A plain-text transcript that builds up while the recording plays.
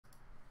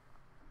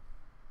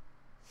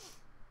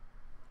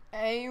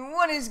Hey,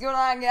 what is going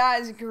on,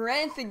 guys?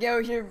 Grant the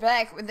Go here,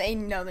 back with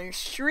another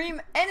stream.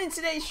 And in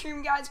today's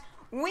stream, guys,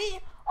 we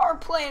are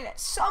playing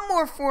some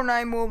more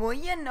Fortnite Mobile.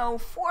 You know,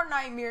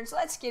 Fortnite mirrors.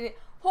 Let's get it.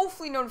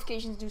 Hopefully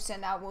notifications do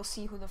send out. We'll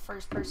see who the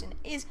first person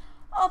is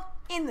up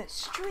in the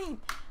stream.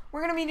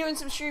 We're going to be doing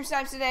some stream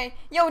snipes today.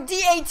 Yo,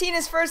 D18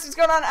 is first. What's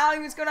going on, Ali?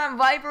 What's going on,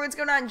 Viper? What's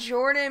going on,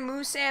 Jordan,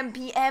 Musam,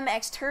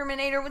 BMX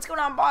Terminator? What's going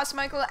on, Boss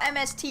Michael,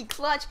 MST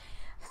Clutch?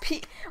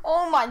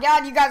 Oh my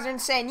god, you guys are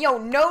insane. Yo,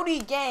 Noti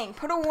Gang,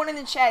 put a 1 in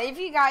the chat. If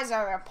you guys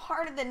are a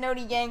part of the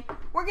Noti Gang,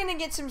 we're going to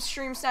get some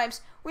stream snipes.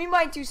 We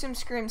might do some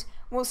scrims.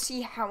 We'll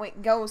see how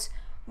it goes.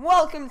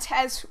 Welcome,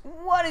 Tess.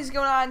 What is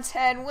going on,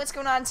 Ted? What's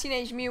going on,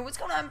 Teenage Mew? What's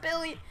going on,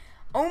 Billy?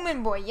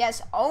 Omen boy.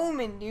 Yes,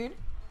 Omen, dude.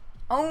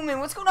 Omen.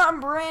 What's going on,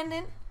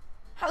 Brandon?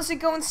 How's it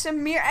going,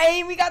 Samir?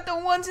 Hey, we got the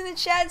 1s in the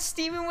chat.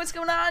 Steven, what's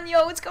going on?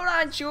 Yo, what's going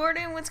on,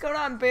 Jordan? What's going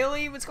on,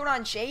 Billy? What's going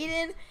on,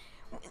 Jaden?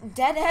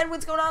 Deadhead,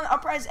 what's going on?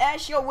 Uprise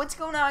Ash, yo, what's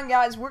going on,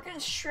 guys? We're gonna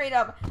straight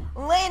up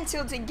land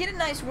tilted, get a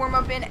nice warm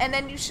up in, and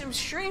then do some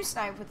stream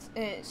snipes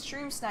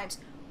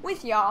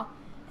with y'all,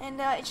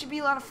 and it should be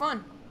a lot of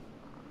fun.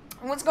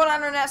 What's going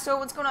on, Ernesto?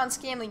 What's going on,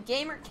 Scamly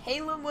Gamer?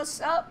 Caleb, what's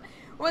up?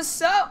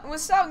 What's up?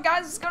 What's up,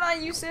 guys? What's going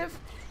on, Yusuf?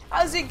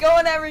 How's it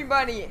going,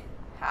 everybody?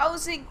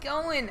 How's it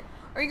going?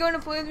 Are you going to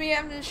play with me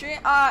after the stream?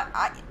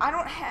 I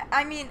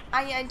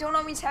don't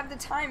always have the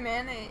time,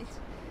 man.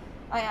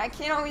 I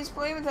can't always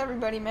play with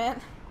everybody,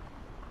 man.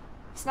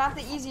 It's not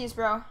the easiest,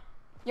 bro.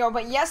 Yo,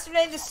 but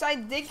yesterday the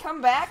site did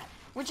come back,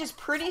 which is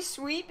pretty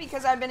sweet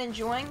because I've been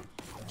enjoying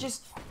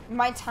just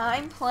my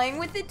time playing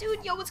with it,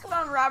 dude. Yo, what's going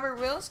on, Robert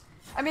Wills?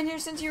 I've been here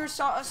since you were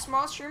a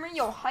small streamer.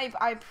 Yo, hype.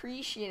 I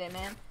appreciate it,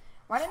 man.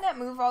 Why didn't that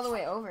move all the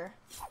way over?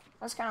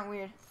 That's kind of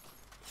weird.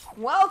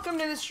 Welcome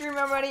to the stream,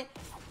 everybody.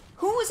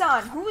 Who was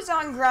on? Who was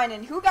on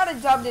grinding? Who got a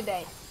dub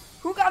today?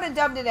 Who got a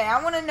dub today?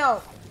 I want to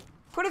know.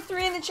 Put a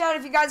 3 in the chat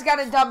if you guys got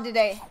a dub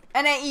today.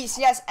 NA East,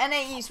 yes,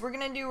 NA East. We're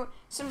going to do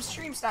some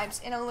stream snipes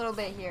in a little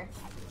bit here.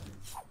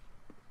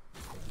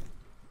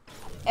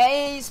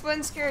 Hey,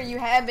 Splinsker, you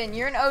have been.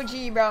 You're an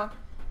OG, bro.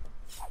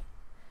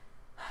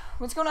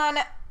 What's going on?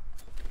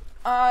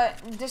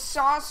 The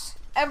Sauce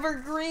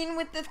Evergreen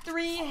with the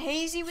 3.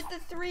 Hazy with the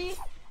 3.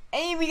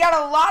 Hey, we got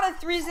a lot of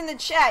 3s in the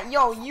chat.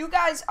 Yo, you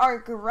guys are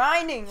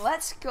grinding.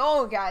 Let's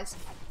go, guys.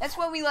 That's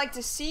what we like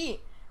to see.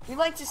 We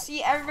like to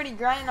see everybody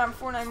grinding on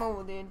Fortnite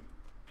Mobile, dude.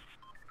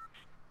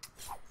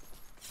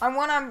 I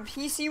want on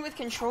PC with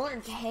controller.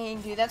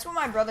 Dang, dude, that's what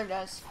my brother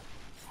does.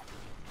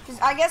 Because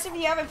I guess if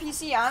you have a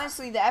PC,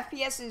 honestly, the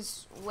FPS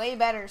is way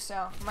better,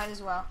 so might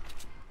as well.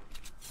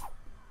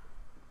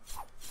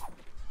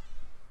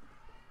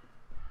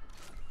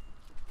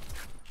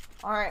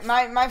 Alright,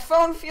 my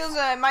phone feels,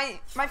 my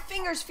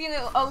fingers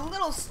feel a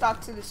little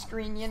stuck to the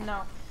screen, you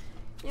know.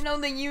 You know,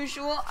 the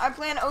usual. I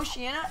play on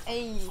Oceania.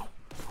 Hey.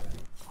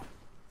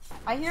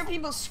 I hear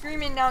people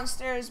screaming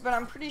downstairs, but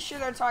I'm pretty sure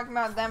they're talking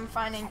about them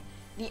finding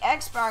the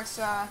Xbox,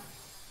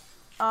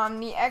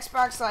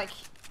 like,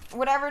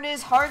 whatever it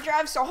is, hard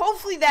drive. So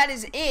hopefully that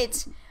is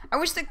it. I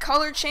wish the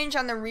color changed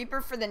on the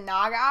Reaper for the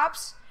Nog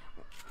Ops.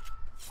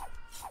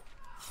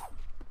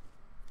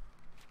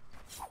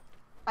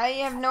 I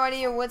have no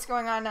idea what's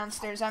going on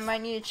downstairs. I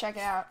might need to check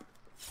it out.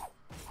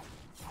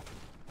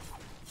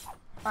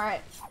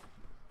 Alright.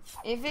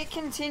 If it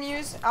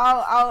continues,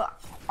 I'll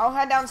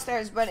head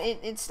downstairs, but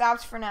it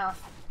stops for now.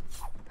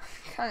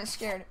 Kinda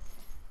scared.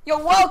 Yo,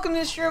 welcome to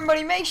the stream,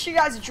 buddy. Make sure you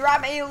guys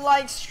drop a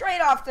like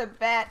straight off the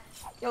bat.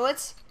 Yo,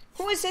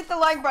 who has hit the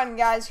like button,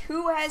 guys?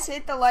 Who has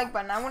hit the like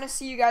button? I want to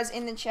see you guys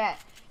in the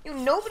chat. Yo,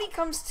 nobody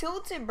comes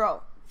tilted,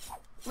 bro.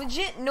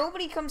 Legit,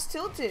 nobody comes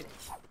tilted.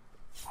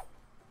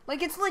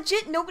 Like, it's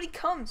legit, nobody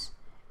comes.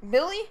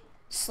 Billy?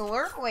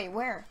 Slurp? Wait,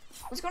 where?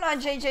 What's going on,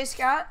 JJ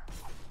Scott?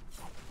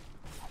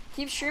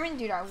 Keep streaming?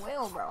 Dude, I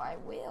will, bro. I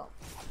will.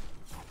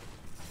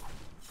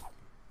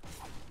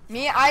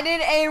 Me? I did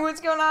A. What's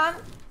going on?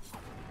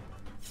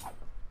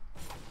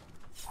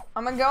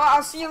 I'm gonna go.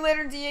 I'll see you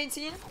later,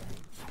 D18.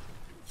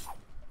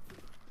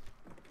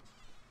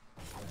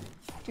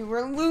 Dude,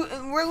 we're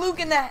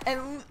looting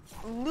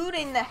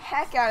the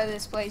heck out of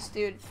this place,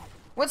 dude.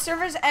 What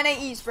server's NA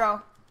East, bro?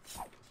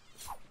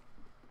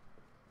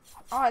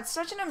 Oh, it's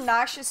such an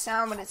obnoxious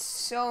sound, but it's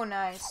so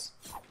nice.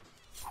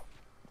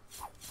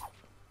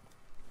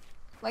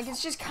 Like,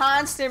 it's just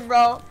constant,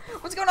 bro.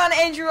 What's going on,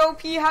 Andrew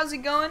OP? How's it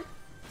going?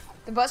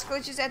 The bus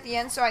glitches at the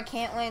end, so I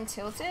can't land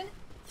tilted?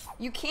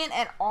 You can't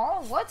at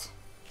all? What?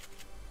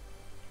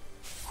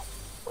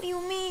 What do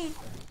you mean?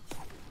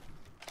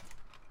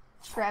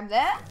 Grab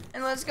that,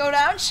 and let's go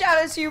down. Shout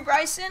out to you,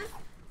 Bryson.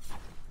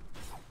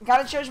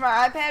 Gotta charge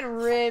my iPad.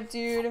 Rip,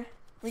 dude.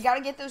 We gotta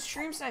get those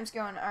stream snipes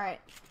going. Alright.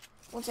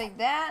 We'll take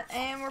that,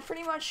 and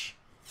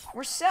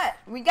we're set.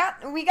 We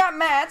got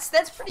mats.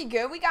 That's pretty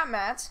good. We got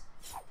mats.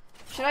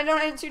 Should I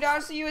donate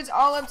 $2 to you? It's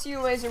all up to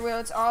you, Laser Will.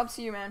 It's all up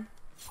to you, man.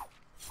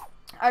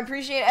 I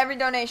appreciate every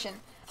donation.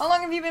 How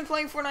long have you been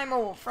playing Fortnite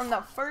Mobile? From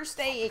the first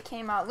day it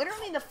came out.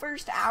 Literally the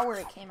first hour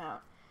it came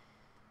out.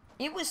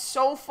 It was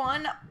so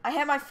fun. I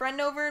had my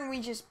friend over and we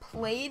just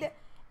played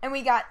And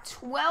we got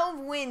 12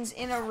 wins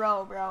in a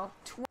row, bro.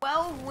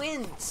 12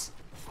 wins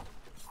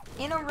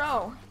in a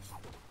row.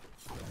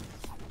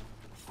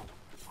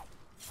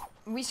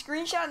 We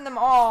screenshotted them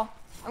all,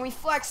 and we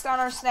flexed on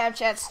our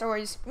Snapchat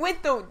stories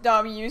with the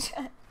W's,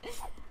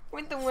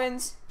 with the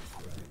wins.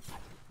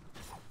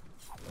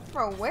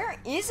 Bro, where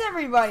is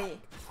everybody?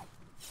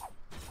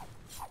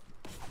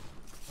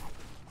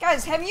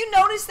 Guys, have you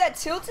noticed that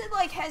Tilted,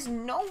 like, has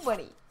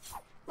nobody?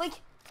 Like,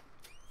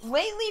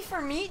 lately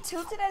for me,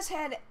 Tilted has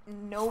had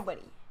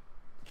nobody.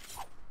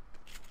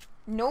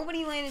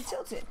 Nobody landed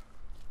Tilted.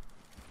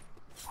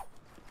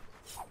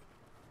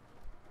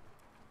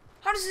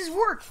 How does this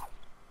work?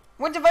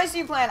 What device do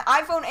you plan?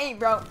 iPhone 8,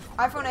 bro.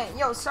 iPhone 8.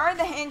 Yo, sorry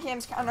the hand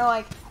cam's kind of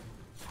like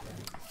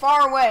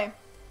far away.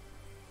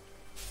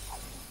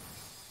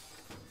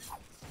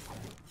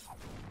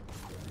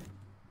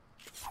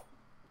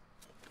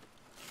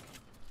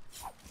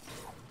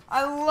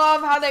 I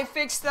love how they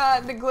fixed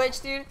the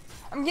glitch, dude.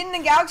 I'm getting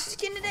the Galaxy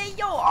skin today.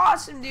 Yo,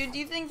 awesome, dude. Do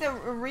you think the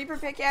Reaper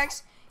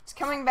pickaxe is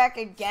coming back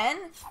again?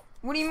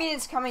 What do you mean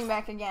it's coming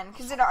back again?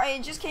 Because it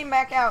just came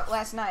back out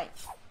last night.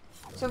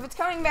 So if it's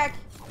coming back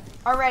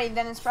already,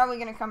 then it's probably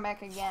going to come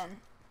back again.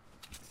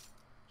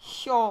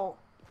 Yo.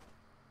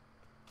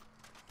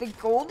 The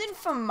golden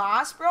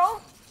FAMAS, bro?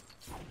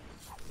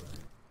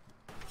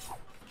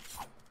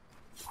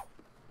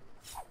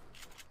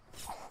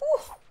 Whew.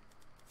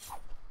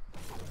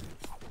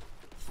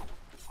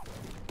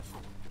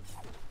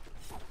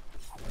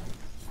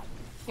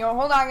 Yo,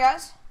 hold on,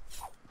 guys.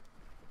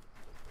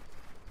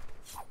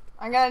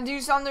 I gotta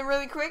do something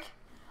really quick.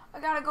 I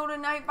gotta go to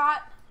Nightbot.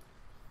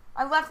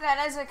 I left that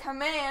as a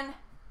command.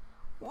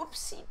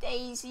 Whoopsie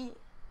daisy.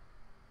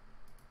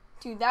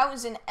 Dude, that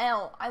was an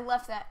L. I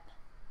left that.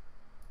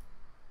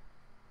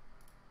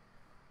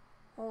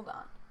 Hold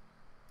on.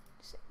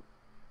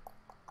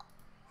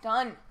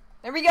 Done.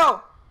 There we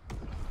go.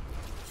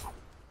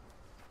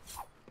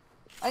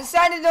 I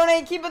decided to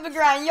donate. Keep up the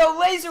grind. Yo,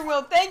 Laser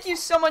Will, thank you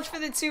so much for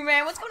the 2,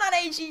 man. What's going on,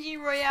 HGG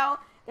Royale?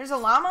 There's a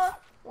llama?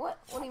 What?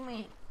 What do you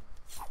mean?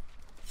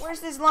 Where's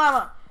this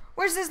llama?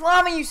 Where's this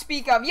llama you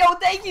speak of? Yo,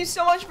 thank you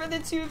so much for the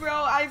 2, bro.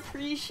 I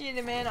appreciate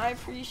it, man. I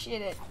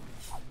appreciate it.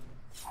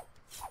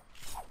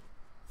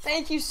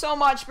 Thank you so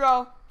much,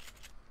 bro.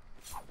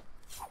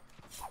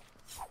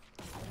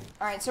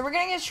 Alright, so we're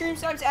gonna get stream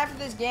subs after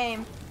this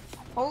game.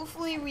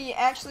 Hopefully we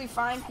actually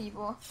find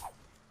people.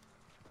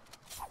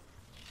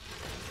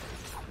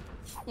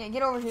 Yeah,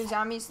 get over here,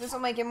 zombies. This will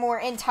make it more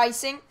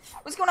enticing.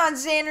 What's going on,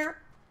 Xander?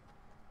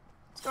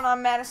 What's going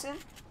on, Madison?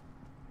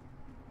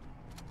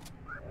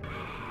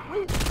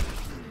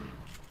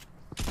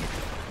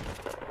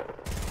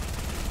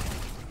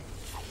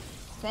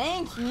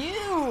 Thank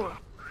you.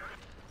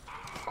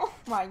 Oh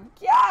my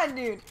god,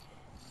 dude.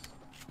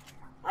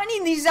 I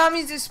need these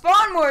zombies to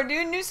spawn more,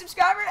 dude. New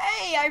subscriber?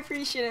 Hey, I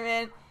appreciate it,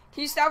 man.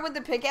 Can you stop with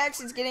the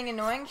pickaxe? It's getting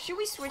annoying. Should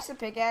we switch the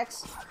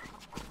pickaxe?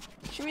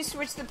 Should we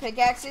switch the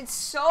pickaxe? It's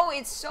so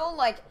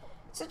like,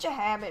 such a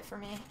habit for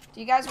me. Do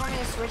you guys want me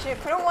to switch it?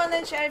 Put a 1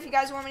 in the chat if you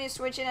guys want me to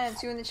switch it, and a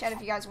 2 in the chat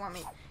if you guys want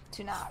me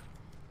to not.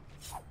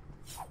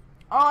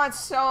 Oh, it's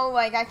so,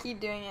 like, I keep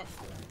doing it.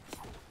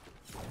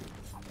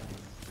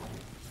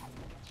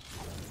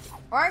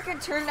 Or I could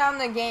turn down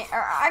the game,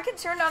 or I could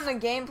turn down the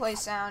gameplay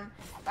sound.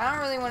 But I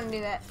don't really want to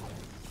do that.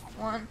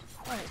 1.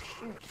 Oh,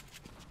 shoot.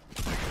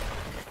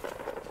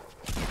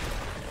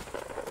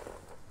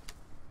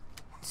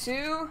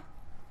 2.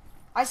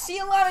 I see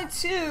a lot of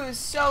 2s,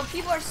 so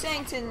people are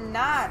saying to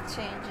not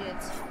change it.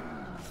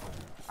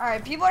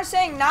 Alright, people are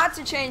saying not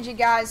to change it,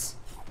 guys.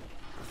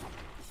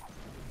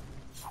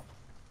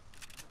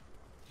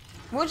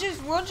 We'll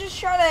just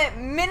try to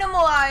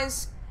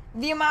minimize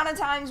the amount of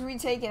times we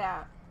take it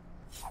out.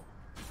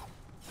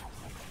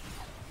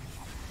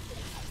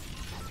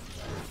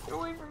 Get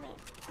away from me.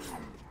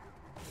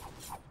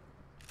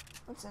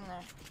 What's in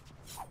there?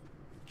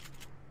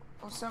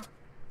 Oh,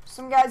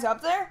 some guy's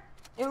up there?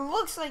 It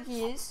looks like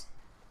he is.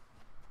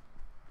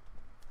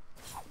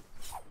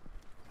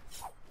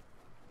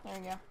 There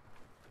we go.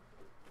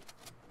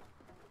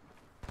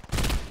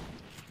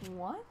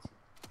 What?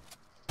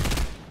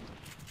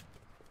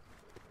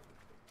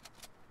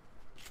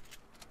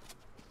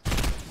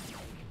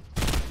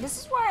 This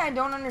is why I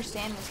don't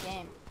understand this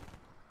game.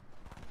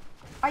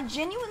 I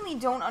genuinely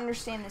don't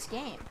understand this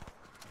game.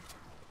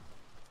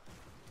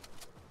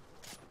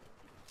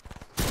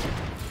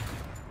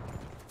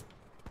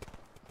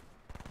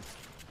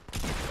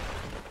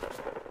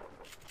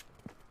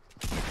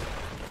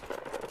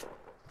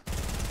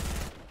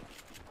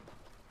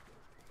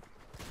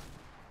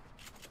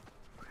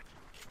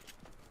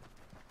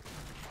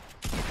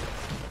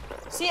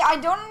 See, I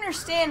don't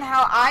understand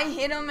how I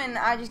hit him and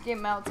I just get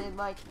melted.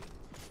 Like,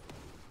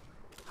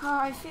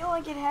 I feel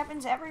like it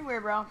happens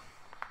everywhere, bro.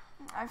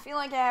 I feel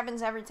like it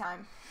happens every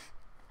time.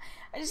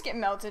 I just get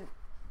melted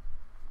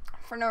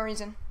for no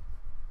reason.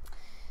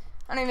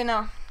 I don't even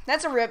know.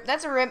 That's a rip.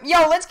 That's a rip.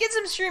 Yo, let's get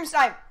some stream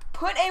snipe.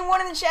 Put a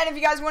 1 in the chat if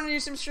you guys want to do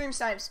some stream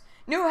snipes.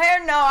 New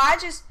hair? No, I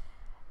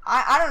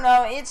don't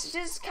know. It's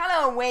just kind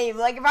of a wave.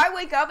 Like, if I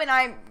wake up and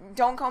I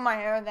don't comb my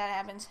hair if that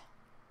happens.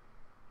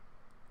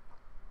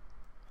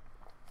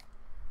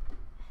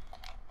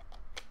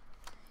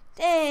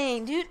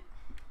 Dang, dude.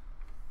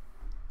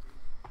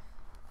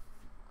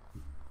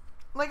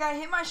 Like, I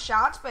hit my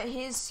shots, but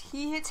he hits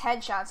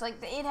headshots. Like,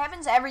 it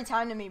happens every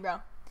time to me,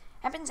 bro.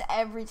 Happens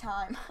every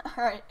time.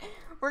 Alright,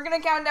 we're gonna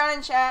count down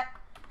in chat.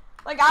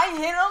 Like, I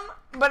hit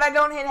him, but I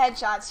don't hit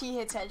headshots. He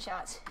hits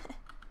headshots.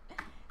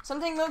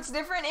 Something looks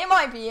different? It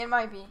might be, it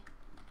might be.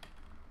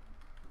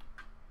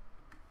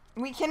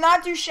 We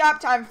cannot do shop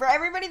time. For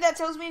everybody that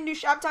tells me to do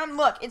shop time,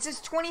 look, it says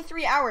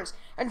 23 hours.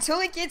 Until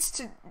it gets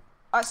to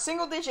a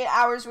single digit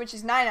hours, which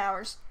is 9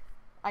 hours,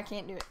 I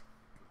can't do it.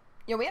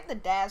 Yo, we have the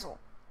dazzle.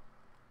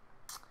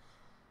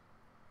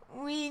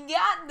 We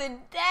got the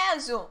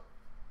dazzle.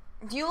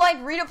 Do you like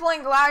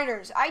redeploying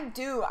gliders? I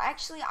do.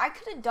 Actually, I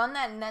could have done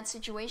that in that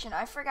situation.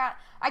 I forgot.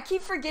 I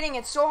keep forgetting.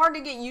 It's so hard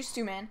to get used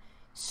to, man.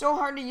 So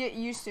hard to get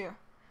used to.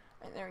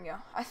 Right, there we go.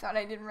 I thought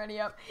I didn't ready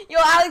up. Yo,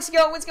 Alex,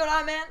 go. What's going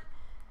on, man?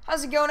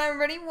 How's it going,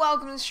 everybody?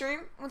 Welcome to the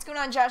stream. What's going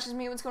on, Josh? Is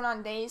me. What's going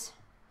on, Days?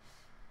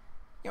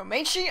 Yo,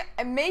 make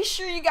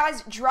sure you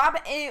guys drop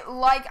a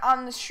like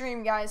on the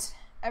stream, guys.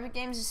 Epic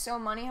Games is so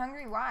money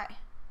hungry. Why?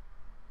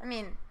 I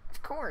mean,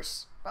 of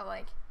course, but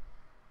like,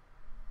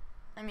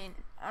 I mean,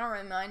 I don't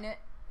really mind it.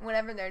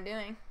 Whatever they're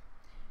doing.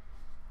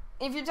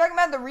 If you're talking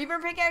about the Reaper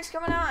pickaxe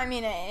coming out, I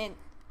mean,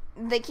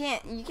 you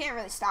can't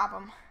really stop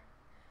them.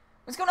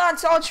 What's going on,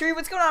 Tall Tree?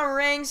 What's going on,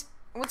 Rings?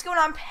 What's going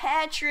on,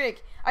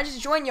 Patrick? I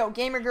just joined. Yo,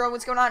 Gamer Girl,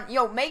 what's going on?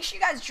 Yo, make sure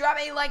you guys drop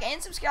a like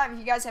and subscribe if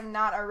you guys have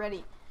not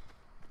already.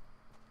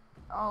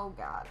 Oh,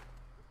 God.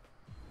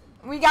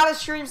 We got a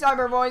stream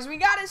sniper, boys. We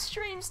got a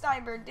stream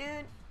sniper,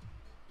 dude.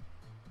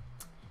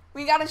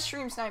 We got a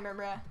stream sniper,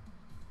 bruh.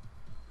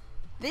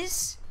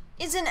 This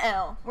is an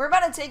L. We're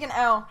about to take an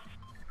L.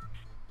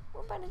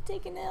 We're about to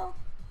take an L.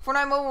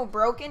 Fortnite Mobile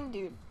broken?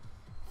 Dude.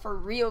 For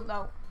real,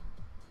 though.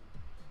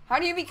 How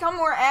do you become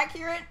more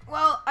accurate?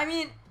 Well, I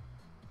mean,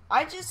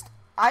 I just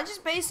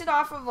base it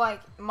off of,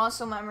 like,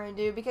 muscle memory,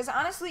 dude. Because,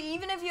 honestly,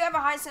 even if you have a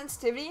high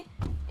sensitivity,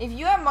 if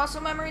you have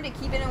muscle memory to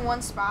keep it in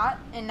one spot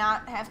and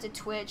not have to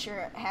twitch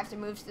or have to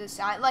move to the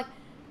side, like,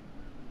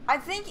 I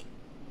think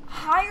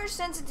higher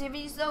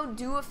sensitivities, though,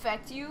 do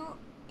affect you.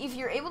 If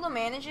you're able to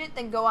manage it,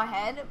 then go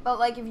ahead. But,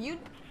 like, if you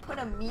put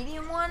a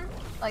medium one,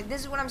 like,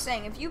 this is what I'm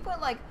saying. If you put,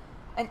 like,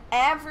 an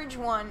average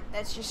one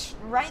that's just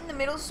right in the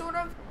middle, sort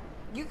of,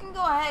 you can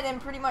go ahead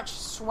and pretty much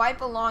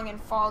swipe along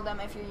and follow them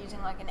if you're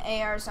using, like, an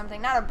AR or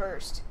something. Not a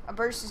burst. A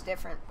burst is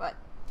different, but,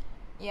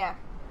 yeah.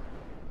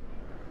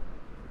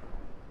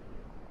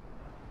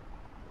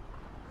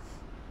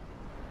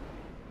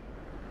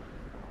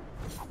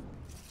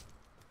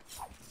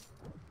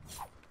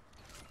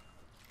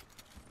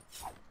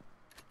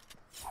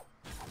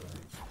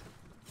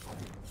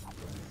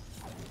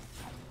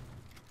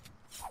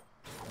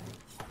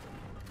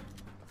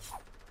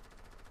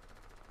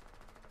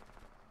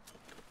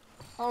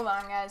 Hold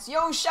on, guys.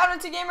 Yo, shout out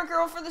to Gamer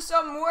Girl for the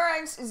sub.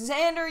 Morex,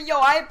 Xander. Yo,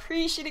 I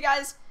appreciate it,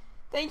 guys.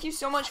 Thank you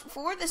so much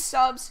for the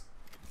subs.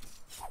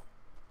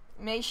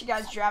 Make sure you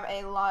guys drop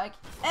a like.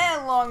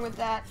 And along with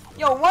that,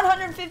 yo,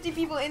 150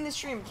 people in the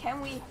stream. Can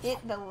we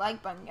hit the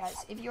like button,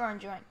 guys, if you are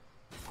enjoying?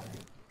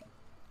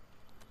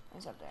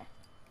 What's up there?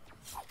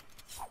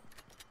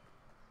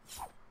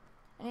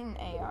 I need an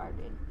AR,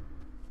 dude.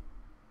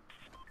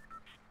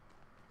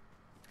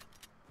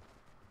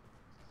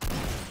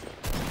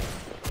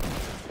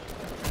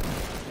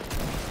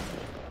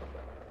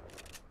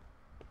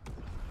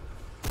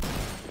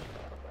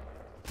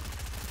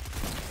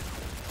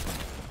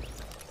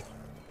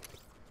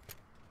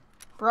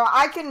 Bro,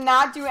 I could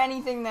not do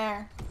anything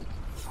there.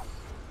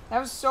 That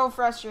was so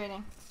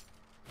frustrating.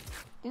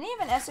 Didn't he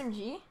have an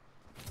SMG?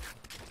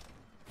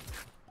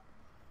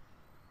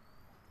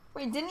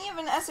 Wait, didn't he have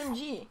an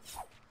SMG?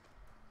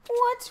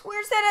 What?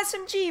 Where's that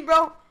SMG,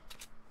 bro?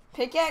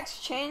 Pickaxe,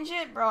 change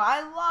it? Bro,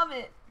 I love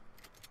it.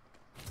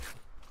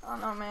 Oh,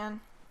 no,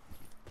 man.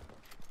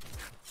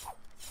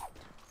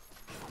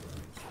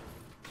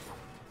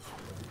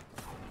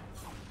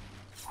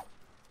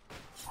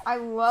 I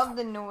love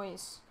the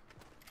noise.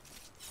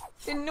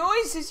 The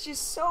noise is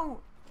just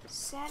so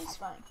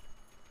satisfying.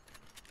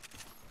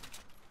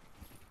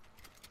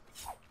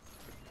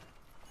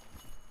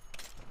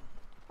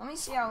 Let me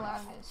see how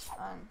loud it is.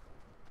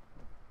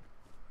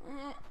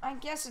 I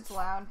guess it's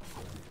loud.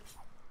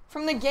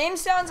 From the game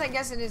sounds, I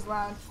guess it is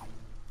loud.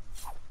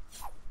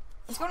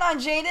 What's going on,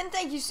 Jaden?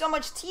 Thank you so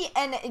much,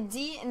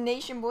 TND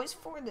Nation Boys,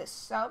 for this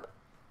sub.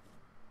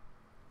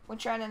 We'll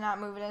try to not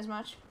move it as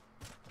much.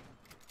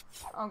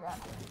 Oh, God.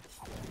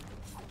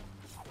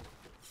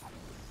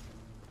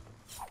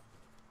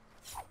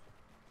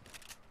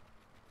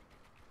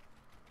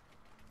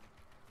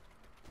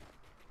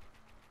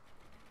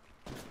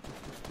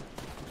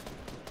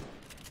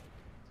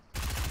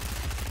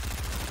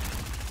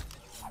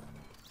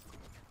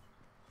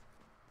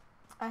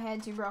 I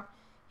had to, bro.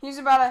 He's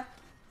about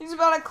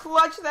to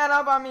clutch that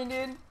up on me,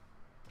 dude.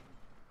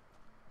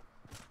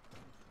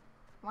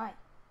 Why?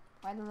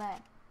 Why the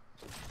lag?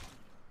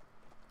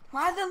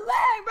 Why the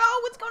lag, bro?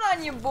 What's going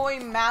on, your boy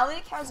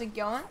Malik? How's it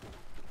going?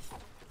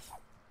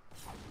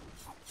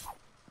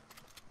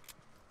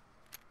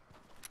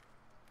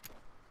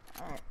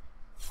 Alright.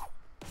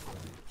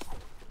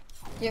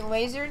 Get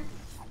lasered?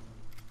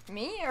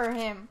 Me or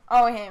him?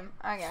 Oh, him.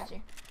 I got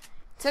you.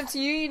 It's up to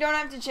you. You don't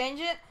have to change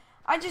it.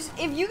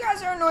 If you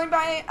guys are annoyed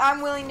by it,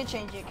 I'm willing to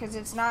change it because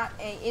it's not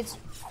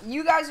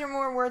you guys are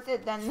more worth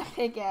it than the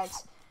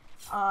pickaxe.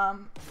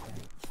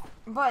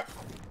 But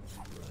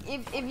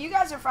if you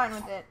guys are fine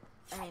with it,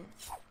 I mean,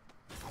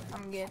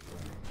 I'm good.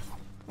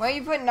 Why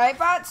you put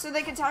Nightbot? So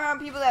they can time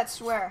out people that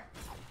swear.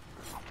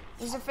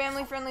 This is a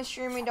family-friendly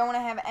stream. We don't want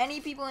to have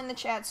any people in the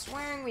chat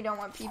swearing. We don't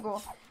want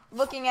people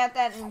looking at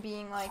that and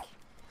being like,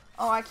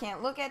 oh, I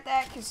can't look at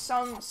that, because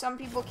some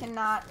people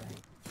cannot.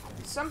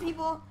 Some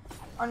people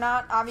are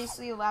not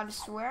obviously allowed to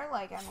swear.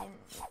 Like, I mean,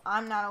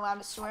 I'm not allowed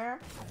to swear.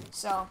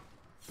 So,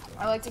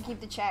 I like to keep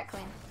the chat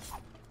clean.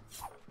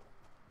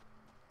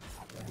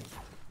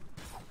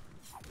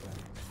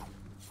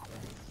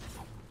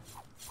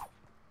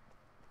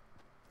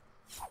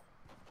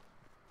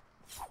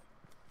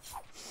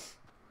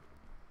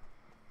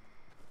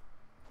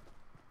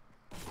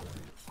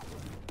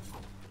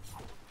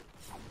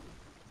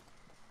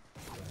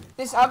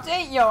 This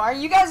update? Yo, are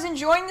you guys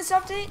enjoying this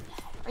update?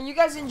 Are you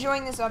guys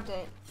enjoying this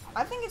update?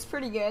 I think it's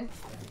pretty good.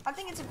 I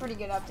think it's a pretty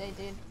good update,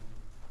 dude.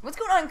 What's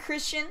going on,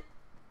 Christian?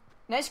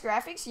 Nice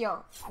graphics?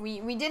 Yo,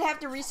 we did have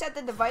to reset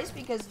the device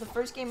because the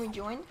first game we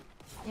joined,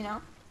 you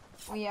know,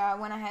 we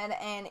went ahead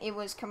and it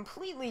was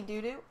completely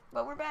doo-doo,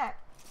 but we're back.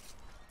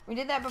 We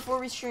did that before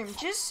we streamed,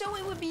 just so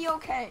it would be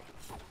okay.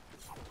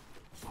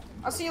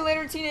 I'll see you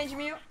later, Teenage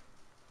Mute.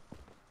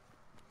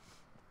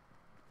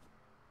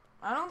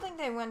 I don't think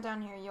they went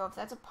down here. Yo, if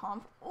that's a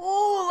pump.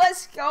 Ooh,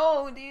 let's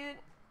go, dude.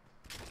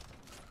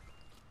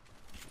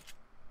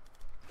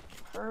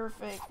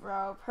 Perfect,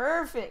 bro.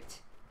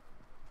 Perfect.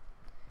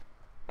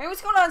 Hey,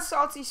 what's going on,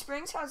 Salty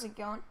Springs? How's it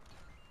going?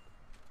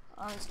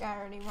 Oh, this guy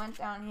already went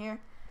down here.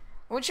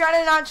 We'll try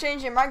to not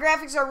change it. My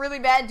graphics are really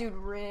bad, dude.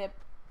 Rip.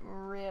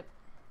 Rip.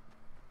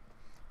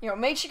 Yo,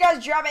 make sure you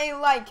guys drop a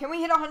like. Can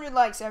we hit 100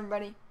 likes,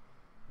 everybody?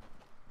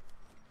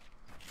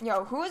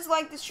 Yo, who has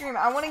liked the stream?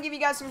 I want to give you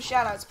guys some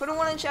shout-outs. Put a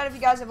 1 in chat if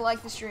you guys have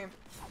liked the stream.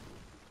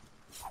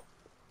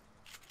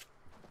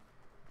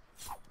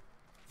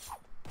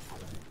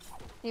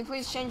 Can you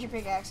please change your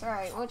pickaxe?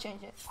 Alright, we'll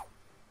change it.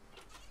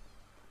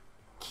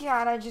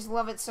 God, I just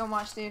love it so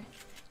much, dude.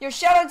 Yo,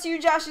 shout-out to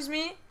you, Josh is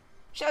me.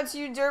 Shout-out to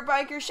you, Dirt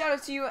Biker.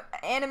 Shout-out to you,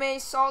 Anime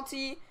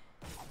Salty.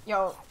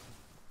 Yo,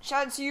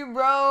 shout-out to you,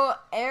 bro.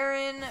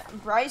 Aaron,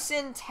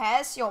 Bryson,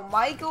 Tess. Yo,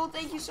 Michael,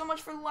 thank you so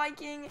much for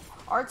liking.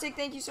 Arctic,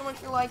 thank you so much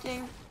for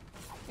liking.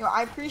 Yo,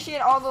 I appreciate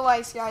all the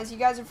likes, guys. You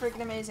guys are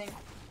freaking amazing.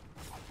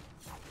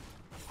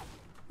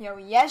 Yo,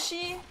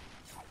 Yeshi.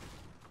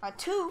 A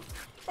 2.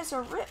 That's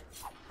a rip.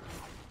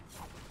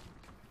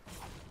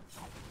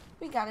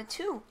 We got a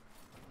 2.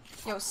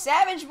 Yo,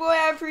 Savage Boy,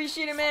 I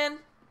appreciate it, man.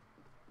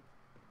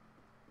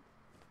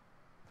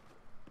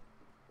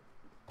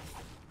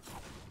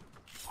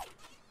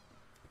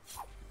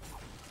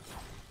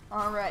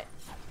 Alright.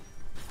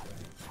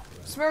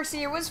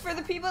 Smirksy, it was for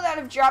the people that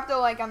have dropped a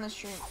like on the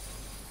stream.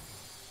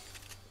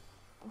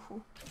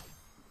 Ooh.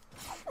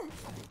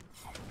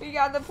 We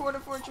got the Porta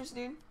Fortress,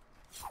 dude.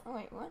 Oh,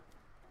 wait, what?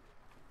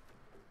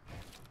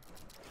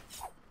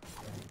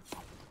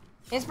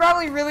 It's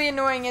probably really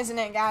annoying, isn't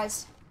it,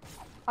 guys?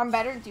 I'm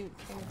better, dude.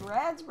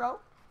 Congrats, bro.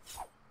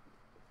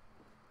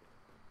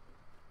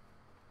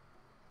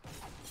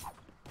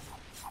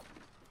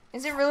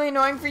 Is it really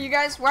annoying for you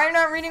guys? Why are you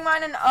not reading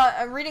mine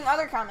and reading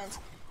other comments?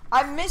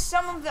 I've missed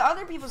some of the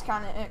other people's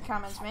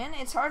comments, man.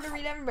 It's hard to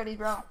read everybody's,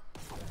 bro.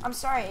 I'm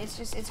sorry.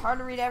 It's hard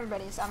to read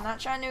everybody's. I'm not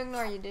trying to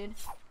ignore you, dude.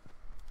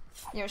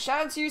 Yo,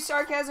 shout out to you,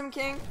 Sarcasm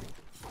King.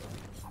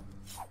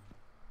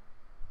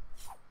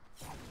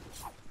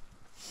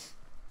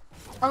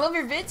 I love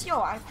your vids. Yo,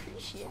 I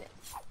appreciate it.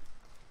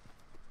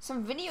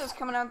 Some videos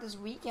coming out this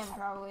weekend,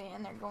 probably,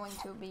 and they're going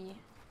to be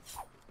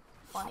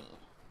funny.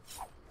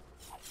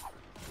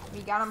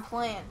 We got them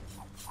playing.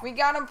 We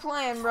got them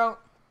playing, bro.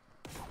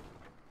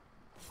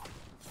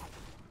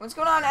 What's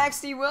going on,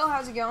 XD Will?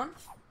 How's it going?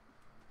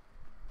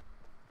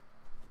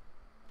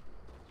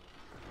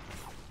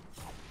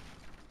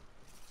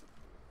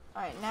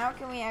 Alright, now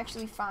can we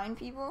actually find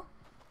people?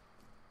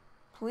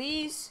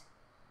 Please?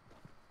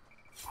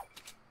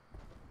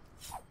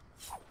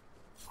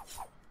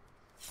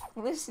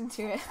 Listen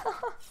to it.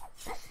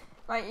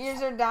 My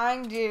ears are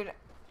dying, dude.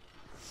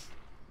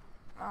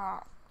 Oh,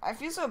 I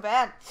feel so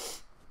bad.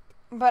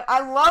 But I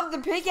love the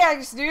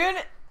pickaxe, dude.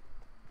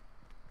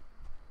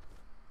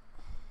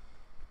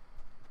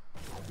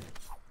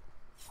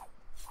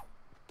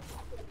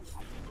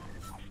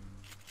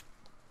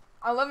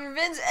 I love your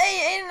vids.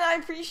 Hey, Aiden, I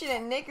appreciate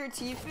it. Nick or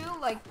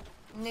Tifu? Like,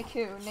 Nick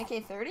who? Nick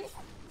A30?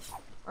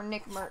 Or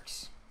Nick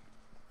Mercs?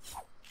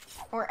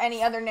 Or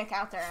any other Nick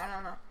out there. I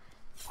don't know.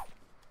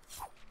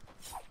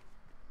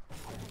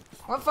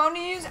 What phone do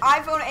you use?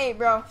 iPhone 8,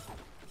 bro.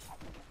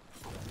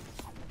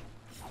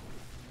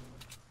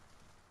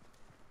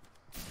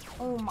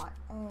 Oh my,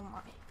 oh my.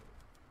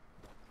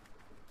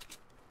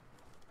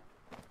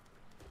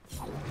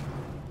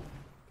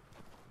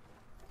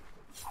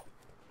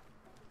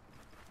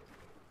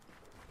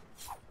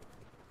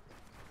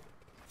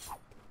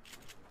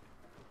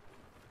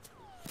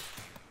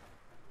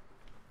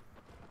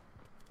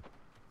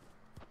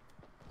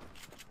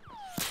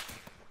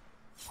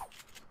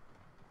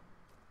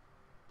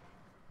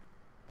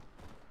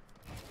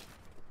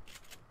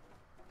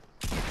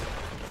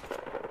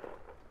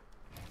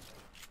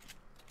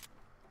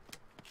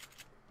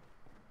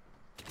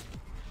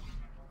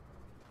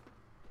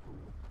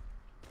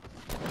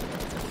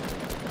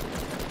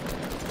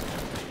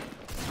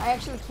 I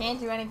actually can't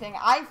do anything.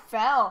 I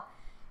fell.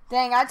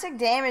 Dang, I took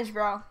damage,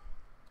 bro.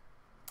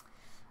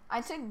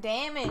 I took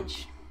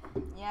damage.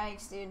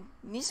 Yikes, dude.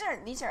 These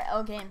are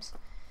L games.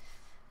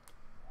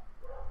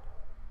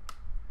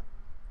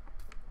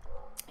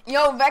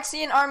 Yo,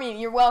 Vexian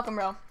Army, you're welcome,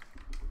 bro.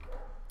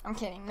 I'm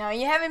kidding. No,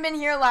 you haven't been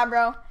here a lot,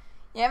 bro.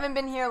 You haven't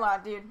been here a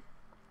lot, dude.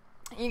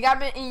 You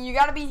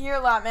gotta be here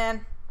a lot,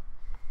 man.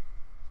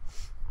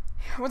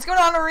 What's going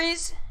on,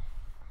 Aries?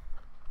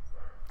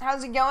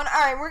 How's it going?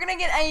 Alright, we're gonna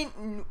get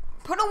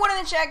put a 1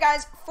 in the chat,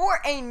 guys, for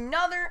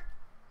another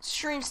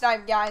stream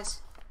snipe,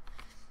 guys.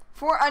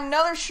 For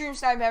another stream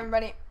snipe,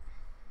 everybody.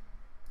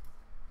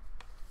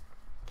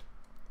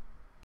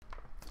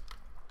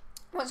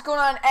 What's going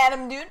on,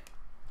 Adam, dude?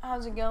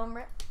 How's it going,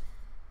 bro?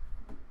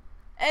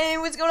 Hey,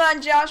 what's going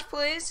on, Josh,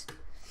 please?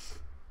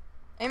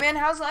 Hey, man,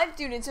 how's life,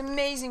 dude? It's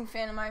amazing,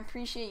 Phantom. I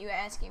appreciate you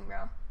asking,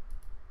 bro.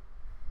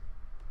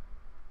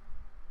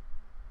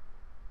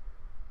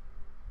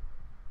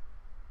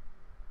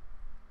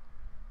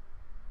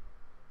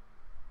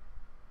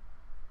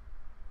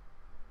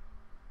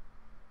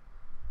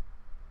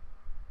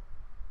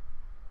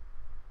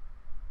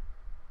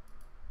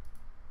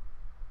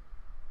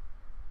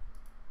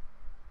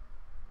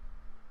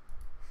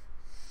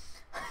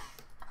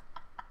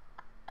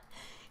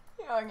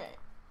 Okay.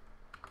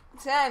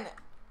 10,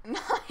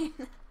 9,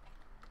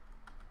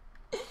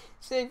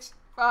 6,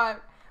 5,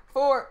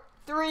 4,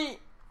 3,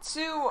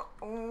 2,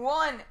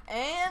 1,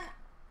 and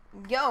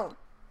go.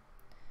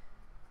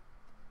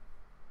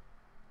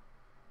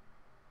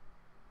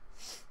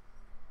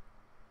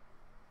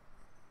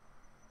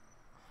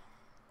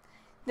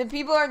 The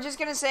people are just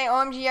gonna say,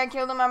 OMG, I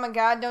killed him, I'm a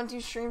god, don't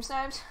do stream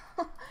snipes.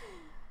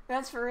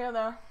 That's for real,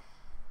 though.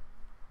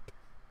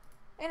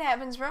 It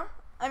happens, bro.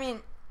 I mean,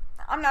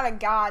 I'm not a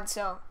god,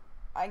 so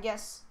I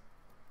guess,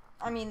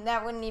 I mean,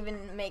 that wouldn't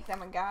even make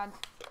them a god,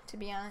 to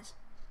be honest.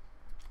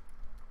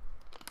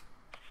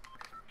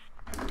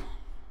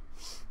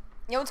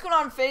 Yo, what's going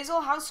on,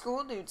 Faisal? How's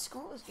school, dude?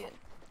 School is good.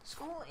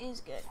 School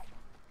is good.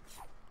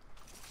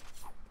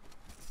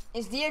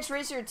 Is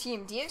DXRacer a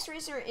team?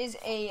 DXRacer is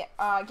a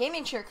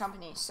gaming chair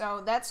company,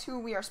 so that's who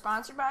we are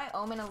sponsored by.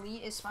 Omen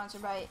Elite is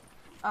sponsored by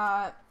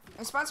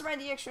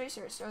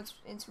DXRacer, so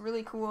it's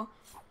really cool.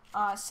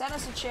 Send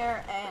us a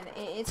chair, and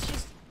it's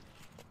just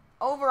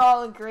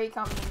overall a great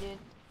company, dude.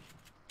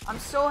 I'm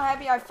so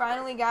happy I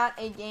finally got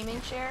a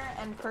gaming chair,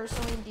 and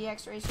personally,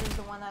 DXRacer is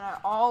the one that I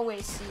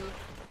always see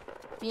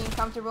being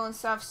comfortable and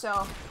stuff,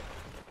 so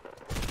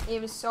it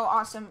was so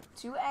awesome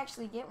to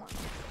actually get one.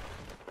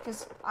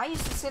 Because I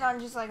used to sit on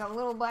just like a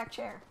little black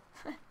chair.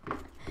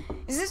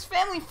 Is this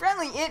family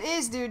friendly? It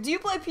is, dude. Do you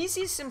play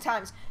PCs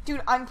sometimes?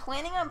 Dude, I'm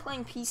planning on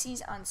playing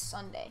PCs on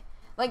Sunday.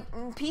 Like,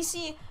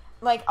 PC,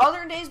 like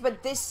other days,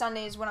 but this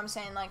Sunday is what I'm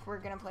saying, like, we're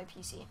gonna play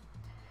PC.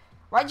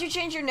 Why'd you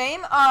change your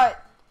name? I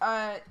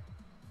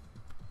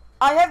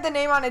have the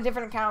name on a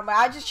different account, but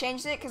I just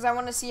changed it because I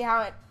want to see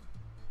how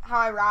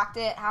I rocked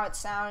it, how it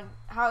sounded,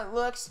 how it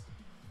looks.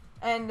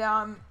 And,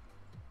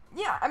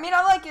 yeah, I mean,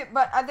 I like it,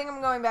 but I think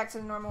I'm going back to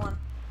the normal one.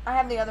 I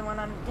have the other one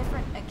on a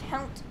different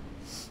account.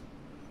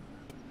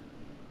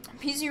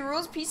 PC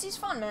rules? PC's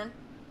fun, man.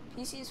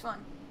 PC is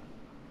fun.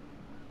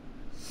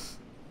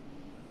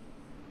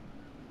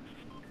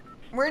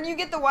 Where do you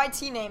get the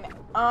YT name?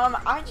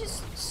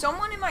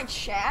 Someone in my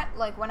chat,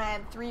 like when I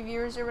had 3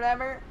 viewers or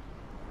whatever,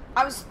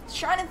 I was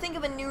trying to think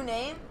of a new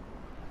name,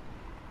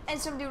 and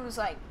some dude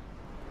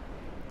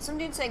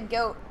said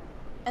goat,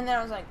 and then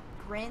I was like,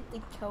 Grant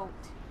the Goat.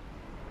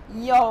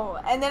 Yo,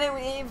 and then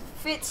it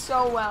fits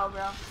so well,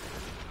 bro.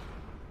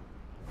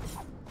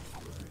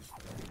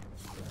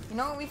 You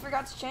know what we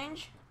forgot to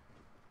change?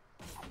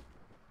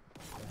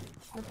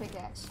 The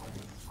pickaxe.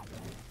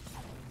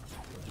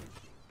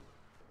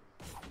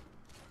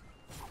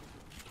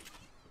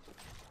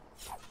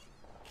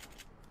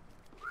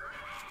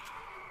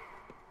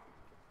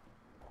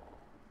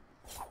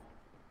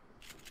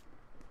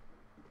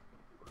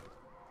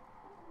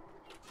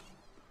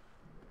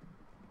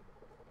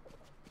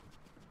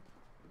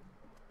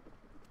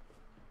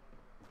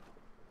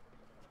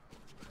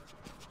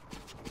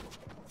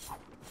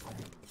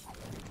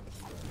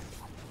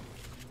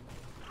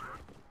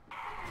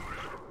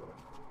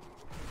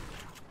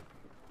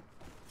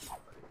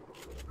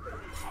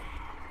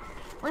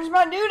 Where's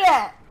my dude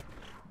at?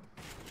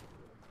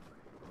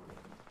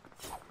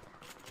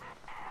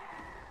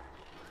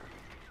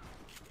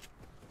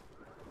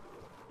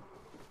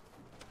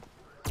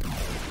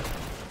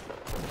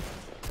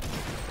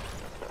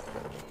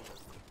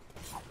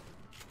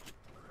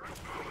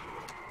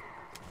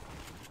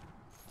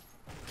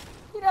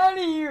 out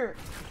of here.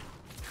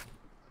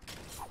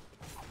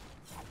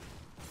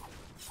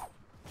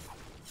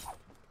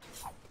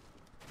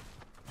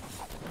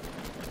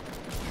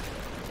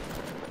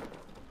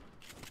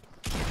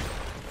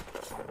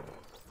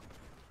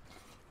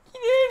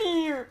 Get out of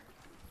here.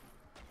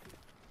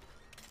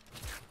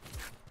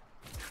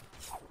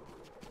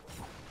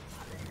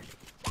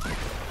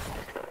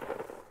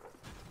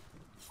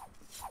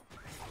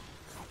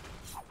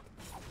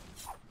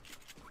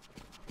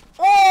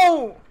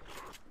 Oh!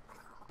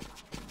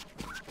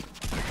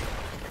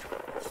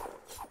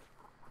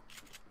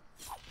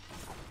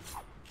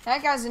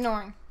 That guy's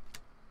annoying.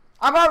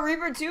 I bought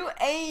Reaper too.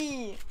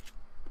 Ayy.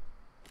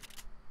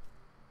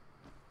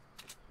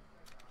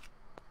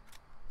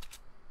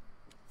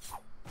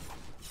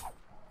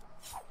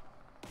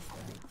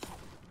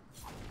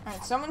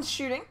 Alright, someone's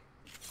shooting.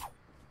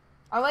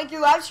 I like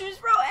your live streams,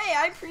 bro. Hey,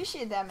 I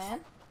appreciate that, man.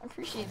 I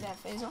appreciate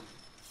that, Faisal.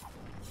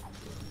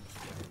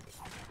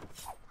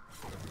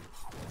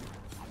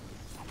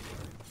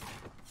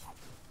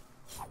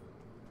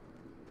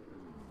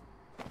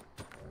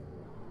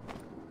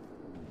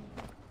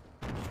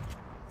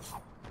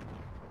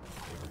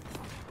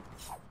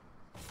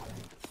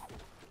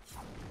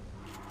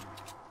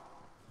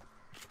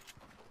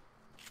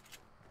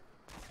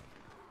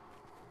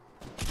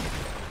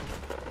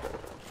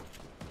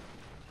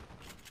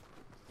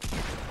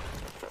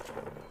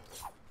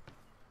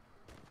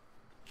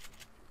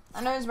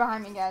 I know he's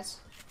behind me, guys.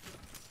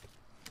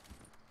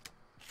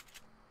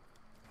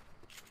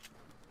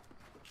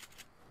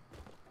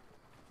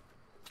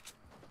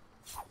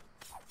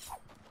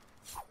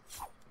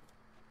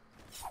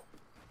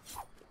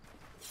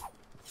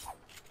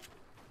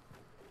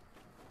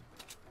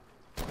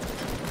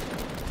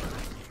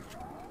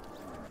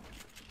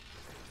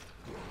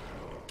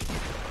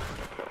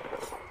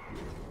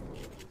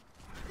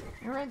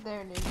 You're right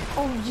there, dude.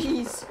 Oh,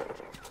 jeez.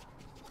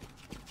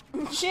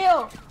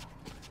 Chill.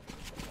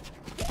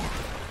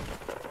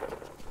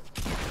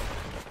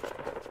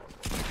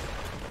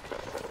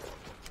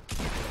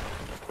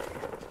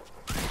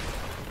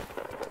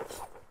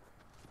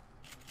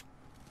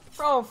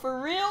 Bro,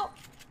 for real?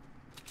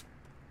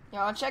 Yo,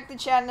 I'll check the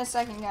chat in a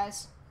second,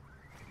 guys.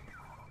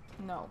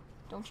 No,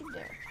 don't you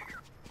dare.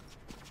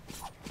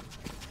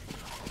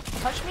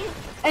 Touch me,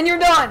 and you're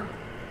done!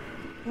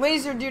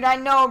 Laser, dude, I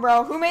know,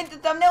 bro. Who made the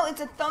thumbnail?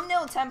 It's a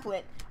thumbnail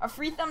template. A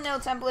free thumbnail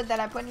template that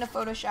I put into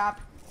Photoshop.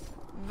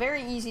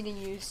 Very easy to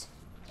use.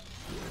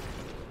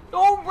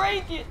 Don't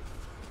break it!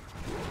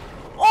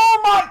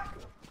 Oh my!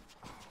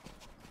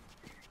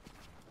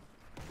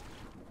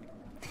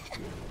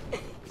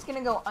 It's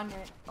gonna go under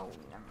it. Oh,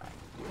 never mind.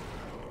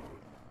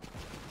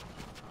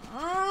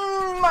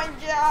 Oh my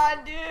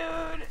god,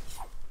 dude!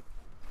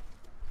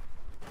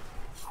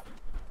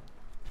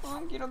 Come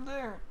on, get up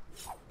there.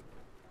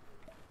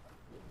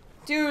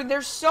 Dude,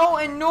 they're so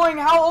annoying.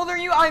 How old are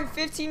you? I'm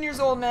 15 years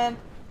old, man.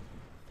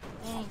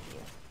 Thank you.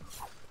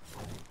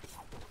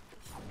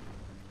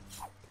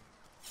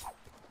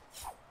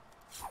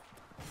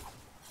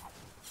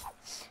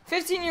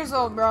 $15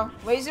 old, bro.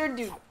 Laser,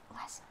 dude.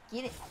 Let's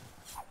get it.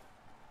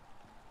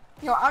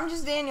 Yo, I'm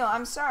just Daniel.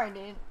 I'm sorry,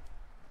 dude.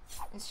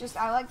 It's just,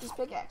 I like this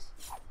pickaxe.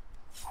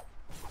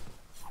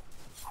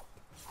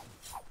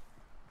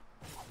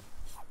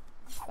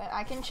 But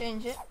I can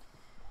change it.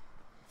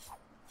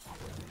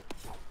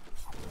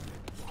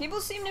 People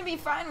seem to be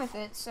fine with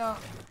it, so...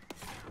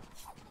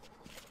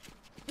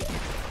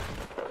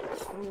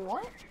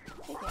 What?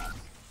 Pickaxe.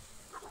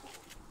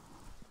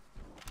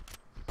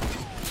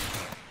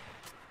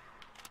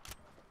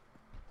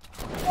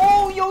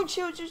 Oh, yo,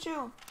 chill, chill,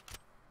 chill.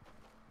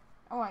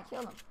 Oh, I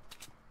killed him.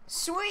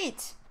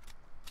 Sweet!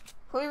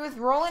 Play with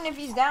Roland if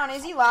he's down.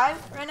 Is he live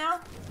right now?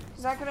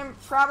 Because I could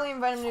probably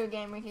invite him to a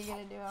game. We could get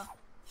a duo.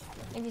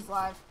 I think he's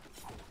live.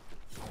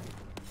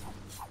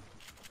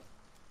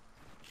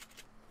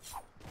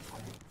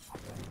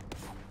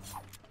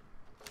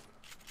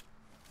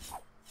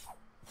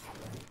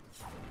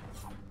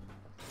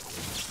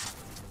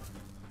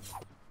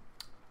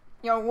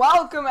 Yo,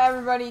 welcome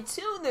everybody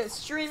to the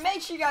stream.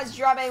 Make sure you guys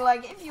drop a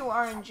like if you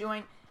are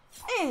enjoying.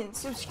 And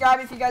subscribe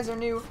if you guys are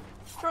new.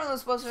 Turn on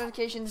those post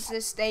notifications to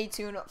stay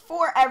tuned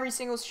for every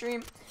single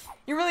stream.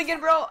 You're really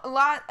good, bro.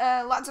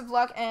 Lots of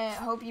luck, and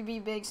hope you be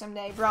big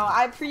someday, bro.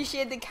 I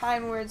appreciate the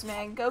kind words,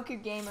 man.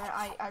 Goku Gamer,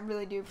 I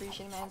really do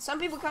appreciate it, man. Some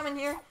people come in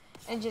here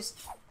and just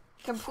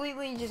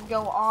completely just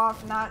go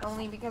off, not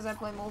only because I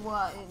play mobile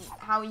and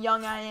how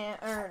young I am,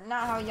 or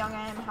not how young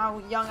I am, how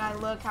young I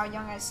look, how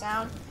young I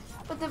sound,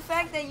 but the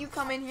fact that you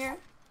come in here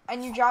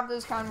and you drop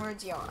those kind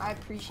words, yo, I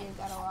appreciate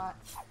that a lot.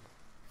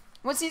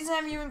 What season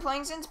have you been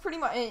playing since? Pretty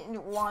much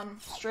one,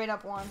 straight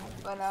up one.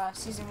 But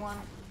season 1,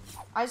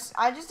 I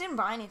just didn't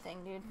buy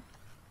anything, dude.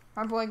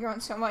 My boy growing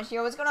so much.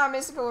 Yo, what's going on,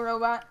 Mystical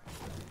Robot?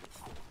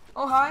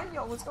 Oh hi,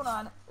 yo, what's going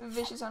on,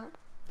 Vicious Hunter?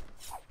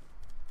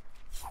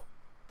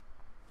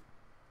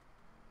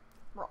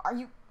 Bro, are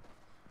you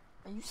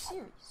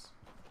serious?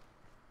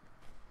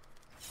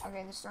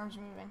 Okay, the storm's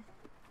moving.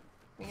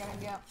 We gotta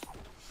go.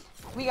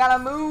 We gotta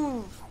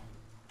move.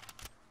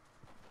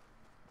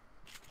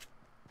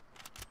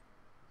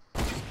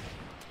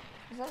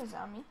 Is that a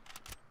zombie?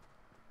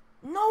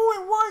 No,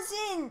 it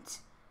wasn't!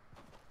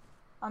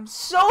 I'm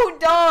so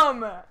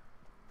dumb!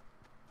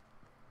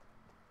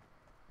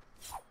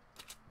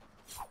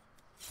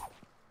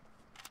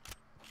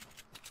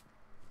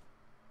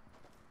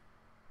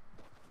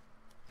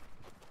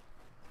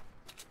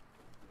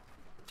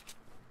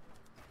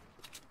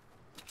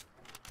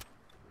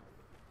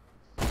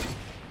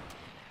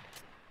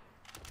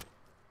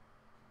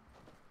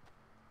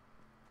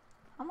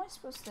 How am I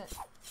supposed to...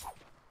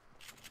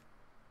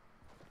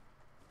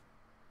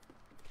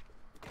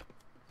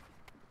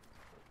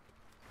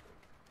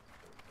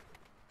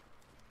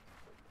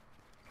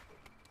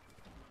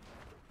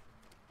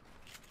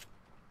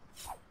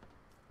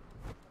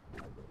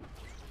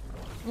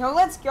 Yo,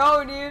 let's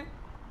go, dude.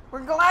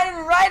 We're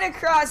gliding right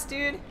across,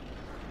 dude.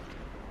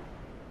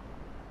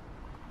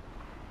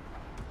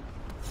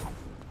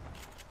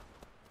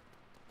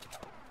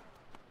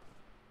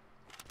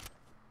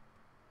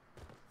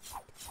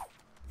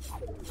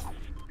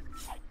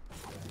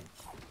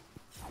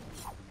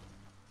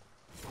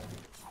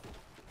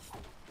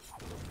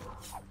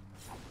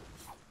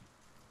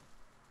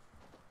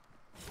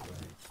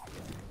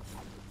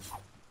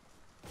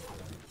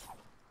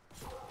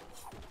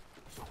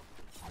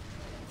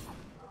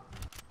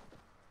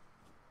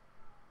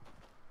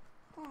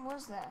 What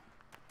was that?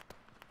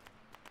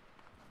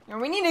 Yo,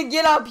 we need to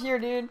get up here,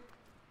 dude.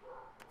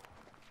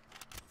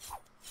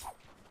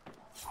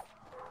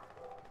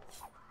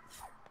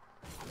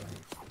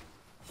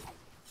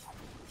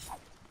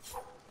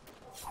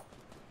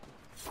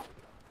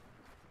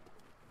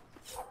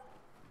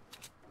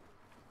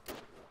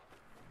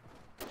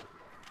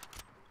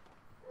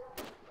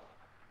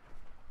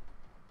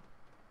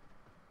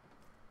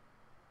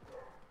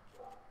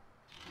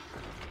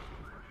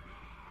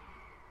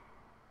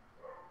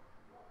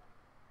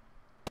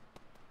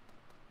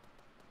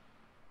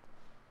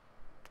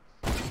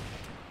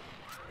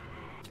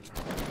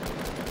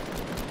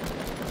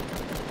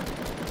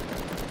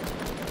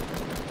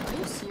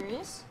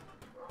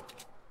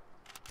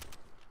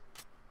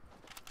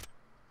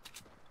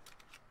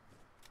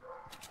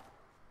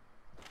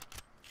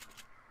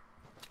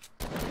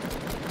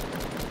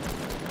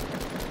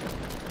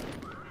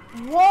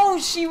 Whoa,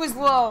 she was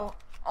low.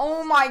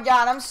 Oh my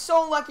god, I'm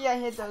so lucky I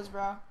hit those,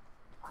 bro.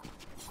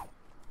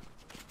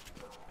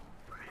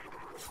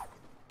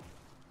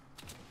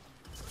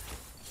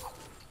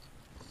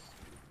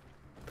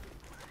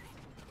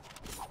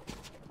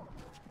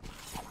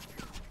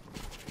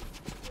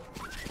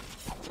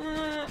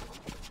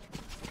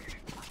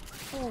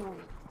 Holy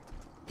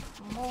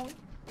moly.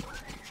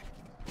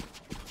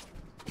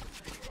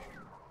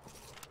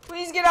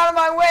 Please get out of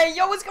my way.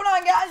 Yo, what's going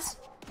on, guys?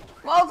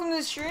 Welcome to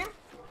the stream.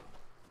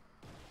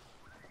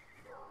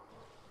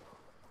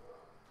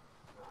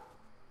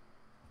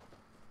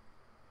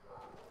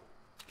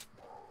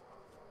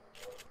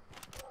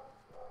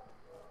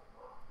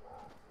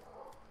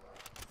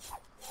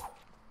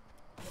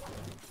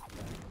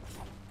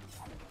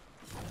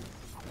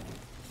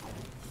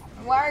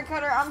 Wire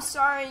Cutter, I'm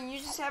sorry, you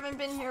just haven't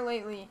been here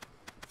lately.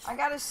 I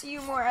gotta see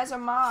you more as a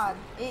mod.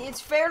 It's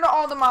fair to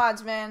all the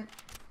mods, man.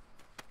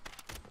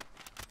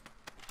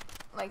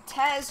 Like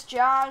Tez,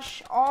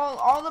 Josh,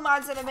 all the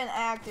mods that have been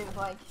active,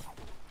 like,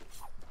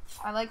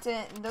 I like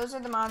to, those are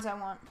the mods I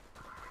want.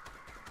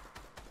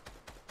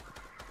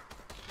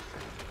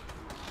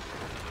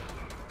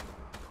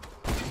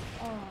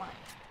 Oh my.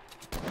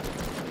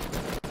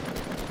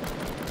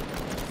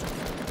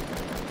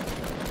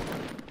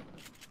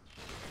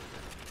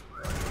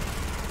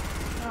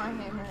 Oh, I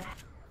hit her.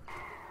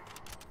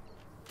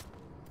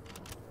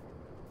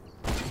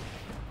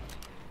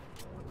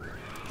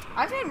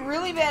 I've had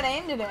really bad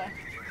aim today.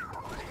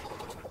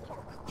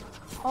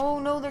 Oh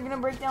no, they're gonna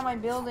break down my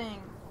building.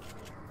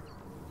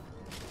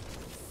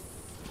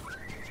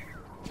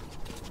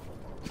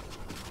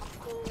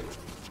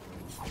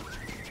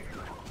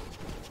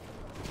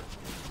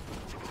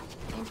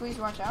 Can you please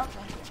watch out?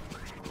 Thank you.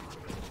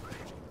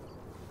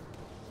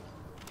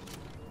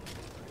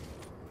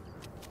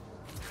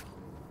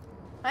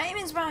 My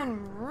aiming's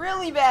been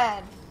really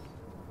bad.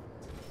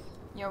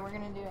 Yo, we're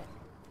gonna do it.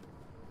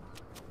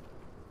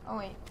 Oh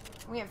wait,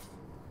 we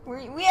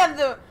have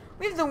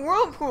the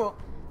whirlpool.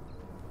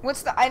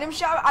 What's the item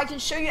shop? I can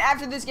show you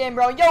after this game,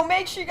 bro. Yo,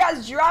 make sure you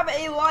guys drop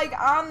a like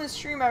on the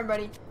stream,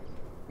 everybody.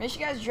 Make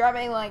sure you guys drop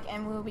a like,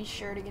 and we'll be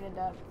sure to get a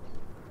dub.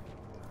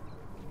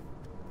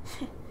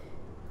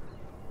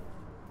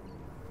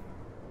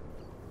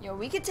 Yo,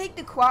 we could take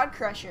the quad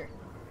crusher.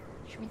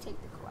 Should we take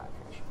the quad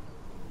crusher?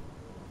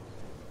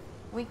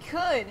 We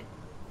could.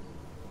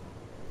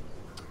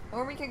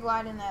 Or we could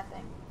glide in that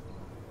thing.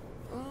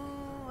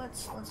 Ooh,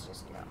 let's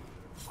just go.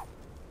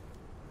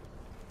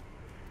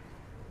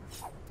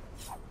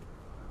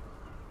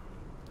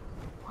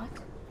 What?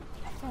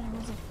 I thought I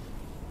wasn't.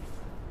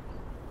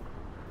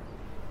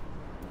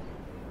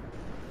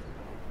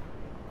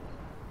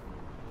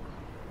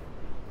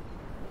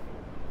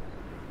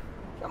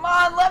 Come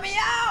on, let me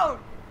out!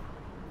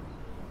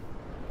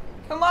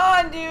 Come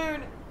on,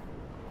 dude!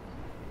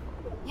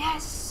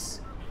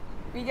 Yes!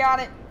 We got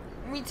it.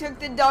 We took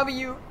the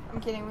W.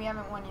 I'm kidding, we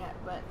haven't won yet,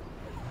 but.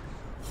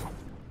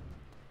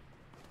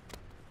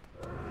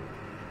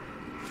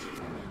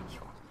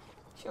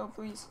 Chill,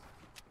 please.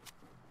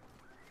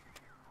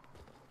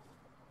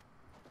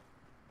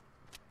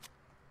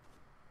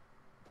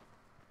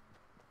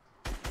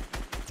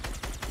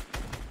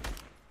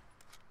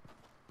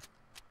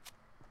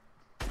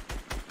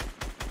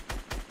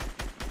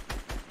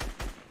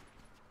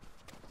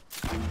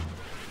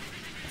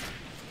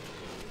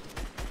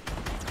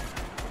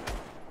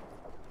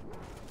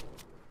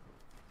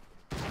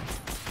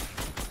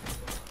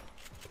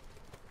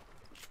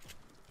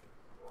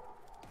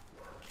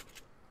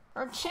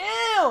 Or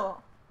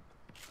chill!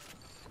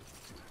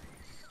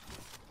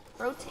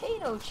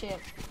 Potato chip.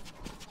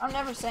 I'm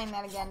never saying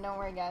that again, don't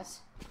worry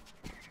guys.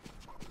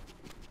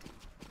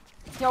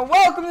 Yo,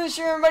 welcome to the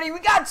stream everybody. We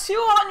got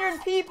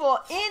 200 people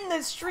in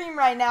the stream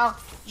right now.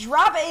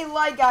 Drop a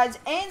like guys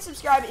and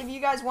subscribe if you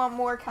guys want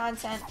more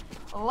content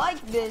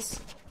like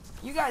this.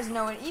 You guys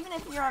know it. Even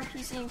if you're on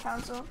PC and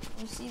console,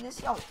 you see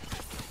this? Yo.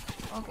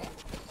 Okay.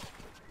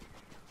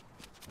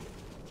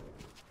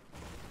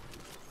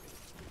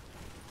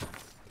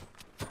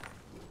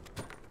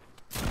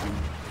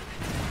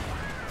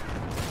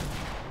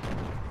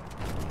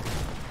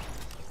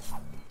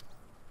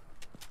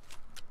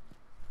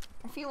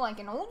 I feel like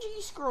an OG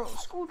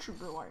school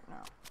trooper right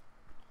now.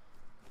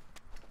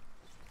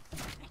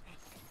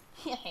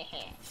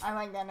 I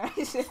like that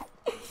noise.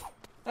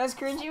 That's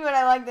cringy, but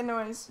I like the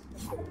noise.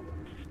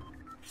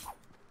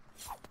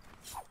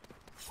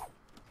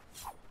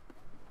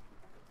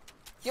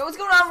 Yo, what's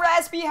going on,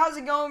 Raspy? How's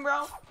it going,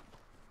 bro?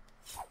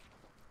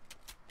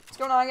 What's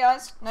going on,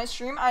 guys? Nice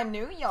stream. I'm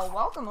new. Yo,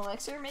 welcome,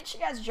 Elixir. Make sure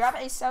you guys drop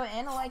a sub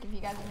and a like if you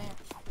guys are new.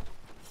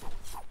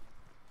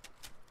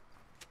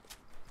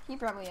 He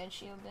probably had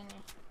shield, didn't he?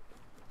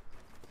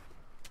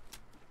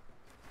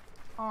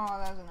 Oh,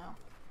 that was a no.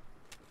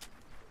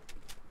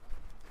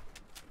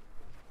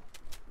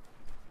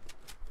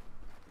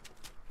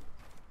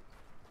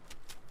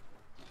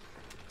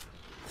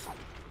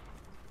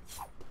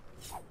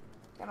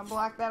 Gotta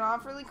block that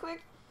off really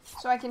quick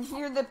so I can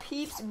hear the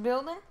peeps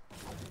building.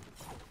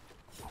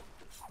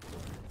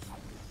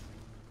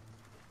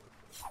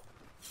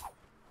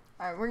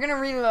 Alright, we're gonna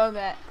reload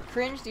that.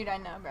 Cringe, dude, I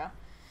know, bro.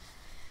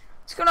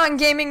 What's going on,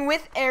 gaming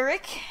with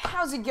Eric?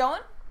 How's it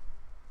going?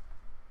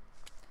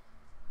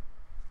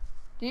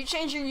 Did you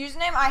change your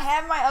username? I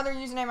have my other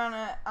username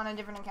on a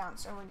different account,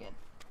 so we're good.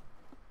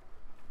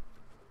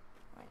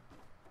 Wait.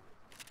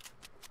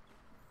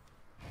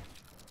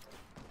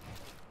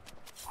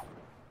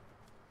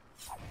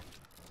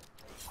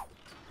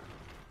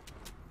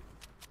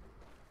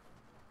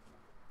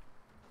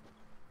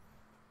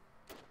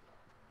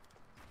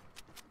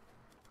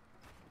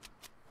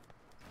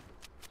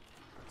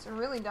 It's a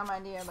really dumb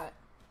idea, but.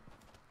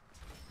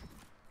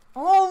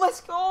 Oh,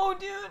 let's go,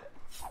 dude!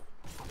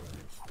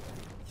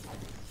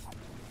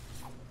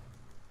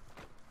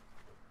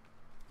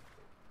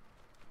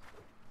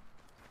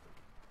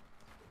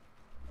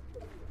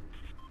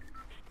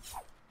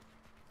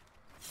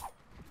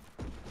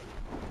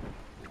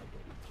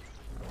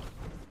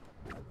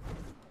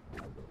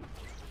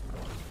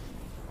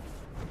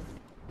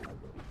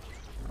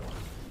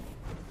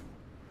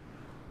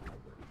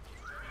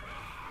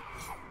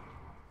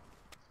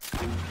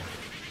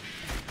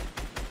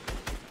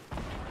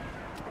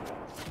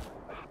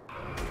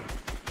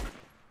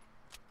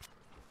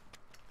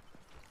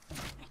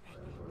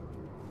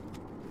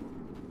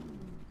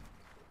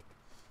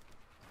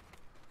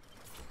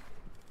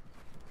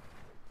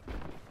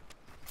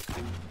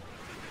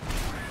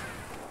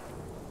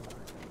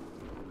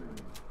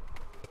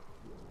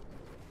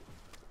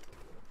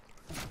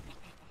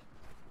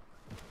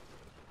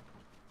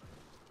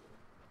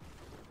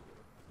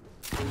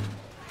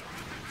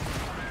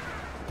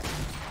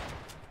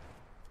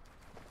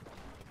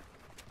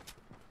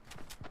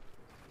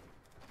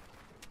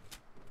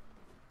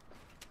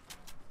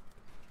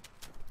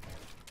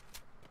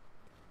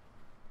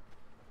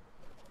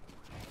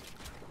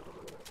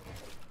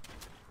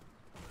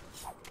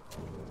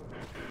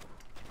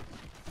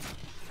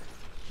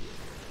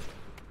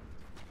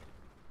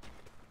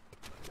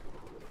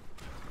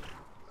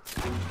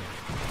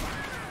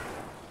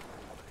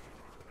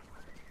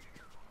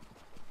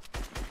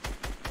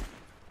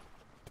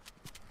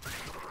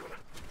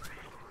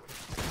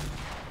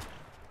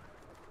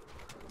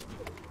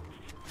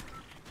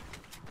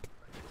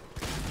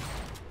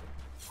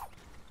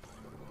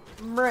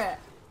 Bruh.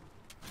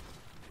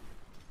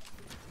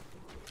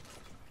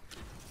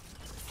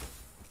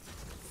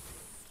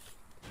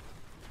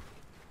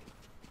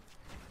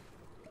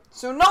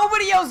 So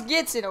nobody else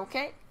gets it,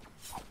 okay?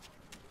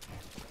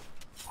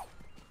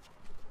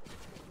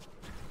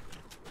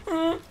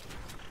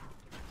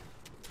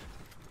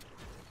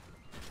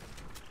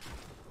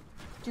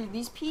 Dude,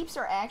 these peeps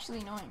are actually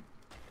annoying.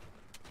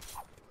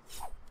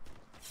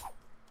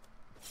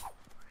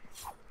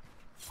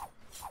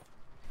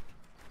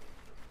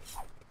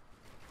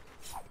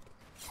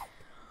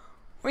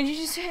 What did you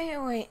just say?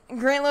 Oh, wait.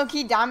 Grant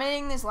low-key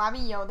dominating this lobby?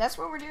 Yo, that's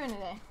what we're doing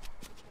today.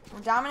 We're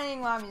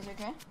dominating lobbies,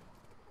 okay?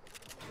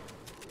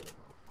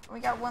 We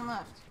got one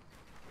left.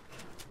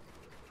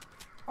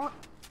 Oh,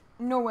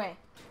 no way.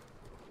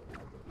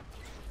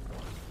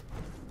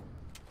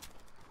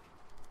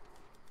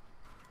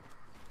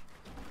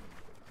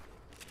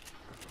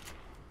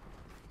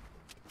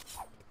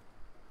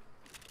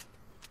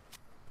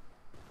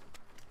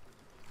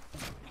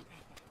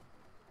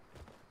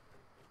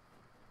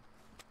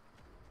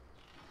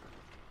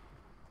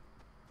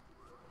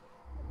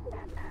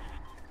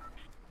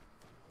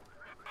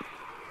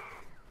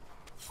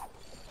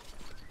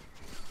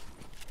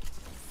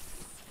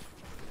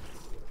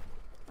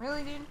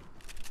 Really, dude?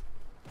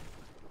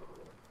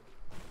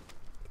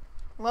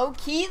 Low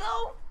key,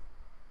 though?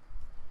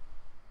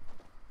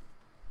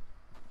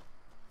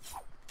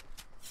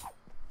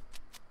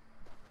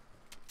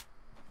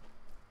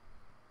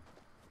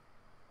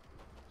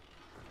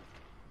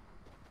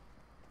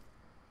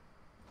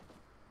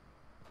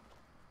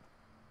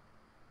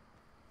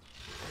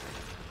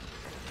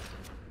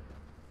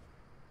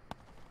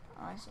 Oh,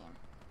 I see him.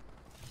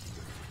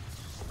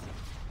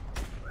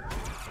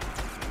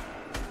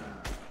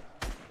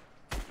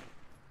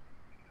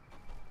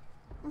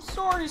 I'm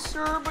sorry,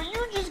 sir, but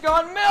you just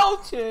got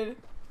melted.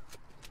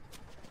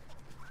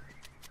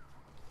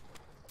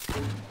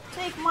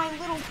 Take my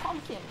little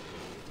pumpkin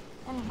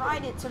and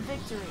ride it to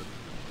victory.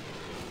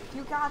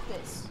 You got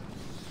this.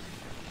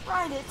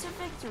 Ride it to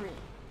victory.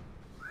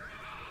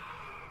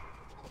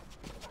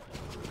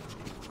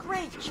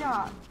 Great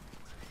job.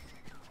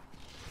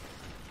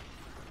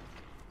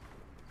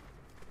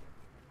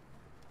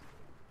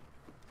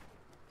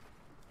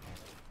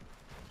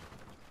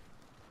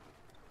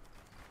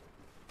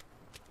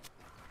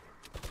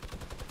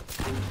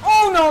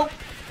 Oh no!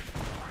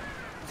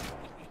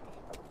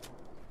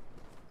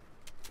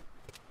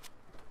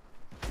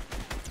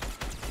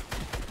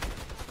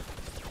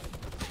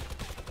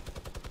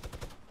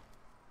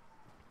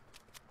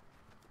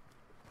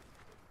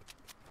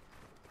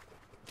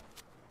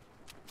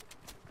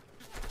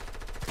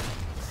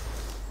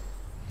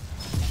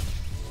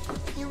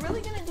 You're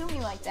really gonna do me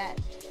like that?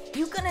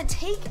 You gonna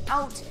take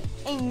out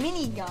a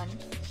minigun?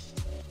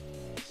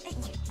 Hey,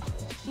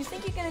 you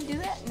think you're gonna do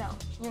that? No,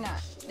 you're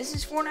not. This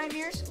is Fortnite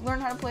Mirrors. Learn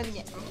how to play the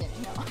game. I'm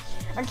kidding. No,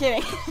 I'm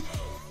kidding.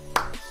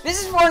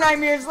 This is Fortnite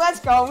Mirrors. Let's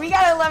go. We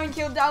got 11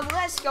 kill down.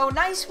 Let's go.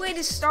 Nice way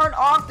to start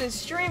off the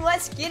stream.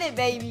 Let's get it,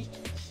 baby.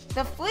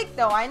 The flick,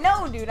 though. I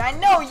know, dude. I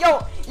know.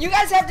 Yo, you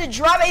guys have to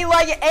drop a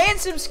like and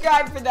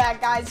subscribe for that,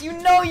 guys. You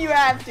know you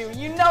have to.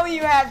 You know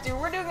you have to.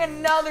 We're doing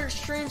another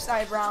stream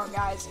snipe round,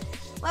 guys.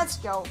 Let's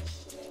go.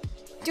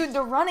 Dude,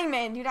 the running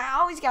man, dude. I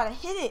always got to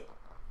hit it.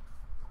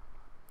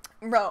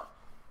 Bro.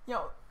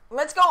 Yo.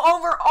 Let's go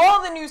over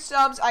all the new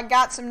subs. I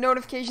got some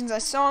notifications. I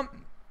saw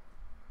them.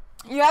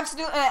 You have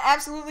to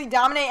absolutely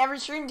dominate every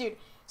stream, dude.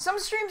 Some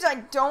streams I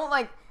don't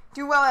like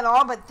do well at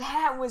all, but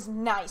that was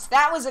nice.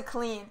 That was a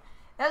clean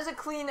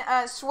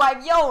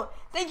swipe. Yo,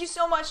 thank you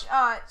so much,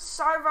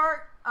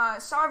 Sarver,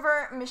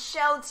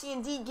 Michelle,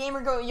 TND,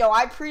 Gamer Go. Yo,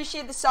 I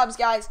appreciate the subs,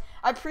 guys.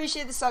 I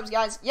appreciate the subs,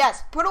 guys.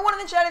 Yes, put a 1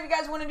 in the chat if you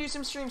guys want to do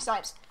some stream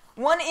snipes.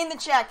 1 in the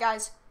chat,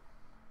 guys.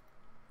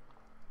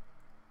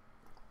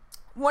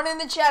 1 in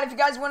the chat if you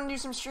guys want to do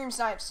some stream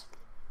snipes.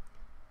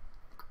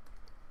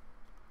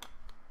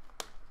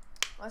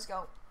 Let's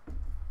go.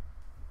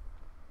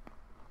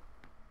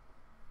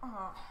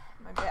 Oh,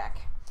 my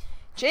back.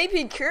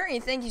 JP Curry,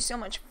 thank you so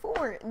much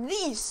for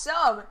the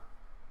sub.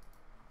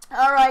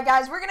 Alright,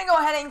 guys, we're going to go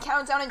ahead and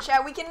count down in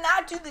chat. We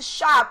cannot do the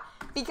shop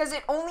because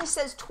it only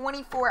says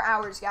 24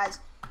 hours, guys.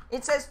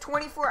 It says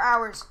 24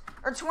 hours,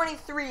 or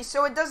 23,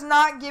 so it does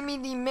not give me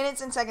the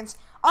minutes and seconds.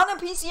 On the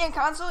PC and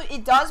console,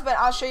 it does, but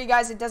I'll show you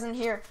guys it doesn't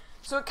here.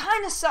 So it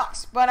kind of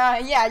sucks. But,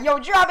 yeah, yo,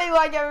 drop a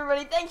like,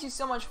 everybody. Thank you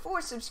so much for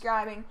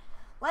subscribing.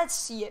 Let's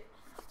see it.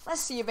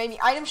 Let's see it, baby.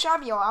 Item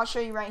shop, yo, I'll show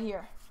you right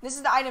here. This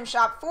is the item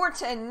shop for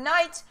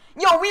tonight.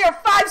 Yo, we are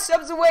 5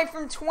 subs away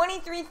from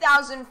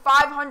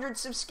 23,500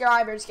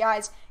 subscribers,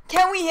 guys.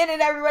 Can we hit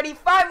it, everybody?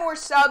 5 more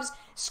subs.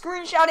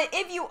 Screenshot it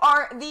if you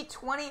are the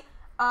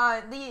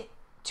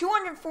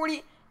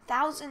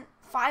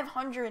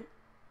 240,500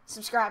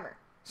 subscriber.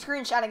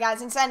 Screenshot it,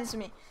 guys, and send it to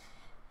me.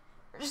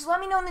 Just let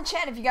me know in the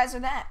chat if you guys are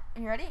that.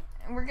 You ready?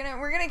 And we're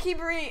gonna keep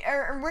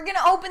we're gonna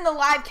open the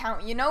live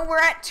count. You know, we're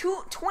at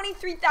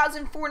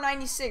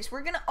 23,496.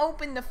 We're gonna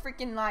open the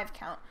freaking live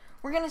count.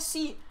 We're gonna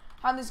see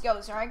how this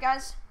goes. All right,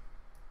 guys.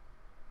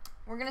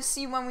 We're gonna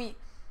see when we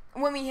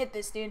hit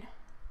this, dude.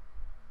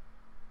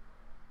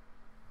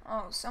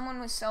 Oh, someone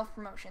with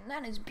self-promotion.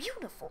 That is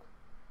beautiful.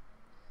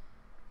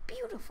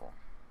 Beautiful.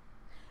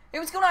 Hey,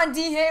 what's going on,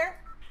 D-Hair?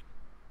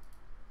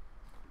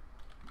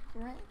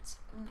 Right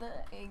the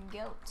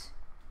goat.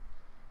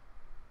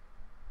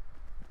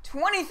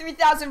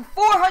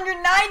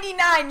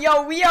 23,499.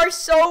 Yo, we are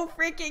so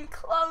freaking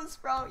close,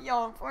 bro.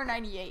 Yo,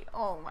 498.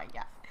 Oh my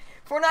god.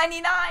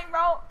 499,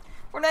 bro.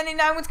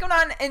 499. What's going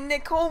on? And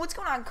Nicole, what's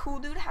going on? Cool,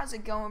 dude. How's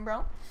it going,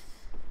 bro?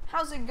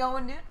 How's it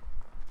going, dude?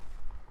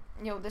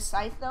 Yo, this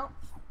scythe though.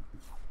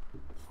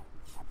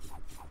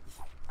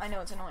 I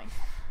know it's annoying.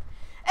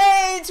 Hey,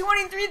 Yay!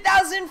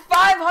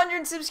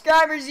 23,500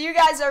 subscribers. You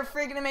guys are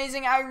freaking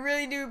amazing. I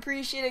really do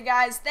appreciate it,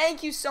 guys.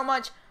 Thank you so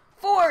much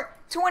for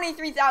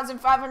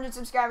 23,500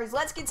 subscribers.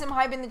 Let's get some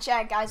hype in the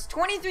chat, guys.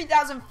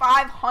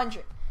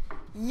 23,500.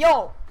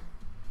 Yo.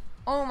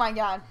 Oh my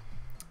god.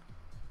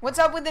 What's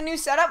up with the new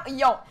setup?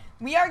 Yo,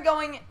 we are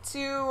going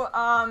to,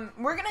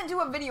 we're going to do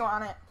a video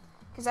on it.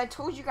 Because I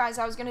told you guys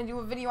I was going to do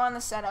a video on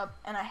the setup,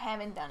 and I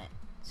haven't done it.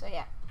 So,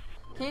 yeah.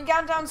 Can you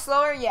count down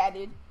slower? Yeah,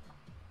 dude.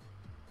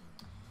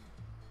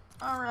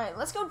 Alright,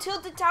 let's go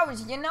Tilted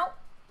Towers. You know,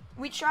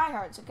 we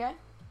tryhards, okay?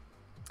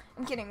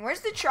 I'm kidding.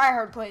 Where's the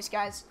tryhard place,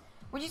 guys?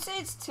 Would you say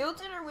it's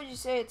Tilted, or would you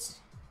say it's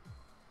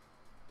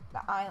the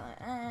island?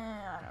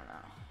 I don't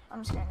know.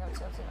 I'm just gonna go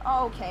Tilted.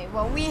 Okay,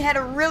 well, we had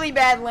a really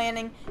bad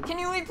landing. Can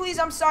you leave, please?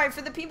 I'm sorry.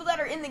 For the people that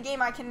are in the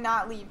game, I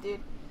cannot leave, dude.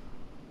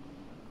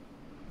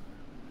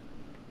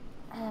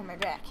 Oh, my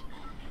back.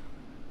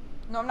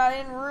 No, I'm not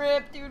in.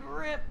 Rip, dude,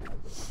 rip.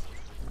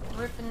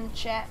 Rip in the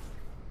chat.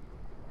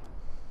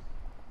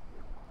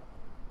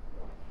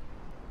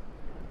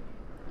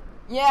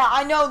 Yeah,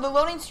 I know. The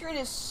loading screen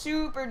is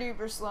super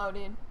duper slow,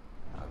 dude.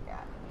 Oh,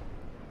 God.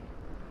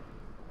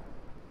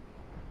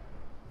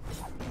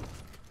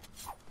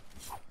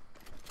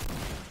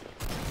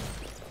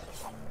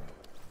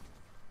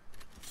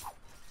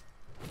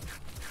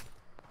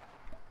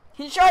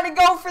 He's trying to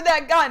go for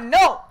that gun.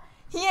 No!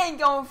 He ain't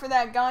going for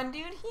that gun,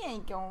 dude. He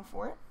ain't going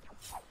for it.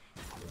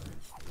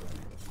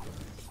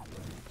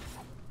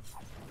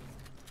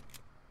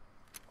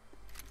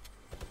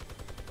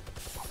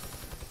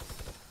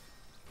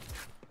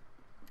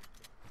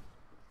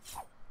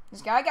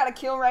 This guy got a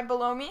kill right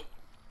below me.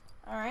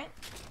 Alright.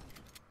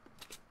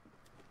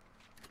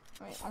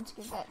 Wait, let's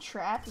get that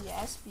trap.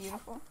 Yes,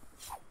 beautiful.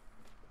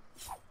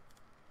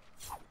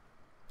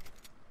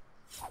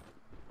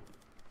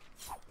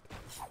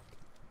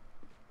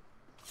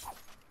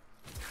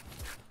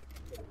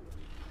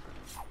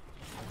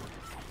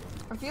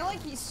 I feel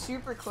like he's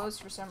super close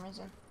for some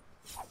reason.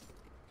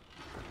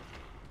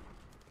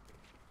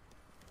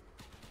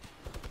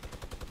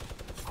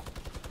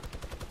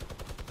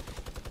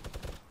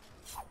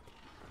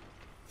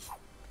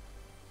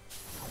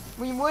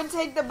 We would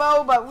take the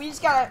bow, but we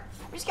just gotta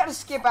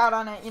skip out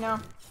on it, you know.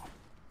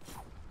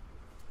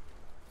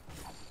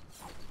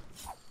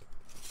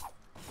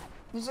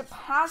 There's a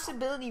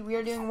possibility we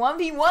are doing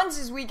 1v1s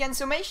this weekend,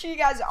 so make sure you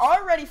guys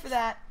are ready for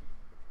that.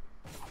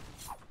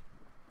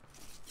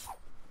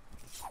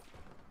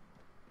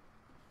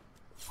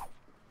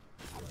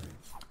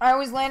 I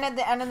always land at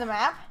the end of the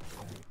map.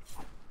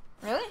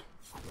 Really?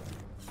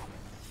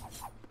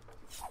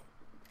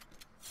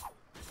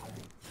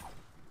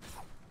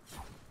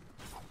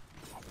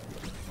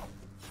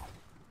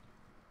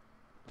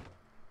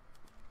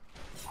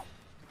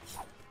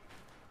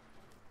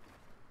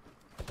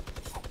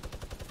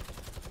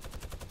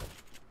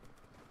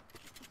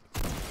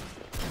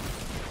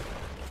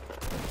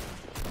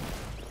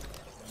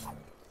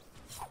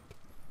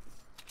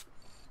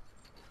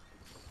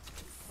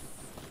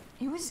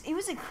 It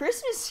was a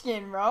Christmas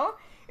skin, bro.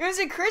 It was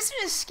a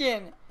Christmas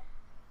skin.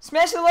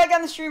 Smash the like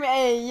on the stream.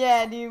 Hey,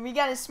 yeah, dude. We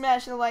gotta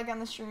smash the like on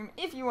the stream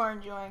if you are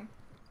enjoying.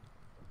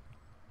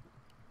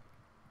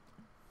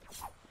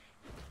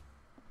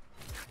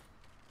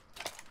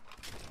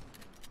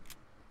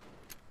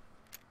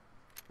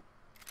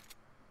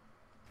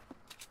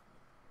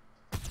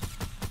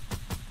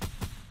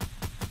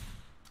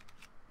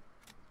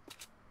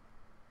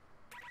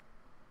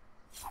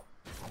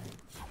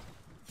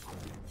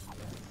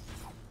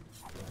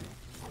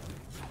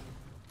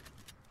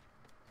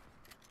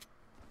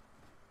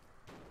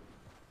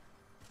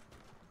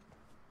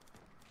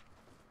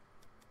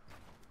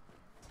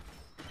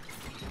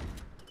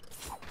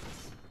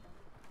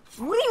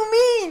 What do you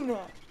mean?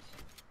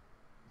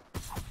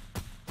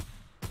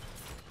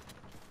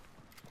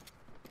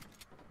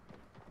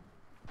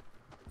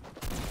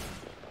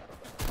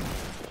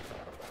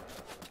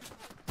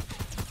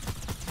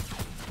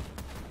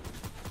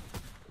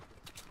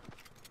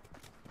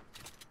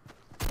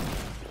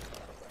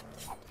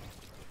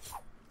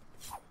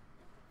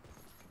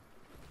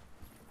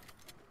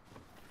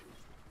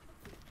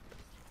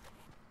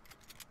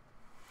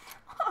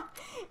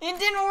 It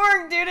didn't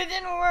work, dude. It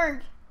didn't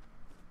work.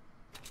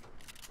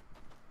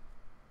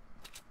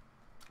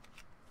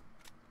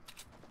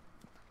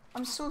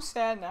 I'm so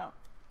sad now.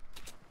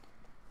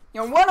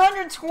 Yo,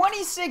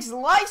 126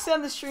 likes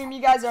on the stream.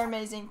 You guys are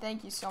amazing.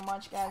 Thank you so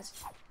much, guys.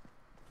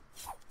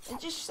 It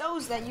just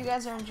shows that you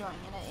guys are enjoying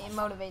it. It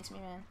motivates me,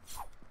 man.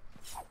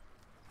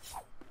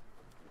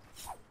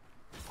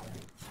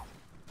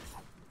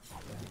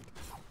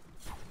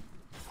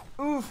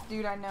 Oof,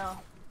 dude, I know.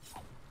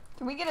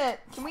 Can we get a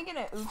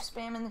oof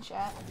spam in the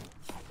chat?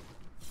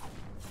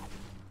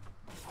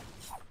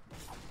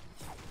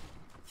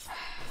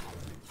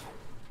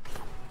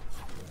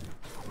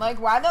 Like,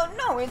 why don't?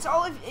 No, it's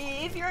all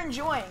if you're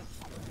enjoying.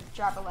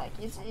 Drop a like.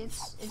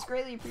 It's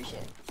greatly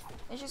appreciated.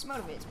 It just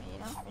motivates me, you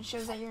know. It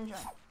shows that you're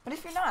enjoying. But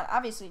if you're not,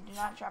 obviously, do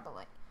not drop a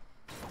like.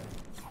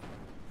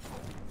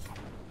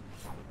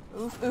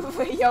 Oof,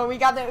 oof. Yo, we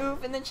got the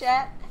oof in the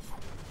chat.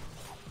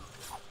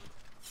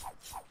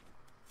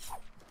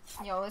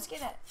 Yo, let's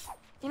get it.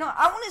 You know,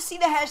 I want to see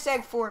the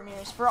hashtag Fort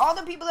Mirrors. For all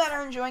the people that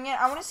are enjoying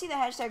it, I want to see the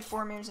hashtag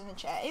Fort Mirrors in the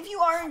chat. If you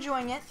are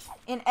enjoying it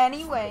in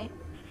any way,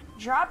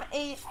 drop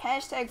a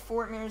hashtag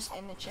Fort Mirrors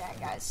in the chat,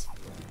 guys.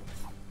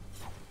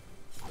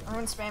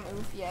 Everyone spam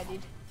oof. Yeah,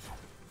 dude.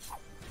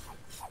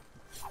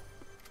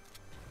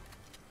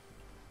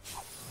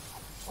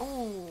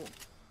 Ooh.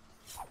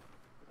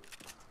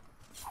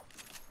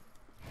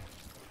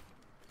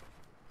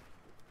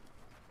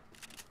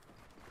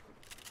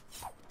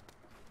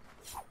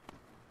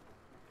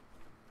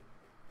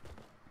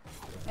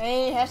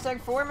 Hey,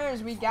 hashtag Fort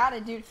Mirrors, we got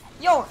it, dude.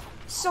 Yo,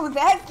 so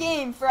that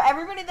game, for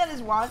everybody that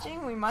is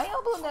watching, we might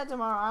upload that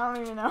tomorrow. I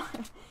don't even know.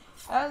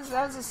 that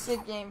was a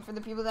sick game for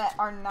the people that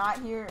are not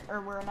here,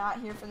 or were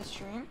not here for the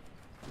stream.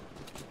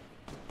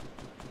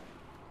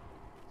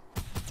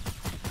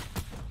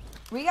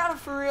 We got it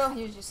for real.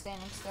 He was just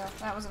standing still.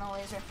 That wasn't a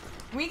laser.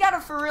 We got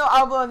it for real.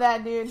 Upload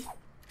that, dude.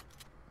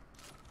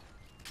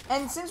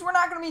 And since we're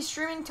not going to be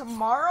streaming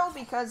tomorrow,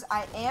 because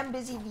I am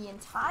busy the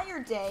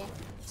entire day,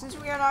 since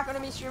we are not going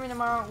to be streaming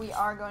tomorrow, we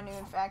are going to,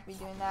 in fact, be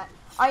doing that.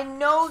 I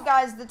know,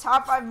 guys, the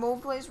top 5 mobile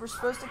plays were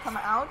supposed to come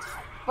out,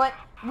 but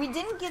we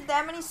didn't get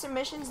that many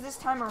submissions this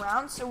time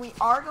around, so we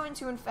are going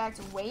to, in fact,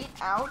 wait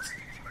out,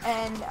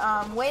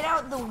 and wait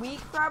out the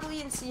week,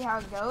 probably, and see how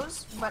it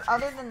goes. But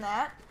other than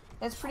that,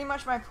 that's pretty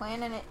much my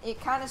plan, and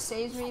it kind of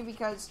saves me,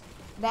 because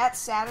that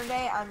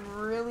Saturday, I'm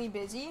really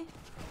busy.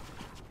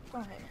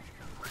 Don't hit me.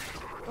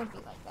 Don't be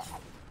like that.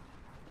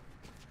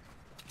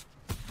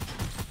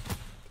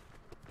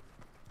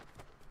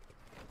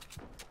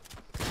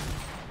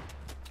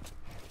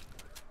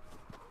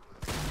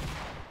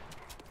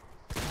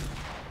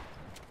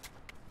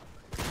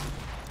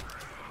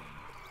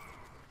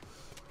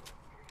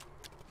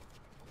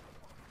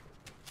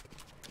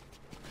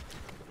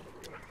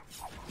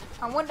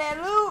 I want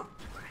that loot.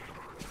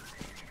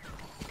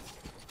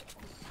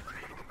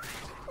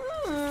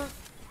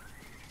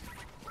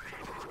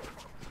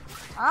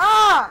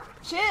 Ah,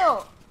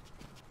 chill.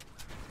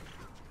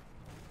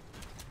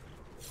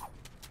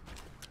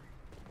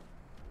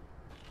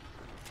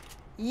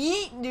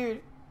 Yeet,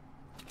 dude.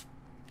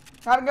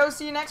 Gotta go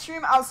see you next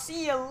stream. I'll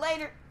see you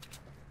later.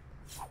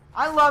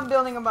 I love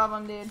building above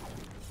them, dude.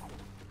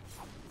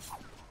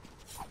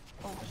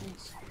 Oh,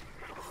 jeez.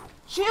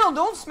 Chill,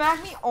 don't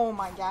smack me. Oh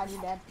my god,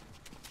 you're dead.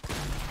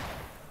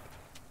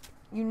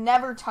 You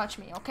never touch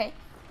me, okay?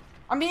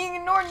 I'm being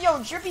ignored.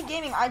 Yo, Drippy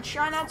Gaming, I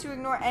try not to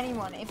ignore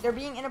anyone. If they're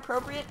being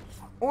inappropriate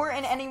or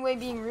in any way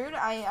being rude,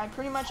 I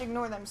pretty much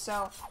ignore them.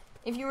 So,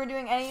 if you were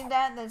doing any of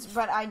that,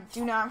 but I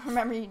do not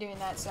remember you doing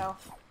that, so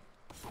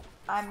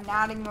I'm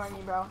not ignoring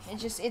you, bro.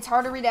 It's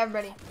hard to read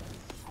everybody.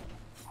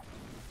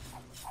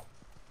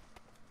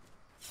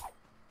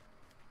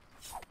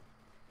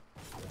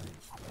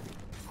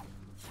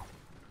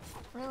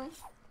 Really?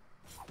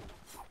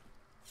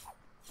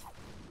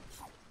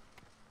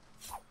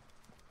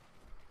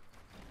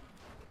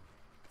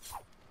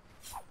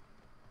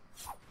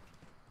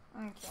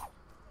 Okay.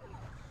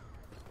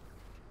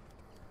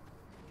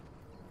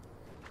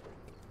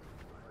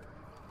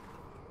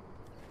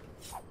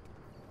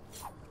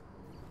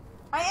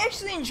 I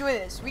actually enjoy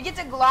this. We get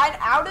to glide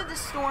out of the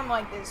storm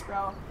like this,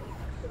 bro.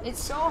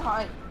 It's so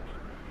hot.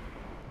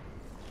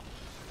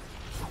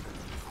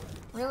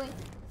 Really?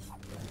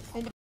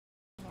 Here,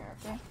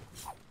 okay?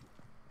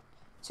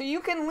 So you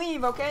can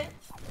leave, okay?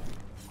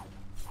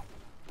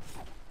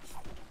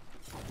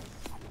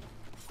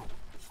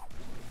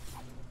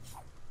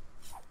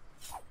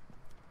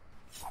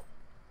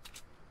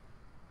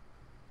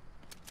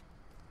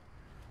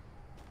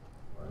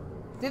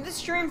 Did the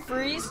stream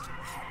freeze?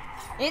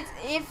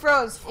 It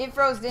froze. It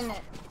froze, didn't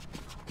it?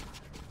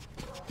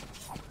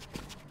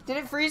 Did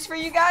it freeze for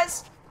you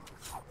guys?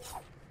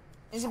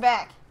 Is it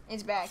back?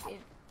 It's back.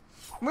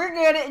 We're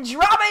good.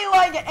 Drop a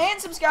like and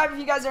subscribe if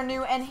you guys are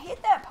new, and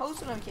hit that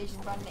post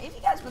notifications button if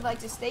you guys would like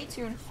to stay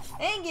tuned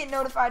and get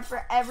notified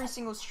for every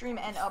single stream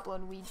and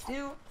upload we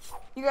do.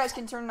 You guys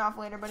can turn it off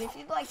later, but if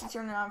you'd like to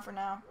turn it on for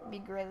now, it'd be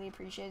greatly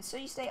appreciated so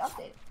you stay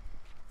updated.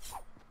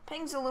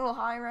 Ping's a little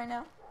high right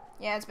now.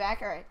 Yeah, it's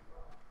back. All right.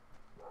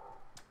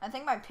 I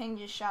think my ping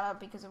just shot up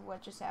because of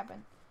what just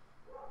happened.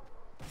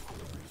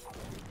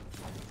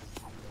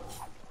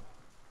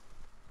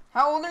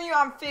 How old are you?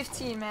 I'm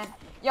 15, man.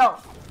 Yo,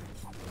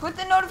 put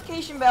the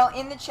notification bell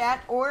in the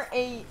chat or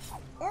a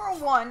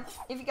 1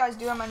 if you guys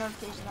do have my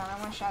notifications on. I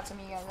want to shout some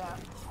of you guys out.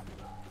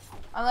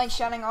 I like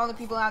shouting all the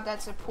people out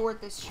that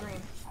support this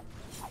stream.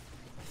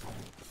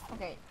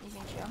 Okay, you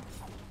can chill.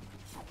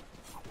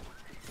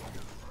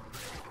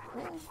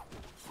 Really?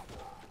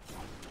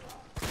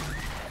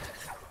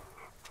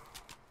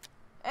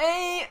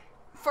 A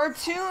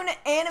Fortune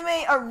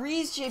Anime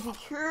Aries JP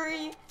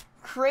Curry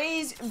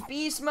Craze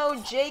Beast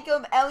Mode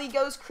Jacob Ellie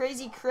Goes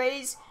Crazy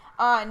Craze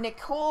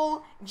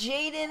Nicole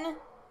Jaden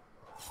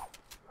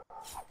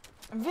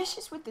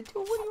Vicious with the 2.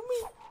 What do you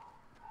mean?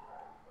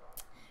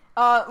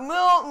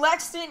 Lil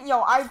Lexton, yo,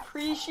 I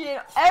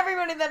appreciate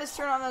everybody that has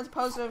turned on those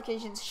post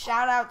notifications.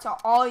 Shout out to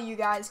all you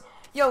guys.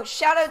 Yo,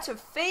 shout out to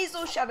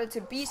Faisal, shout out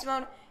to Beast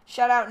Mode,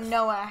 shout out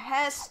Noah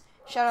Hess.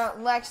 Shout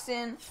out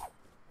Lexton.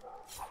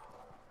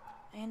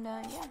 And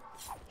yeah.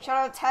 Shout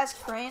out Tess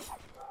Crane.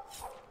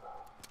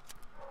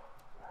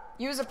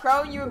 You was a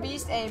pro, you a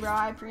beast. Hey bro,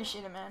 I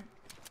appreciate it, man.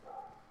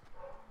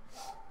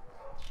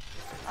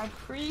 I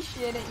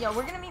appreciate it. Yo,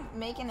 we're gonna be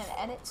making an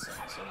edit soon,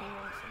 so be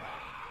ready for that.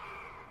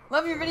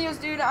 Love your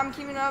videos, dude. I'm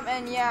keeping up,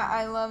 and yeah,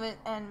 I love it.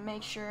 And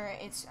make sure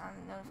it's on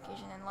the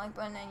notification and like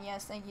button. And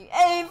yes, thank you.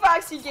 Hey,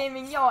 Foxy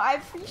Gaming. Yo, I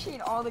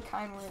appreciate all the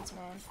kind words,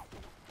 man.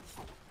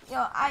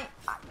 Yo,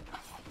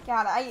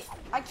 God,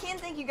 I can't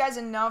thank you guys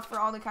enough for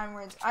all the kind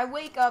words. I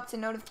wake up to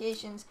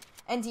notifications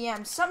and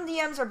DMs. Some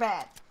DMs are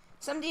bad.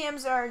 Some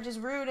DMs are just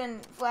rude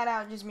and flat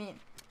out just mean.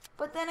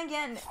 But then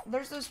again,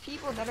 there's those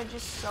people that are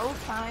just so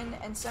kind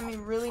and send me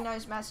really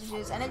nice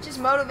messages, and it just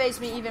motivates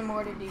me even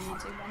more to do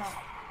YouTube. And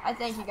I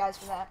thank you guys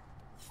for that.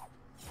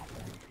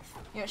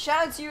 Yo,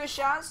 shout out to you,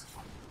 Ashaz.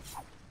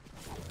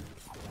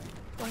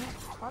 Don't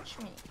touch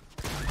me.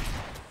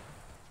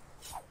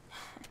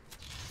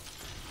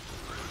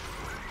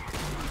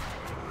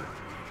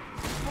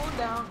 Slow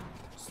down.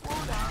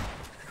 Slow down.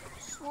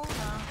 Slow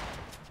down.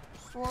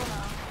 Slow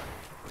down.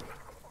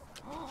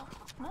 Oh,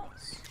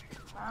 nice.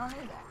 I don't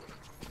need that.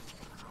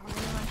 Really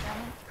much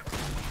damage.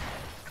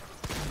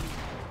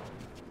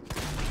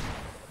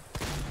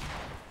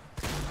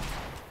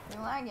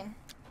 You're lagging.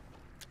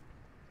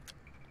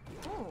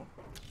 Ooh.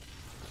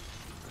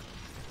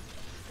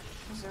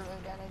 This is a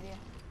really bad idea.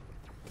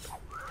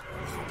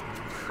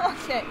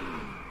 Okay.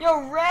 Yo,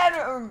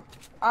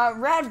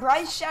 Rad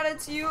Bryce, shout out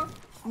to you.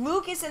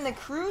 Lucas and the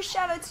crew,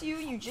 shout out to you.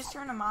 You just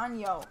turned them on.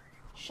 Yo,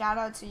 shout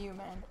out to you,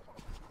 man.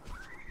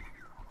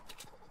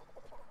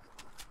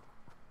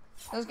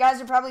 Those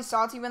guys are probably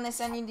salty when they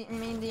send me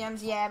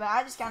DMs. Yeah, but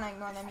I just kind of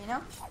ignore them, you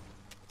know?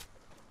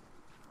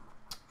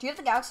 Do you have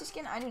the Galaxy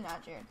skin? I do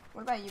not, Jared.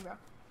 What about you, bro?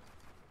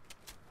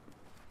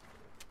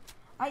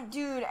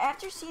 Dude,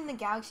 after seeing the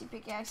Galaxy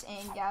Pickaxe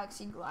and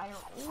Galaxy Glider,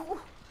 ooh,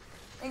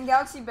 and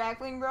Galaxy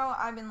Backbling, bro,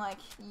 I've been like,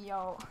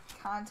 yo,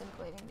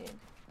 contemplating, dude.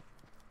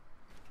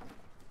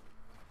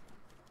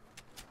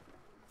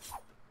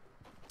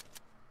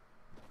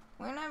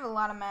 We're gonna have a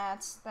lot of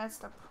mats. That's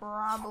the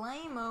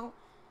problemo.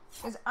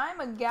 Because I'm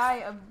a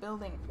guy of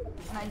building,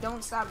 and I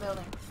don't stop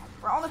building.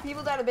 For all the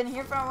people that have been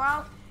here for a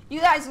while, you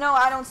guys know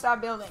I don't stop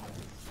building.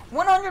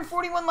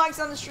 141 likes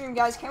on the stream,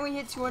 guys. Can we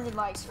hit 200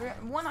 likes? We're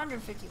at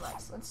 150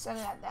 likes. Let's set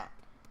it at that.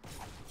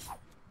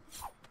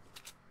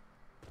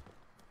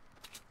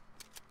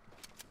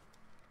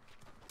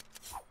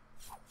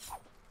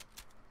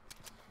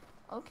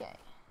 Okay.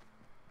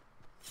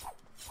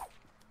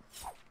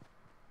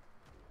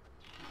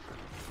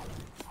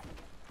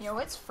 Yo,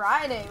 it's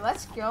Friday.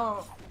 Let's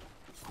go.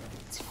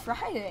 It's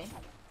Friday.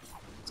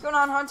 What's going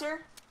on,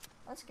 Hunter?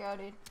 Let's go,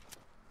 dude.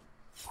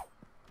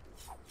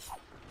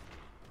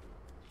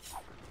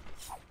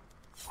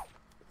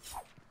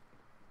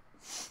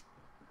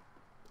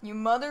 You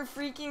mother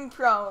freaking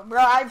pro. Bro,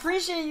 I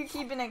appreciate you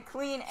keeping it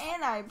clean,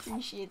 and I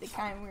appreciate the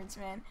kind words,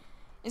 man.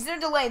 Is there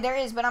a delay? There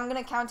is, but I'm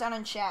going to count down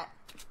in chat.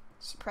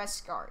 Suppress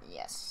Scar,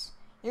 yes.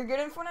 You're good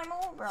in Fortnite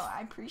Mobile? Bro,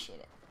 I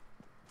appreciate it.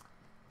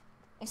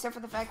 Except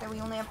for the fact that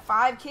we only have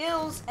 5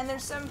 kills, and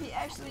there's 7 people.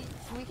 Actually,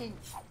 we could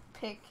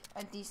pick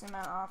a decent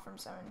amount off from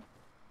 7.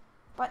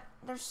 But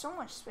there's so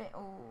much space.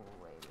 Oh,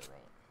 wait.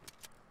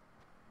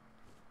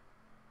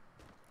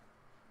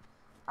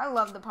 I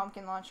love the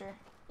pumpkin launcher.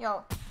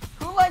 Yo,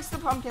 who likes the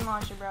pumpkin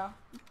launcher, bro?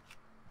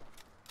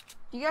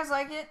 Do you guys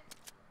like it?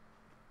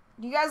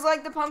 Do you guys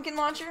like the pumpkin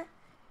launcher?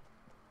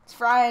 It's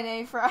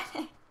Friday.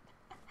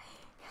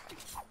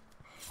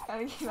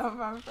 Gotta keep up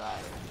on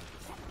Friday.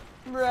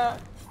 Bruh.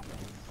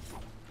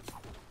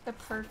 The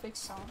perfect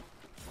song.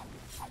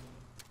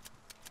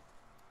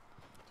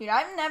 Dude,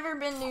 I've never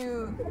been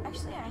to...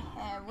 Actually, I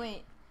have.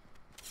 Wait.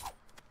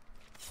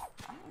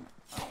 I don't know.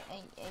 Oh,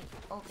 hey.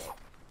 Okay.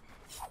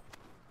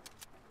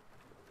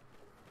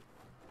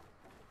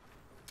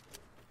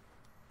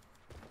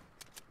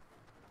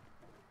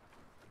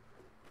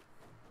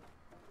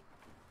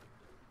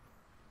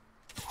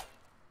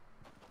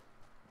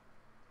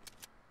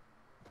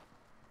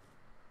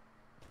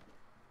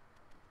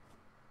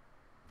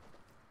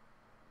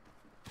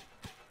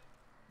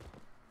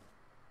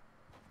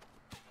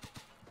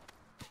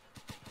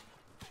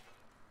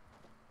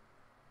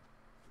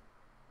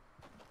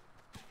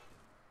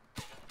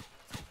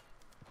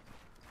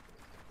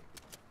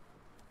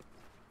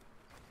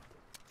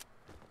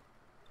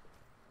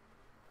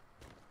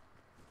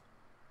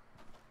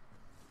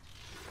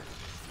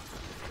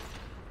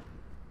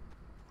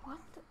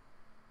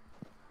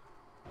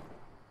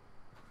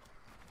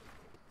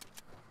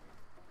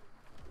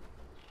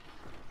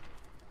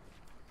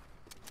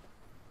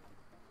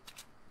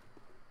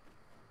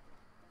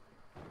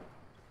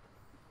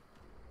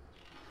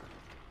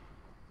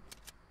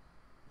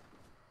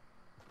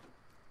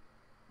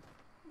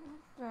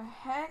 The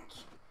heck?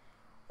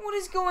 What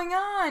is going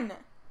on?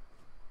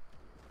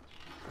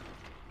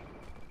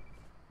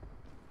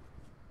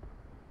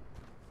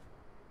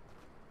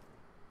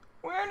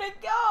 Where'd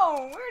it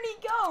go? Where'd he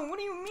go? What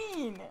do you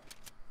mean?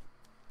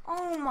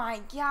 Oh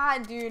my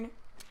god, dude.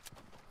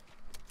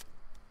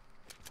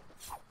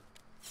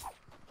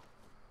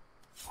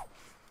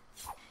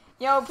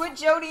 Yo, put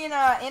Jody in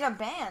a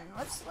ban.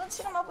 Let's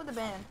hit him up with a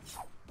ban.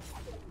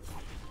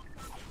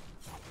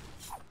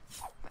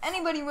 If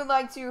anybody would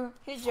like to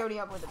hit Jody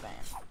up with a ban.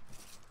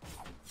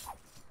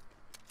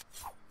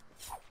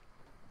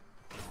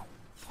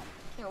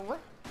 Yo, what?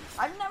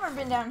 I've never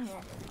been down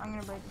here. I'm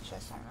gonna break the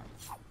chest, aren't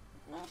I?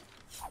 No.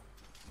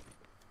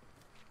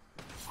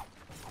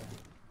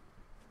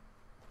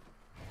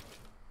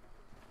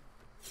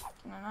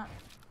 Can I not?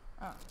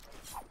 Oh.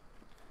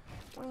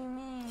 What do you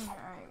mean?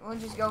 Alright, we'll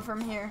just go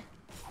from here.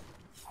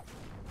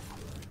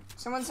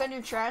 Someone said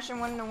you're trash and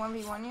wanted to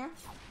 1v1 you?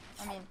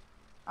 I mean,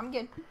 I'm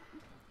good.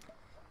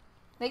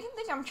 They can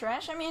think I'm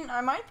trash. I mean, I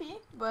might be,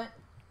 but...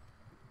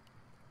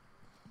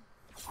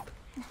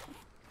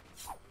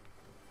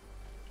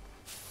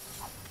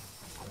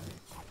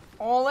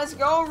 Oh, let's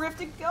go. Rift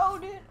to go,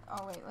 dude.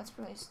 Oh, wait. Let's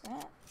place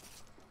that.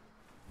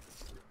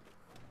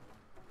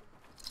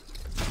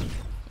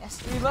 Yes,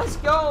 dude. Let's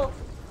go.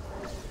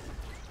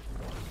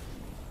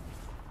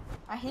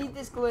 I hate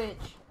this glitch.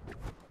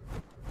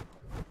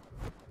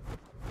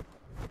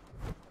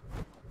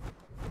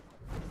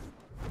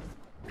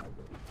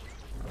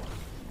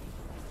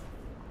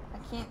 I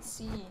can't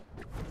see.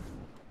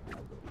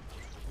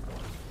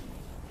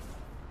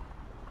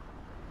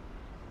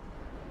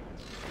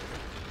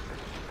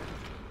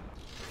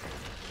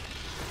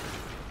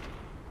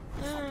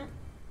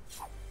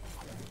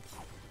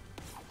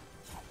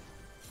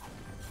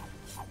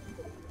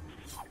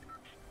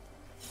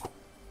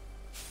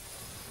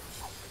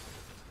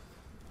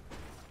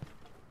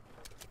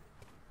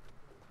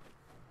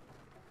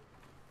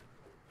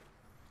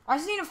 I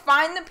just need to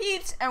find the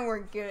peeps and we're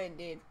good,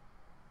 dude.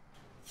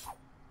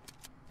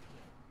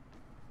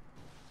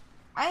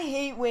 I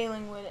hate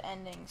Wailing Wood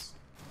endings.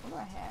 What do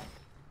I have?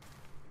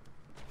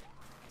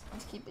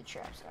 Let's keep the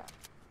traps out.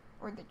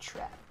 Or the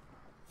trap.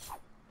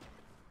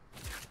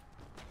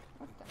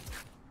 What the?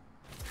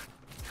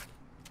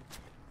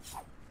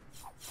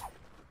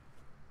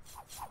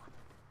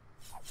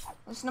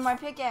 Listen to my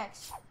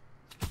pickaxe.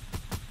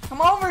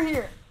 Come over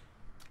here.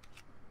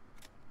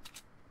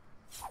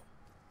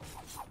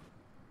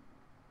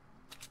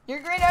 You're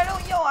great, Idol.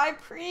 Yo, I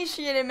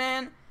appreciate it,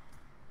 man.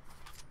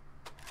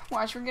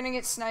 Watch, we're gonna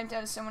get sniped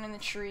out of someone in the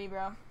tree,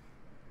 bro.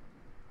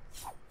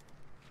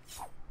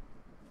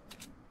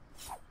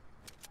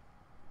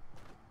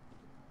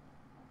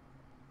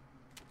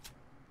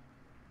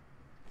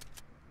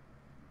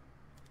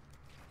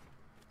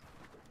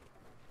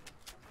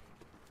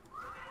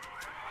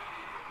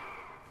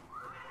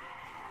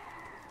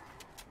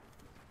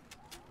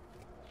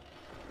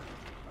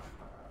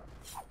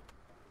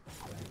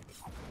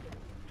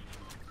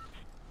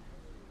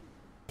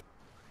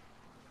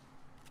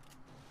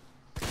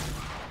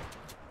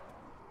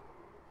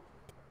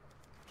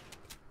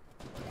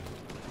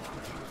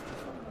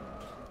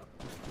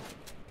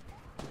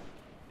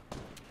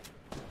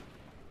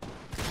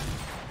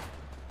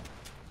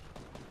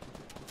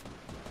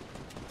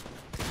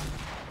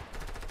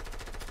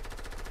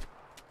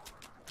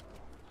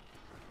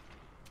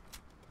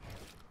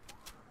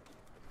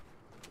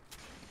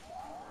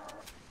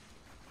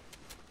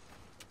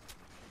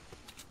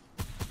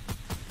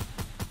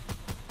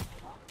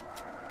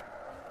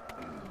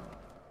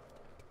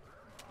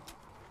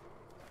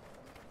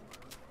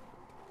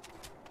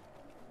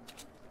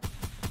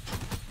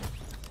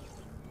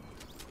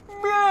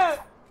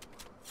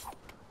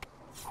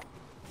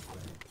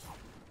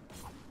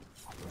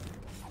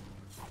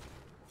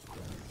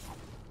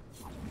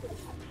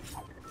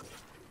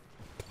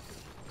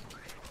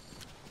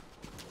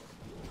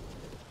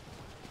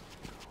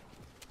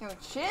 Yo,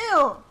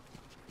 chill!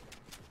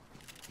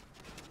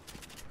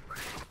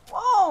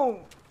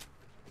 Whoa!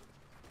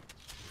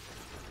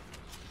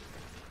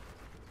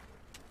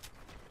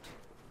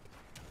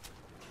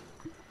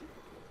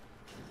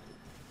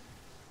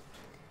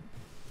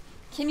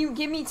 Can you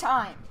give me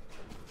time?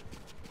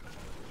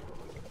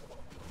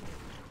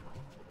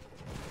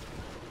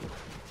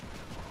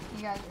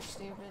 You guys are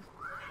stupid.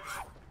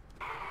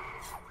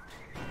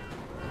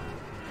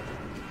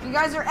 You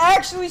guys are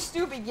actually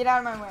stupid. Get out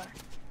of my way.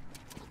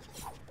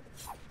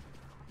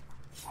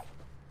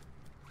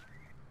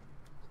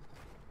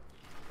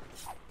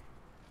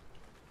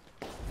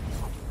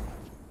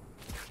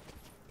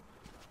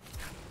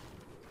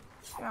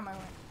 Get out of my way.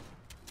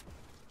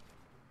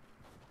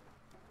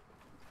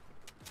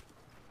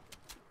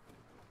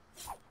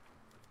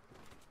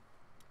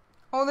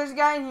 Oh, there's a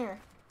guy in here.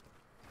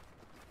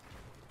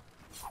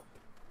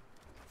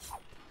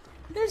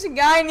 There's a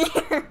guy in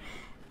here.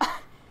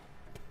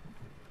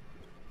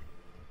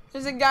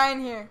 There's a guy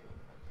in here.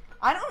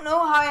 I don't know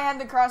how I had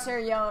the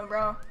crosshair yellow,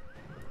 bro.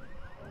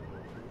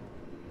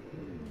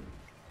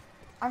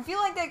 I feel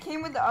like that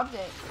came with the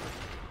update.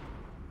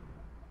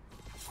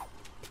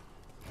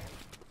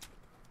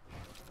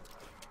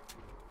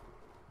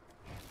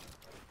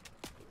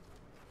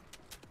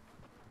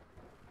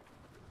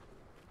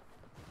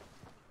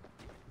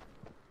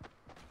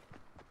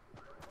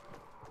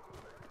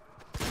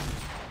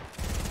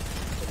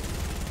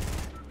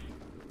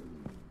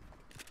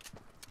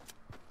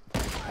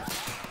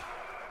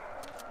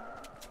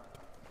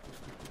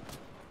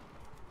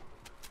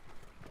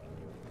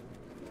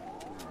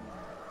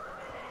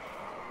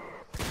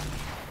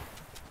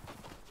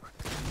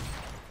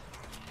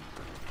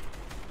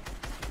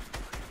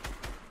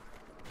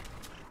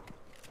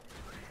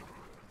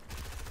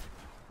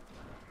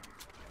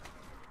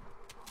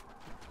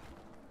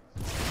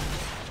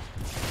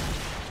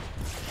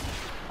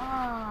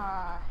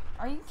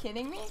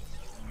 kidding me?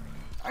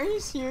 Are you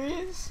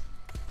serious?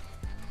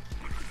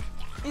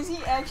 Is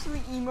he actually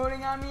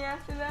emoting on me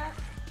after that?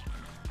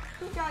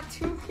 He got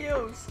 2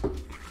 kills.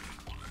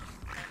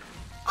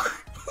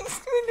 He's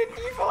doing the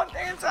default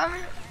dance on me.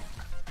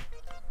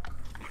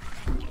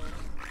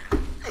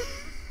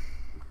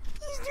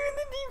 He's doing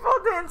the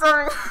default dance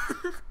on me.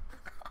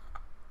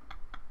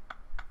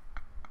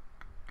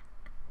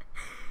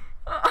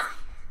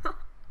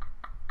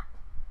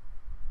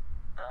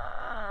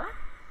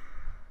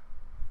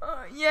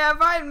 Yeah,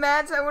 if I had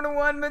mats, I would have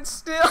won, but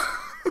still.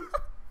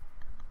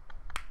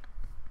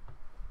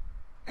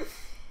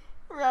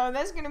 Bro,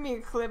 that's gonna be a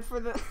clip for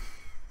the...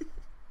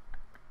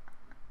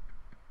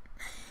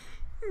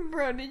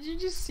 Bro, did you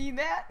just see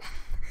that?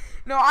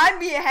 No, I'd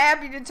be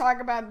happy to talk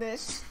about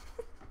this.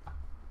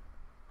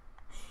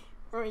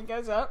 Bro, he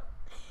goes up.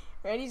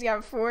 Right, he's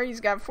got 4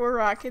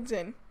 rockets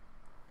in.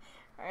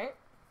 Alright.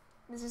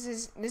 This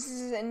is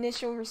his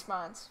initial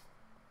response.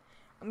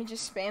 Let me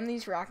just spam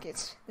these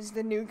rockets. This is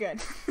the new gun.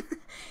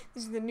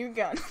 This is the new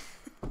gun.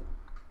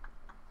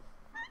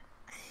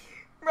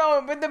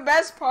 Bro, but the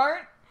best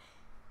part,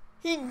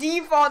 he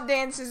default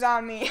dances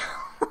on me.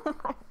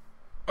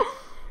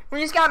 We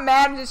just got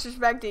mad and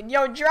disrespected.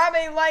 Yo, drop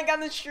a like on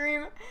the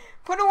stream.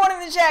 Put a 1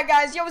 in the chat,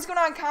 guys. Yo, what's going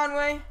on,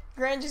 Conway?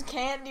 Grant just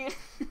can't, dude.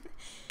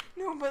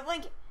 No, but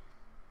like,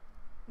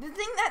 the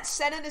thing that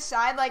set it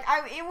aside, like,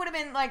 it would have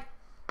been like,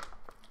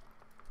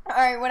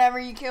 alright, whatever,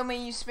 you kill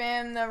me, you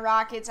spam the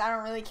rockets, I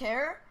don't really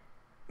care.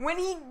 When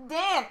he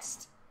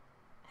danced,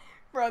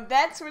 bro,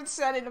 that's what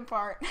set it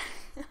apart.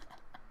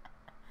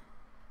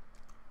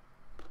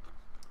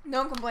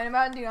 Don't complain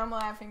about it, dude, I'm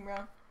laughing,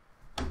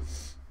 bro.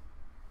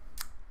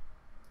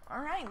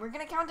 Alright, we're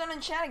gonna count down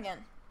in chat again.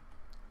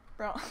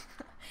 Bro,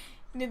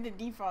 he did the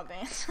default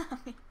dance on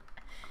me.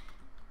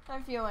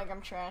 I feel like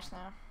I'm trash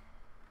now.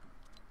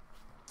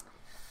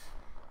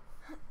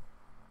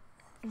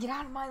 Get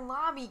out of my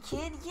lobby,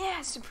 kid.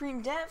 Yeah,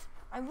 Supreme Dev.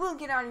 I will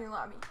get out of your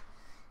lobby.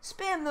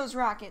 Spam those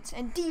rockets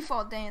and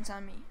default dance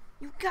on me.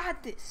 You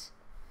got this.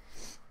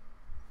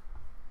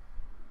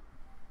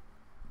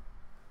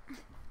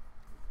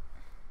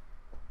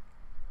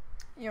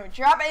 Yo,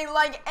 drop a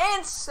like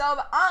and sub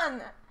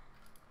on.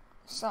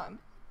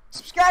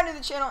 Subscribe to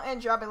the channel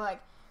and drop a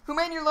like. Who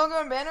made your logo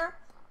and banner?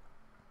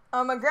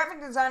 A graphic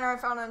designer I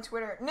found on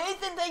Twitter.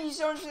 Nathan, thank you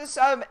so much for the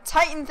sub.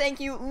 Titan, thank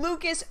you.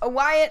 Lucas,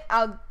 Wyatt,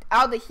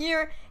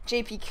 Aldahir,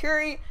 JP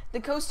Curry, The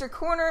Coaster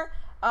Corner.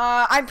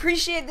 I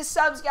appreciate the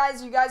subs,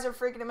 guys. You guys are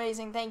freaking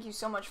amazing. Thank you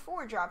so much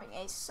for dropping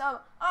a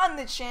sub on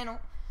the channel.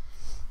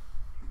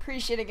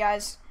 Appreciate it,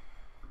 guys.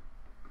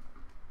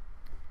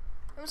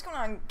 What's going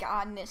on,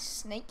 Godness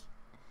Snake?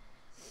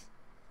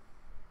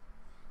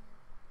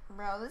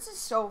 Bro, this is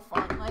so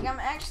fun. Like, I'm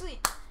actually,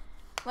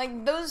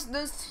 like,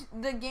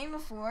 the game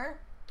before,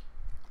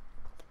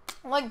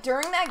 like,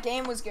 during that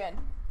game was good,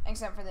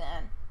 except for the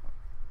end.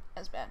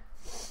 That's bad.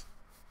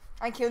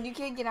 I killed you,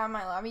 kid. Get out of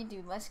my lobby.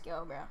 Dude, let's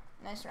go, bro.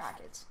 Nice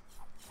rockets.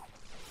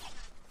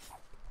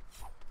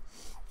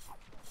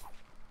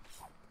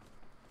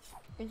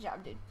 Good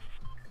job, dude.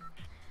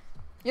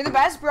 You're the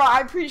best, bro.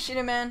 I appreciate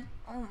it, man.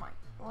 Oh, my.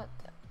 What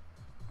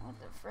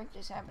the frick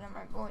just happened to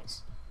my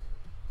voice?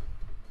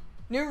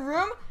 New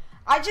room?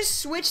 I just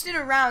switched it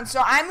around.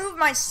 So I moved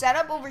my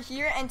setup over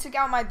here and took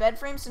out my bed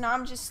frame. So now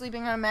I'm just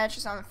sleeping on a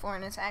mattress on the floor,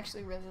 and it's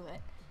actually really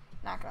lit.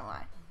 Not gonna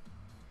lie.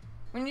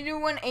 When you do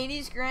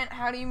 180s, Grant,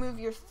 how do you move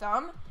your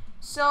thumb?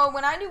 So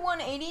when I do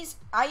 180s,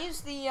 I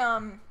use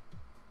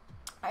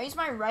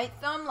my right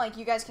thumb, like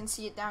you guys can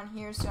see it down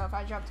here. So if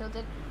I drop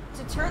tilted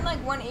to turn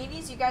like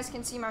 180s, you guys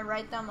can see my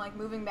right thumb like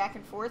moving back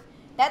and forth.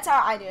 That's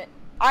how I do it.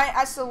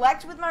 I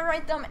select with my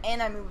right thumb and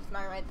I move with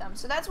my right thumb.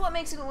 So that's what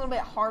makes it a little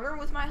bit harder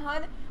with my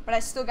HUD, but I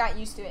still got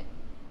used to it.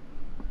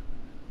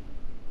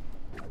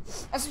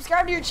 I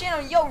subscribe to your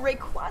channel. Yo,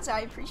 Rayquaza, I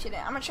appreciate it.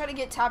 I'm going to try to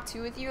get top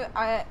 2 with you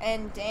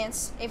and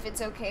dance if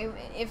it's okay.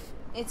 If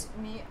it's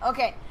me.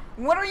 Okay,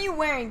 what are you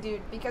wearing,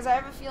 dude? Because I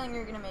have a feeling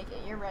you're going to make it.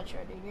 You're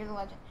retro, dude. You're the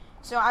legend.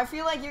 So I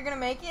feel like you're going to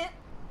make it.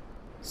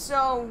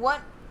 So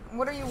what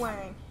are you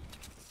wearing?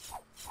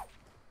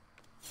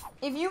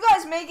 If you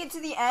guys make it to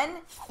the end,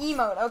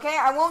 emote, okay?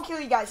 I won't kill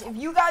you guys. If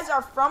you guys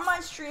are from my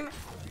stream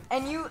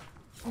and you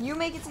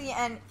make it to the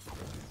end,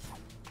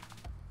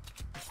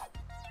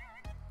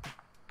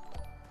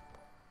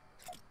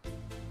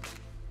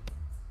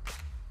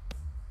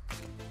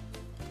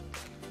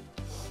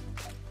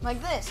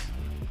 like this.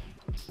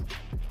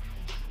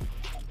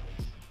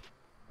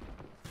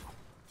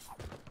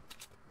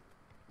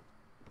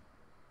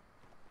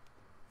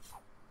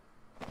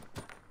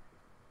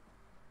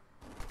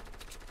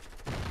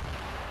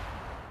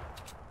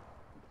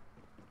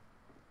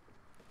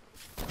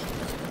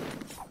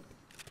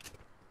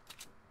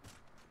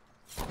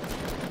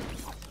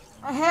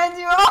 I had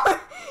to. Oh,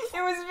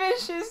 it was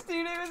vicious,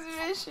 dude. It was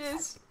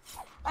vicious.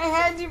 I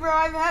had to, bro.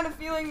 I've had a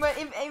feeling, but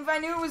if I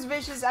knew it was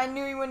vicious, I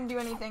knew he wouldn't do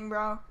anything,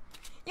 bro.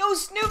 Yo,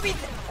 Snoopy.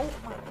 Oh,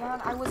 my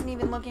God. I wasn't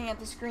even looking at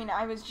the screen.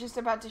 I was just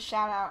about to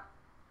shout out.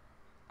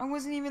 I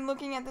wasn't even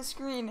looking at the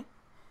screen.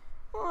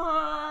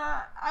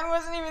 I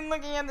wasn't even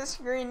looking at the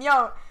screen.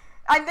 Yo,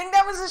 I think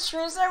that was a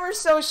stream sniper,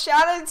 so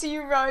shout out to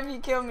you, bro, if you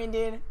killed me,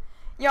 dude.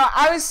 Yo,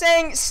 I was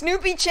saying,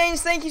 Snoopy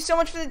Chains, thank you so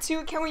much for the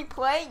 2. Can we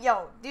play?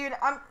 Yo, dude,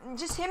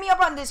 just hit me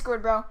up on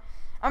Discord, bro.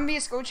 I'm gonna be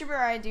a skull trooper.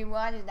 Alright, dude, well,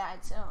 I just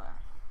died, so,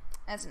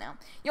 that's now.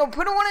 Yo,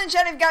 put a 1 in the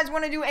chat if you guys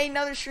want to do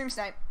another stream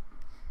snipe.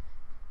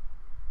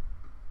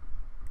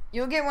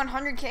 You'll get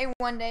 100K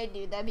one day,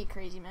 dude. That'd be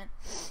crazy, man.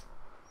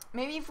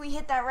 Maybe if we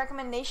hit that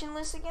recommendation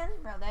list again,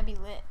 bro, that'd be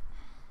lit.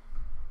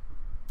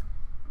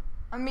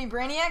 I'm gonna be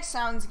Brainiac.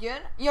 Sounds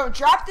good. Yo,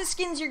 drop the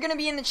skins you're gonna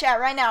be in the chat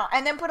right now,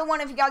 and then put a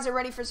 1 if you guys are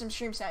ready for some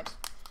stream snipes.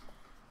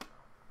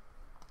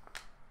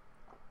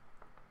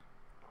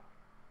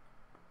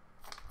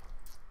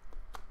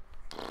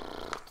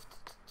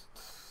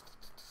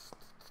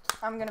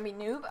 I'm gonna be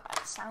noob.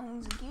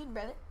 Sounds good,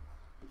 brother.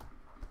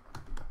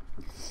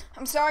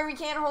 I'm sorry we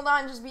can't hold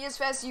on. Just be as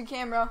fast as you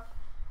can, bro.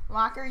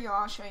 Locker, yo,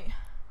 I'll show you.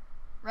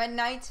 Red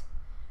Knight.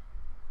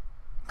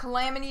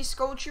 Calamity,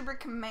 Skull Trooper,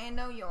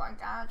 Commando, yo, I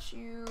got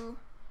you.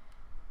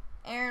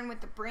 Aaron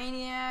with the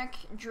Brainiac.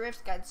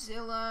 Drift,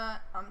 Godzilla,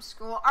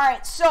 Skull.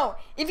 Alright, so,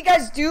 if you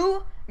guys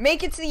do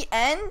make it to the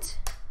end,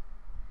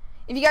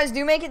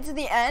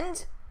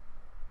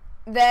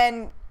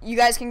 then you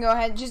guys can go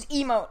ahead and just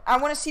emote. I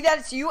want to see that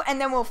it's you, and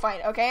then we'll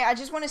fight, okay? I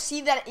just want to see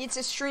that it's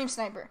a stream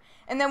sniper,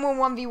 and then we'll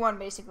 1v1,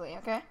 basically,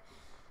 okay?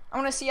 I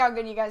want to see how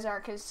good you guys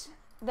are, because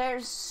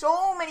there's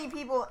so many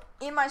people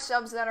in my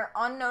subs that are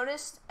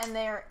unnoticed, and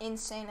they are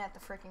insane at the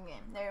freaking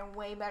game. They're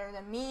way better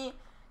than me.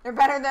 They're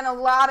better than a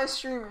lot of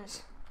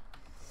streamers.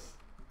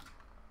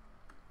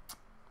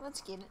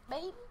 Let's get it,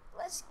 baby.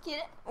 Let's get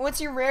it. What's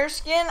your rare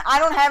skin? I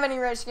don't have any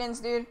rare skins,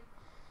 dude.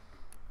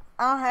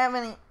 I don't have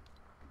any.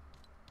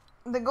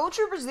 The Gold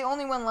Trooper's the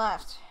only one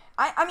left.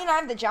 I mean, I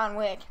have the John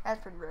Wick.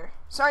 That's pretty rare.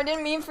 Sorry, I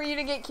didn't mean for you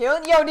to get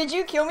killed. Yo, did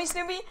you kill me,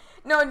 Snoopy?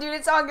 No, dude,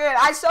 it's all good.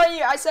 I saw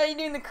you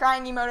doing the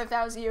crying emote if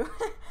that was you.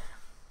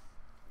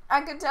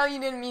 I could tell you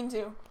didn't mean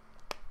to.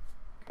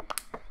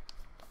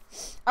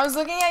 I was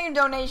looking at your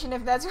donation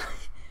if that's...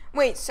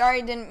 Wait,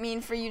 sorry, didn't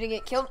mean for you to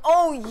get killed.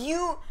 Oh,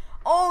 you...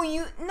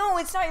 No,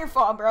 it's not your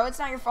fault, bro. It's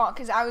not your fault,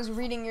 because I was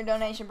reading your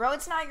donation. Bro,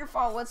 it's not your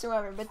fault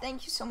whatsoever, but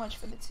thank you so much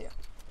for the 2.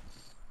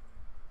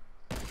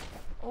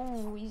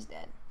 Oh, he's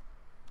dead.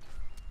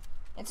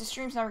 It's a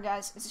stream sniper,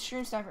 guys. It's a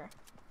stream sniper.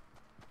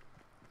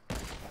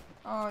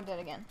 Oh, dead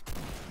again.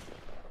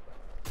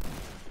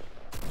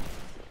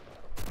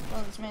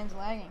 Oh, this man's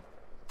lagging.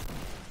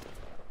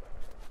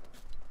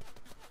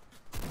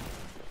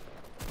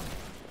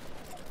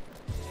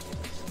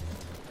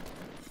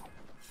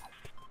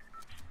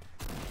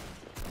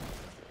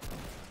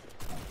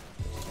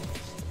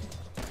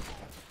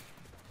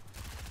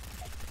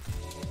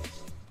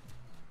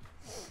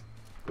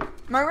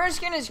 My rare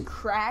skin is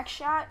Crack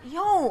Shot.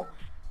 Yo!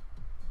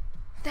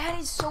 That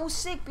is so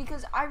sick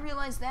because I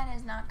realized that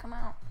has not come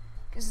out.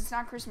 Because it's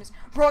not Christmas.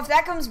 Bro, if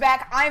that comes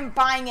back, I'm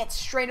buying it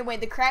straight away.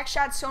 The Crack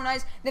Shot's so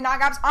nice. The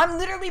knockoffs. I'm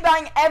literally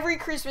buying every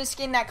Christmas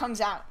skin that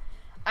comes out.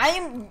 I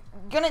am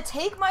going to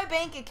take my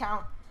bank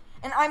account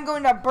and I'm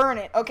going to burn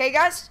it. Okay,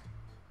 guys?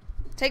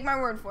 Take my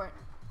word for it.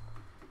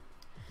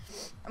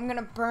 I'm going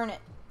to burn it.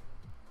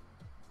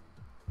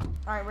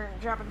 Alright, we're going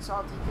to drop it in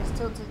salty because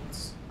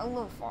Tilted's a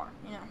little far,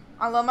 you know.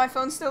 I love my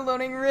phone still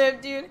loading.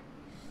 RIP, dude.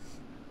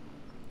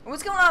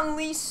 What's going on,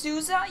 Lee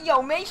Souza?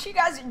 Yo, make sure you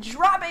guys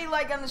drop a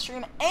like on the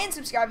stream and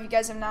subscribe if you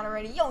guys have not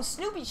already. Yo,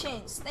 Snoopy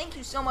Chains, thank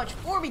you so much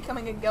for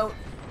becoming a GOAT.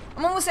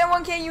 I'm almost at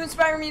 1K. You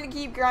inspire me to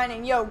keep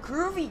grinding. Yo,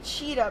 Groovy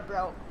Cheetah,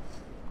 bro.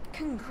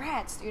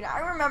 Congrats, dude. I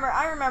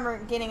remember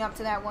getting up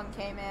to that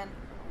 1K, man.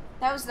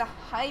 That was the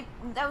hype.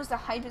 That was the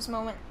hypest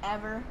moment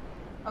ever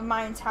of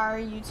my entire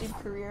YouTube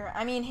career.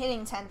 I mean,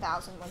 hitting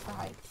 10,000 was the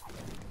hype.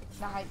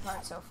 The hype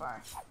part so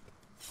far.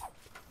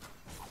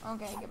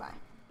 Okay, goodbye.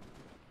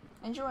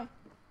 Enjoy.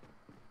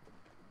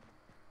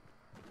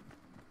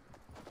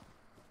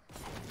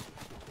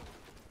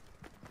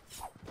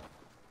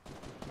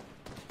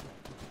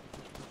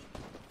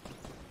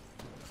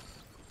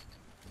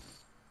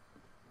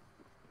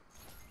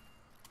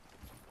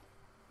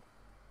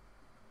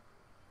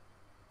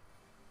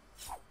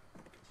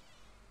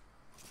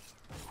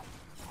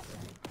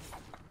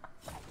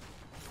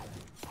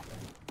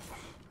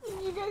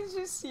 You guys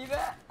just see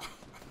that?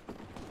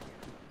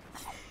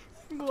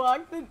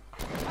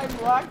 I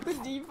blocked the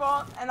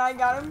default and I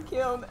got him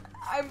killed.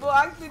 I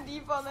blocked the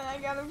default and I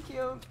got him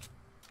killed.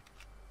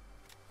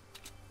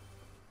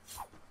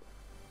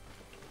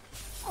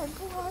 I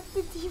blocked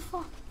the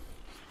default.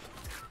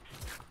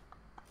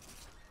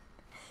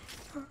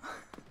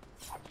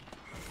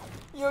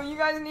 Yo, you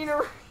guys need a...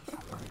 Bro,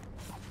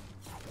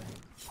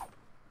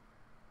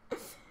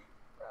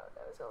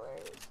 that was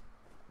hilarious.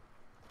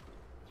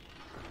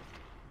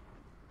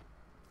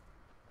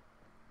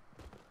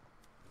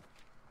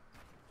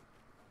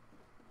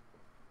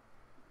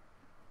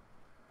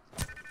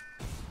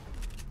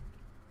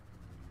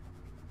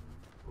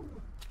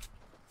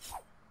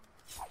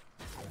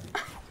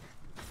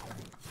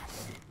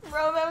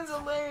 Bro, that was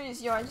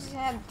hilarious. Yo, I just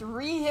had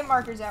 3 hit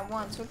markers at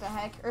once. What the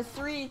heck? Or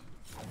 3.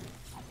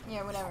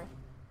 Yeah, whatever.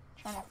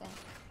 trying to think.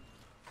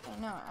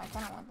 Okay, no, I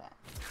kind of want that.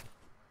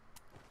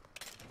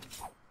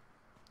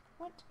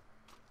 What?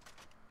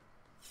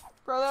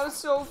 Bro, that was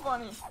so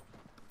funny.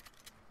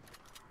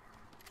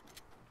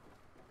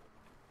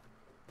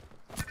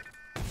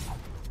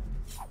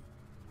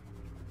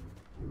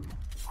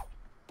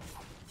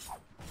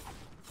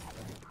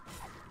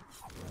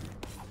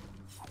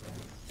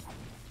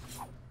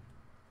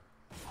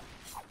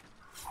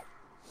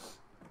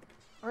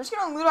 We're just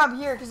gonna loot up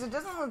here because it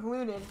doesn't look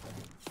looted.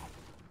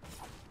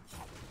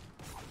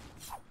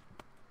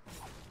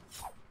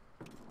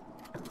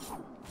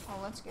 Oh,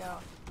 let's go.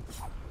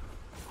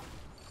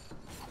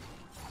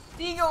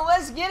 Deagle,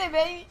 let's get it,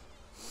 baby.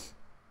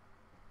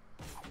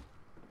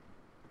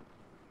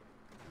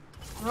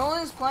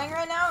 Roland's playing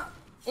right now.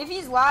 If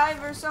he's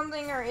live or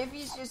something, or if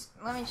he's just...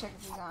 Let me check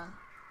if he's on.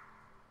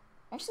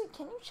 Actually,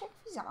 can you check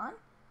if he's on?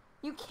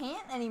 You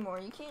can't anymore.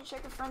 You can't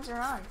check if friends are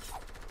on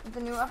with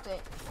the new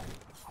update.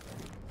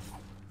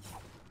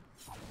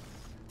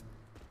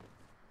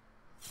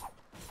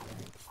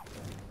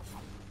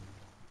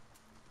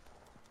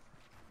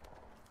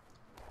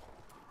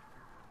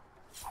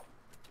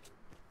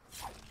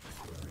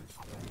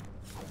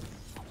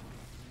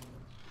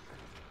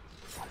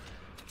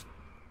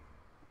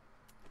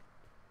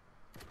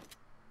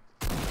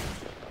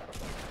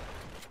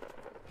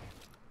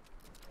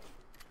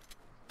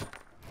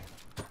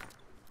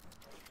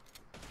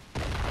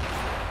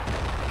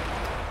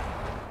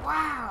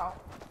 Wow,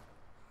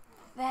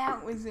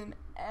 that was an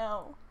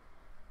L.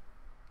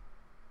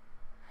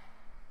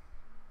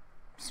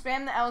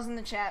 Spam the L's in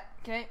the chat,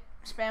 okay?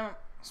 Spam them.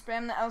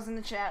 Spam the L's in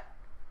the chat.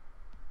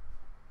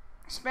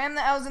 Spam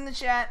the L's in the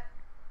chat.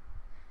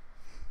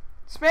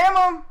 Spam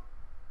them.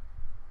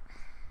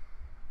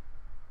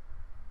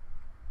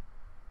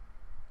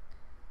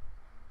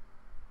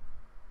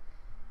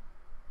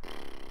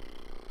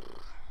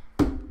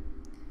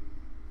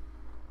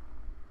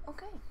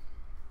 Okay.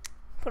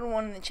 Put a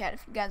 1 in the chat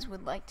if you guys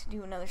would like to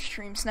do another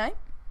stream snipe.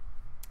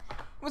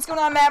 What's going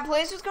on, Matt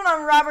Place? What's going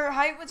on, Robert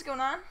Height? What's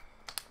going on?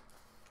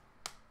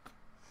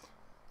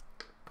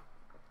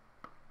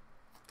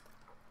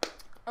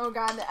 Oh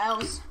god, the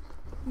L's.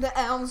 The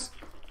L's.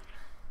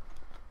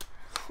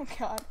 Oh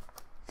god.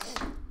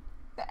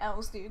 The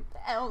L's, dude.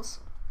 The L's.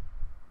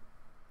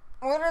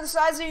 What are the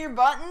size of your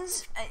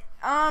buttons?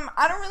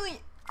 I don't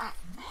really...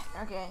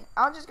 Okay,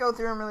 I'll just go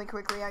through them really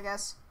quickly, I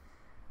guess.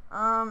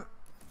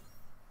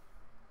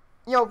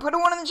 Yo, put a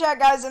 1 in the chat,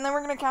 guys, and then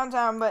we're gonna count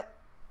down, but...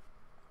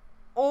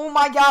 Oh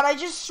my god, I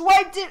just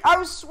swiped it! I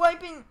was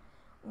swiping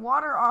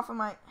water off of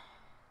my...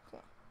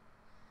 Okay.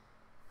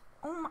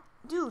 Oh my...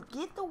 Dude,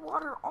 get the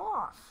water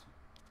off.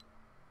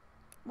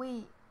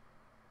 Wait.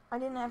 I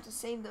didn't have to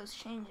save those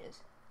changes.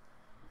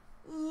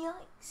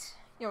 Yikes.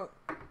 Yo,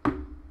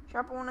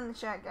 drop a 1 in the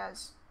chat,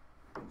 guys.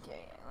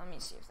 Okay, let me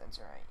see if that's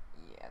right.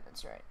 Yeah,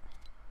 that's right.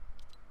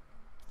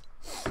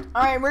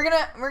 Alright, we're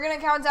gonna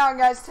count down,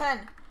 guys.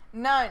 10,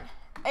 9,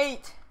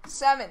 8,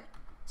 7,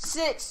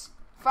 6,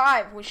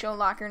 5. We'll show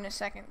locker in a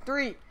second.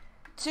 3,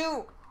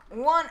 2,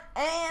 1,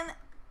 and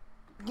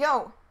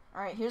go.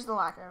 Alright, here's the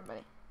locker,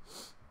 everybody.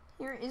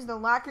 Here is the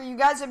locker you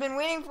guys have been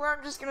waiting for.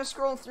 I'm just going to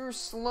scroll through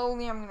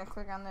slowly. I'm going to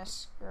click on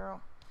this girl.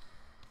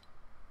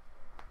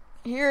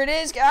 Here it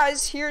is,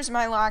 guys. Here's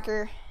my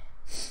locker.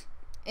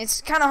 It's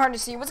kind of hard to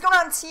see. What's going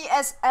on,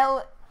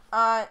 TSL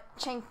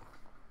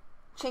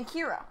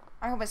Chankira?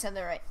 I hope I said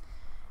that right.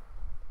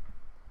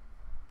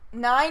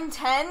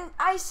 910?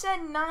 I said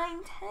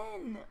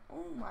 910.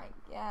 Oh my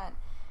god.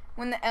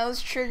 When the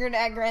L's triggered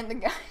at Grant the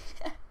Guy.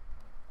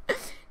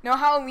 No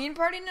Halloween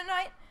party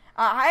tonight?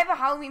 I have a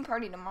Halloween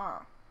party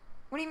tomorrow.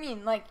 What do you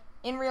mean? Like,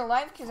 in real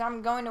life? Because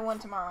I'm going to one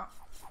tomorrow.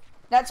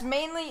 That's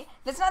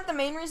not the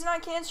main reason I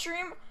can't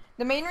stream.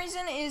 The main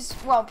reason is,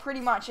 well,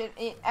 pretty much,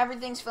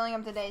 everything's filling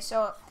up today.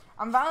 So,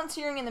 I'm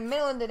volunteering in the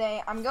middle of the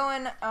day. I'm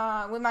going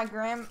with my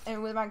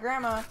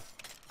grandma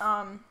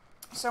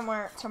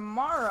somewhere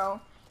tomorrow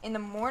in the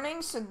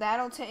morning. So,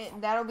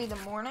 that'll be the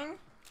morning.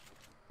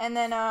 And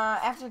then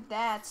after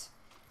that,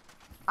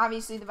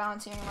 obviously the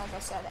volunteering, like I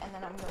said, and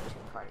then I'm going to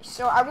a party.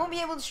 So I won't be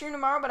able to stream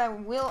tomorrow, but I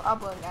will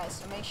upload, guys.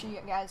 So make sure you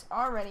guys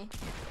are ready.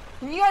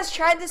 Have you guys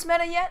tried this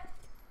meta yet?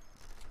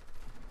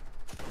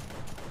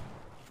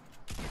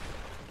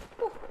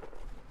 Whew.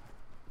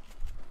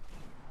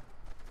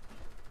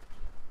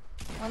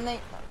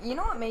 You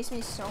know what makes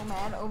me so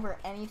mad over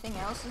anything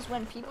else is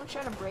when people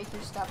try to break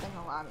your stuff in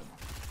the lobby.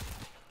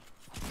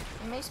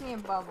 It makes me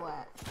above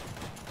that.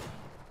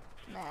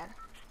 Mad.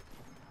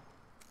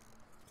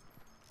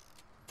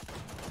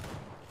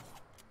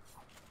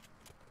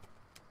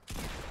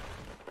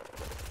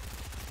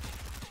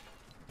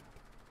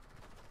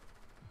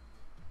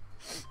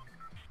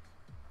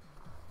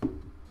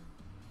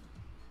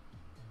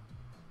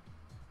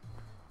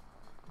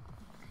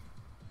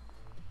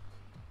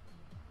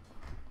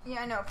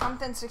 Yeah, I know.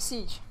 Pumpkin 6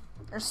 Siege.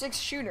 Or 6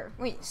 Shooter.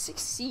 Wait,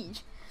 6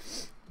 Siege?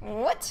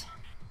 What?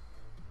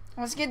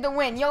 Let's get the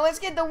win. Yo, let's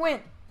get the win.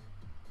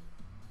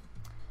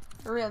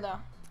 For real, though.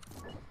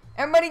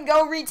 Everybody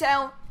go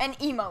retail and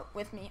emote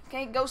with me.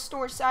 Okay? Go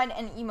store side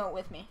and emote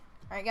with me.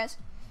 Alright, guys?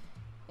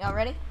 Y'all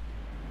ready?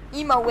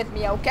 Emo with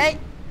me, okay?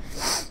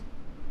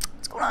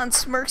 What's going on,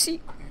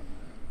 Smirksy?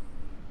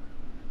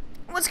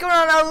 What's going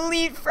on,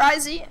 Elite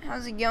Frizy?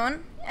 How's it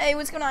going? Hey,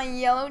 what's going on,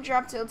 Yellow?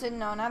 Drop tilted?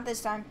 No, not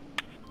this time.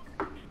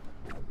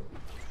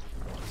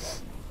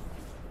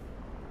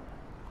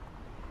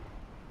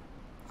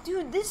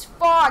 Dude, this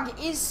fog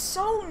is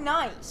so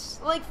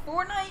nice. Like,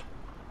 Fortnite,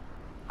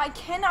 I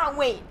cannot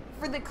wait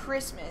for the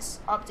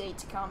Christmas update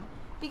to come.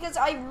 Because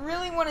I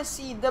really want to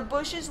see the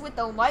bushes with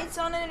the lights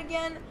on it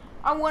again.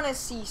 I want to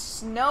see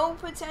snow,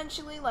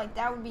 potentially. Like,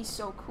 that would be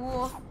so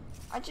cool.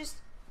 I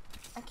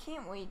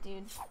can't wait,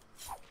 dude.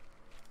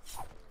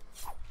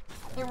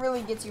 It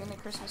really gets you in the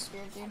Christmas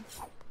spirit, dude.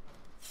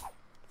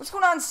 What's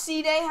going on,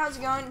 C-Day? How's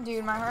it going?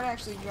 Dude, my heart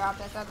actually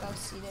dropped. I thought that was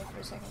C-Day for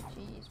a second.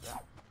 Jeez,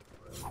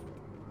 bro.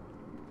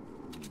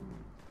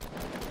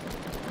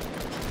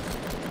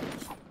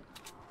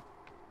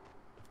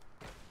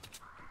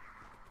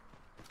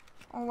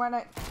 Oh, why'd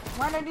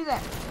I do that?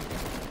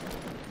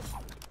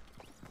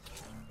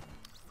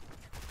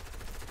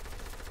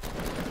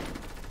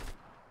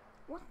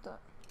 What the?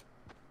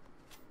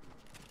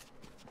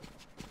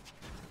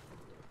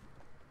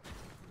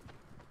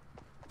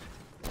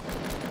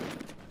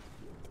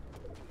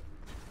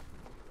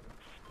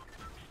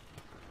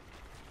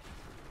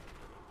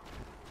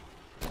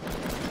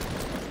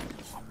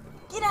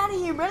 Get out of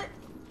here, bro.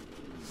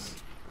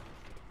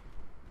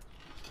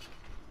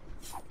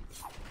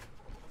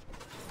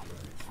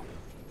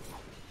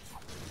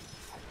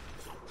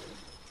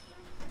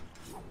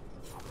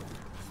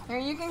 Here,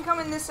 you can come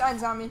in this side,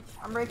 zombie.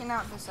 I'm breaking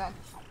out this side.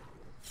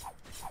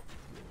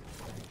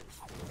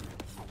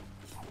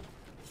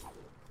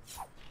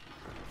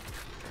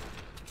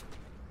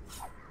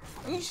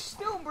 Are you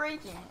still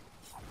breaking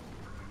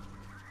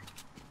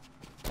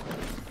it?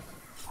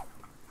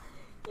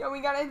 Yo,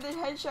 we gotta hit the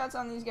headshots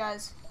on these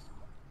guys.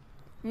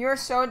 You're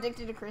so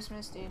addicted to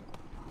Christmas, dude.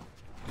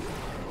 Okay.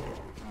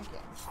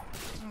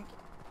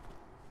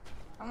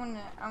 I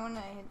wanna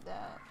hit the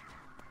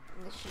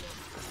shield.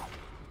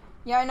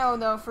 Yeah, I know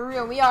though, for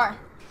real, we are.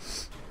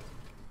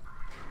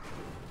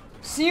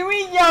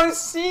 Seaweed, yo,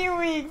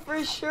 seaweed,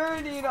 for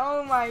sure, dude.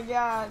 Oh my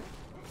god.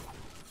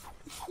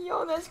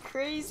 Yo, that's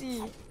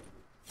crazy.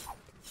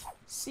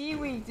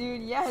 Seaweed,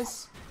 dude,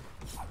 yes.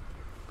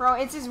 Bro,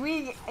 it's his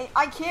week.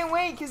 I can't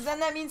wait, because then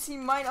that means he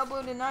might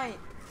upload tonight.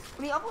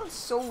 But he uploads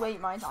so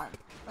late my time.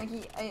 Like,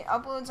 he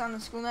uploads on the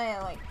school night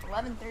at like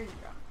 11:30, bro.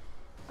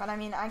 But I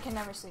mean, I can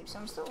never sleep, so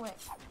I'm still awake.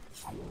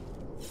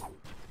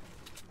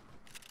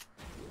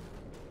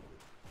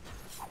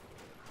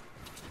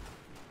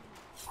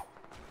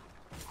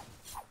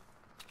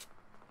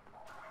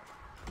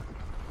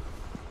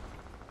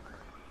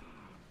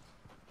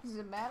 This is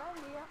a bad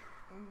idea,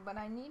 but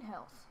I need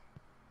health.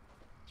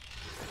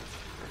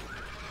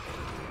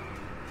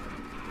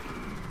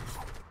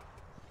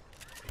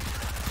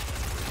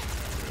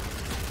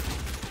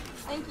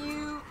 Thank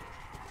you.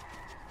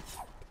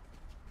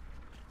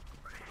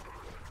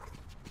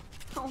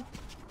 No,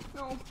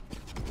 no.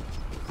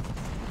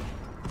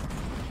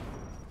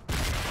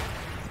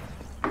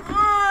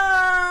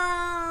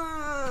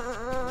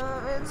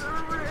 It's a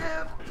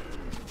rip.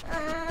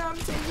 I'm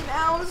taking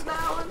L's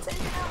now. I'm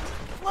taking L's.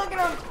 Look at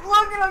him!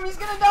 Look at him! He's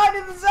gonna die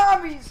to the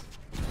zombies!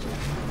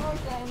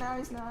 Okay, now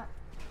he's not.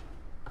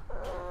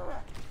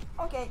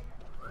 Okay.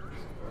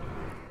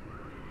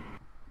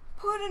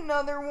 Put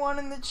another one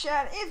in the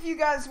chat if you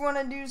guys want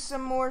to do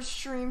some more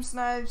stream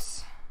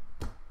snipes.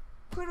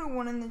 Put a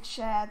one in the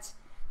chat.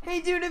 Hey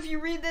dude, if you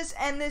read this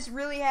and this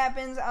really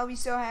happens, I'll be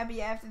so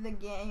happy after the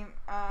game.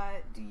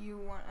 Do you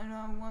want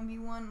another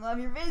 1v1? Love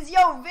your vids.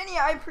 Yo, Vinny,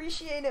 I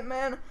appreciate it,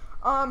 man.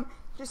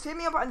 Just hit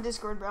me up on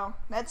Discord, bro.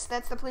 That's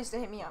the place to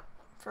hit me up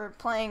for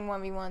playing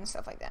 1v1,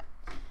 stuff like that.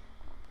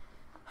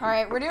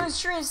 Alright, we're doing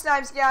stream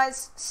snipes,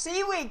 guys.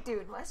 Seaweed,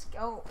 dude, let's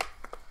go.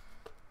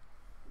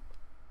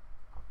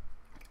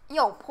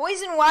 Yo,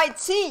 Poison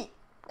YT,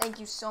 thank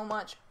you so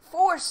much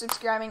for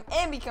subscribing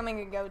and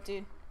becoming a GOAT,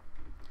 dude.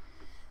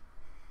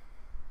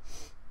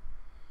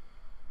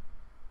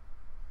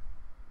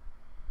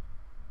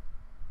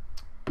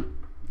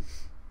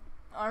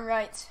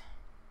 Alright.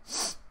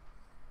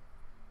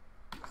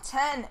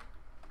 10,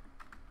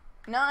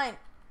 9,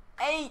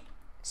 8,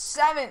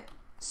 7,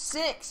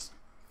 6,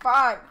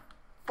 5,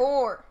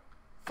 4,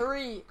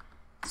 3,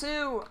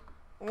 2,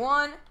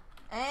 1,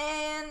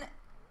 and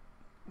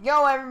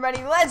go,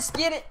 everybody. Let's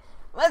get it.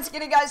 Let's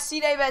get it, guys.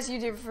 C-Day best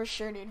YouTuber for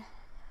sure, dude.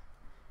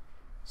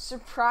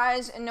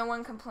 Surprise and no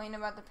one complained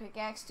about the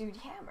pickaxe, dude.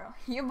 Yeah, bro.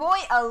 Your boy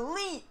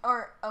Elite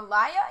or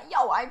Elia.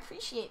 Yo, I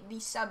appreciate the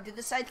sub. Did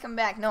the site come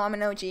back? No, I'm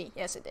an OG.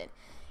 Yes, it did.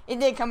 It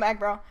did come back,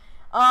 bro.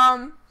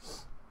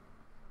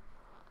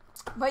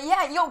 But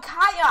yeah, yo,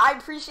 Kaya, I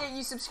appreciate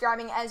you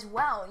subscribing as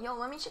well. Yo,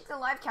 let me check the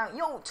live count.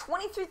 Yo,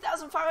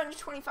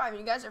 23,525.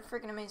 You guys are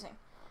freaking amazing.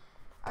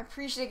 I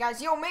appreciate it, guys.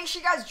 Yo, make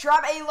sure you guys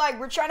drop a like.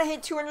 We're trying to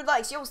hit 200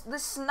 likes. Yo, the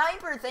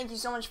Sniper, thank you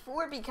so much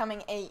for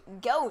becoming a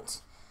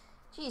GOAT.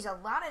 Jeez, a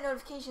lot of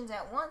notifications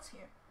at once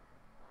here.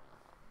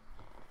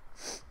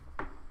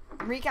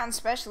 Recon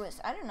Specialist.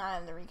 I do not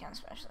have the Recon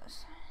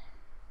Specialist.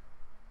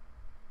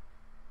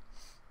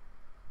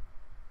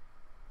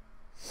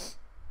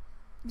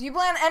 Do you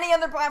play on any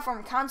other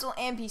platform, console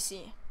and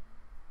PC?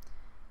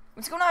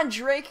 What's going on,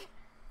 Drake?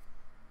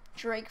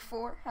 Drake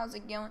 4, how's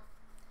it going?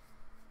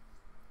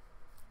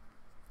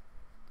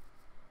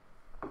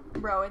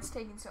 Bro, it's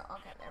taking so...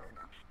 Okay, there we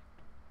go.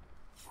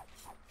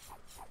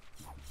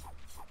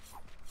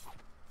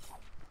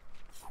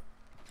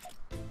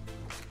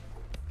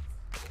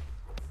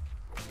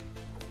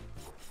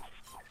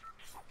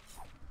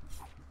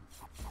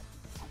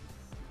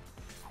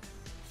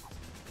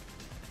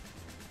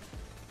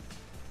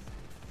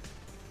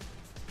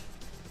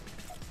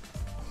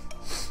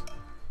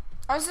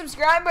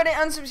 Unsubscribe, but it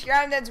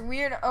unsubscribed. That's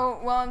weird. Oh,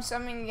 well, I'm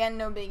summing again.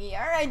 No biggie.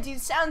 Alright,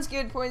 dude. Sounds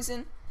good,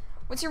 Poison.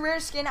 What's your rare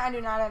skin? I do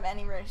not have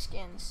any rare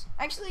skins.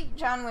 Actually,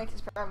 John Wick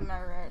is probably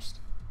my rarest.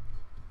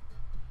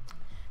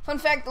 Fun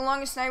fact, the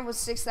longest snipe was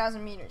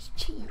 6,000 meters.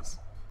 Jeez.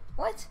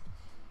 What?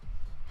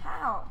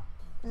 How?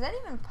 Is that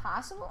even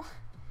possible?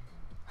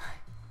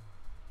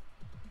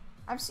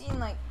 I've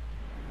seen, like,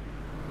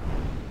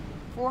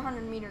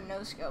 400-meter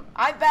no-scope.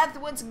 I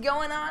bet what's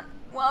going on?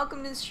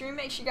 Welcome to the stream.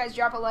 Make sure you guys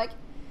drop a like.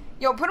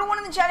 Yo, put a 1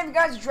 in the chat if you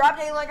guys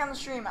dropped a like on the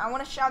stream. I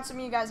want to shout some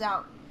of you guys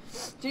out.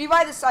 Did you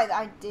buy the site?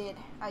 I did.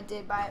 I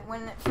did buy it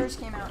when it first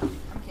came out. I'm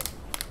kidding.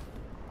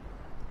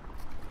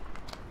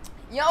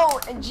 Yo,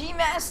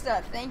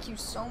 G-Master, thank you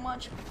so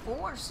much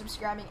for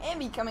subscribing and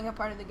becoming a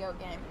part of the GOAT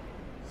game.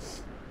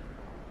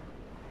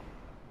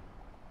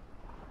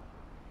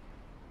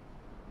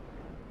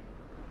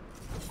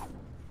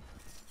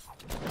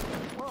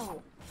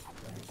 Whoa.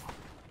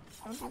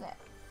 Don't do that.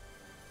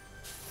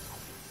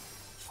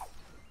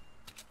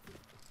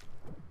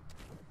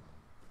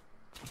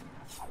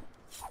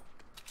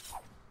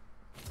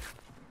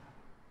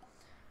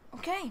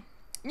 Okay.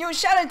 Yo,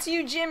 shout out to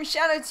you, Jim.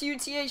 Shout out to you,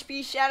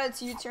 THP. Shout out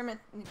to you,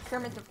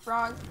 Kermit the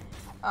Frog.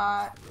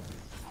 Shout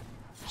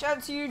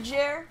out to you,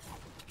 Jer.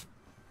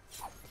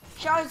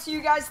 Shout out to you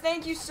guys.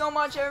 Thank you so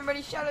much,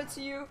 everybody. Shout out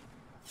to you.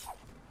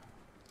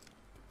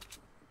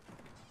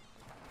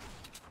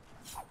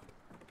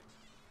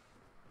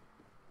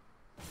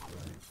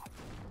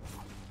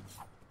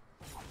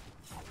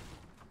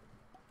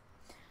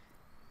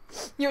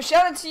 Yo,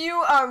 shout out to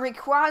you,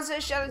 Rayquaza.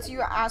 Shout out to you,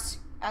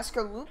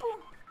 Askalupo.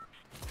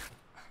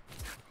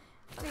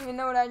 I don't even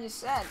know what I just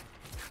said.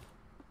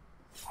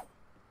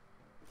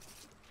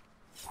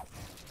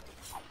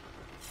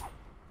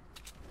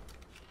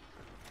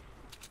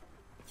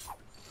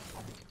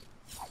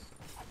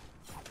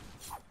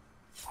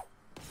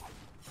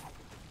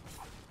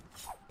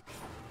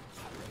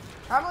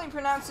 Probably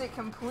pronounced it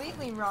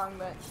completely wrong,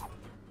 but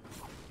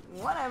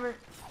whatever.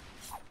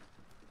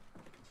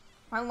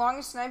 My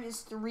longest snipe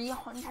is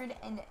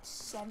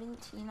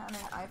 317 on an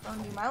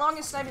iPhone. Dude, my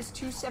longest snipe is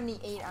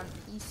 278 on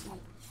PC.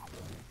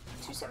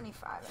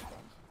 275, I think.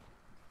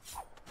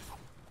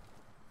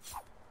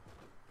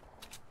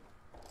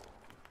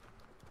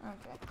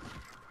 Okay.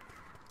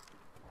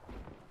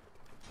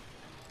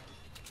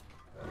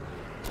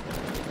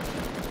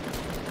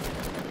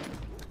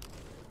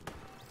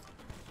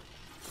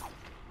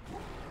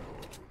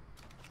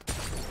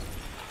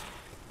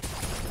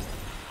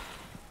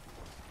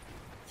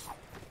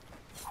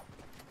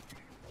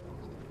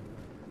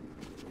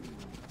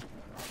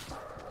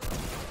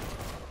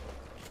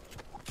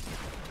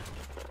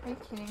 Are you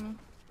kidding me?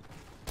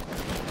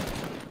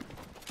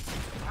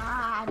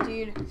 Ah,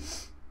 dude.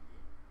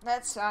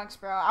 That sucks,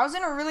 bro. I was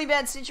in a really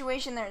bad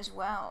situation there as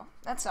well.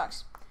 That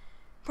sucks.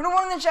 Put a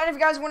 1 in the chat if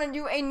you guys want to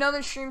do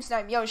another stream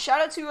snipe. Yo,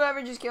 shout out to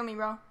whoever just killed me,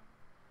 bro.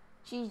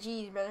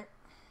 GG's, brother.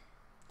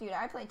 Dude,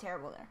 I played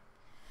terrible there.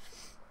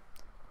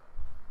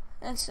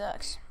 That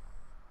sucks.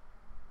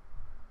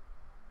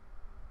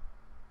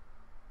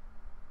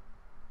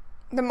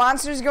 The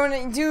monster's going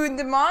to... Dude,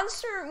 the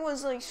monster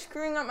was, like,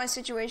 screwing up my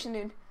situation,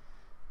 dude.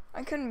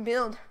 I couldn't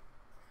build.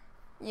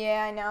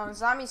 Yeah, I know.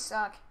 Zombies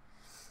suck.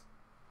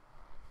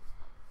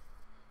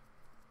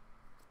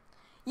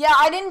 Yeah,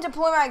 I didn't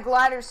deploy my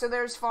glider, so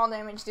there's fall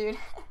damage, dude.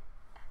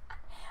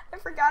 I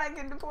forgot I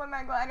could deploy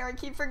my glider. I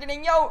keep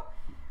forgetting. Yo,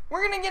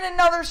 we're going to get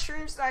another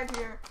stream snipe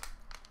here.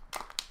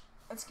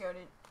 Let's go,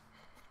 dude.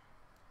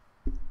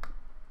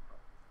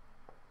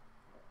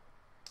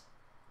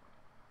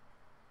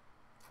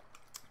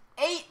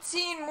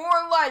 18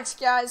 more likes,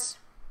 guys.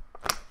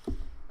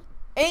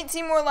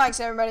 18 more likes,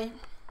 everybody.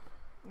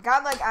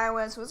 Godlike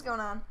iOS, what's going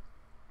on?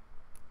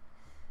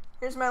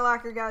 Here's my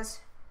locker,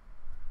 guys.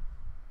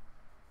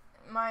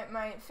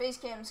 My face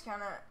cam's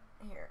kind of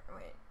here.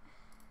 Wait,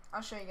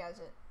 I'll show you guys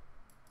it.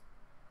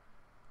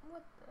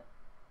 What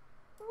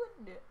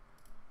the?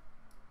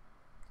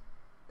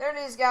 There it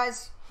is,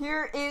 guys.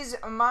 Here is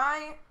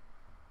my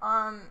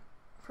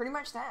pretty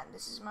much that.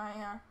 This is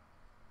my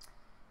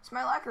it's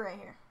my locker right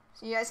here.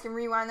 So you guys can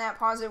rewind that,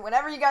 pause it,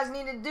 whatever you guys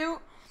need to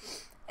do.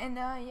 And,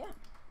 yeah.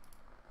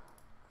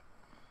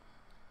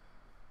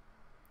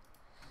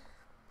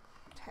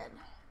 10,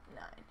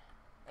 9,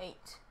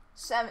 8,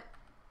 7,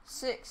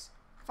 6,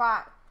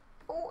 5,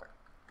 4,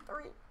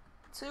 3,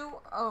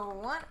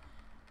 201.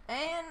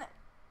 And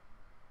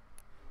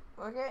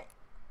okay,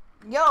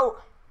 yo,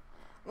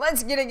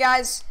 let's get it,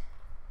 guys.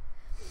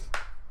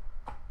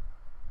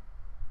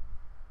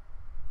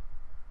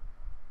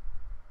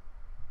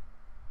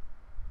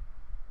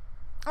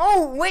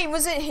 Oh wait,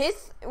 was it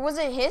Hith? Was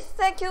it Hith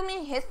that killed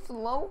me?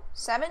 Hithlow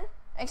 7?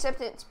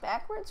 Except it's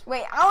backwards.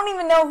 Wait, I don't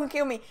even know who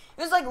killed me. It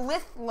was like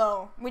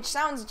Lithlow, which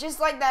sounds just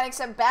like that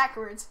except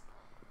backwards.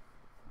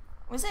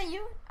 Was that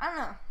you? I don't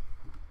know.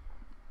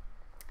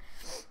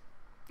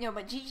 Yo,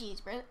 but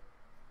GG's, bro.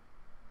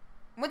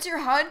 What's your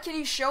HUD? Can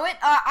you show it?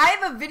 I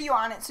have a video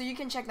on it, so you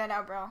can check that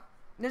out, bro.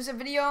 There's a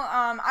video.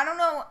 I don't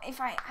know if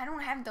I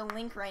don't have the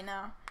link right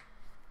now.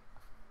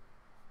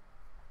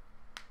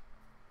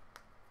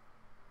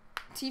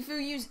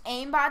 Tfue used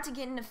aimbot to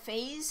get into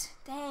phase?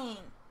 Dang.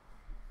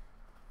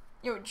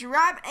 Yo,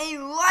 drop a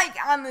like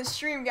on the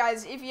stream,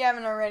 guys, if you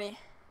haven't already.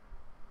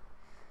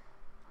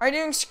 Are you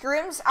doing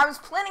scrims? I was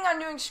planning on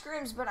doing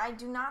scrims, but I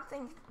do not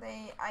think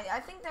they...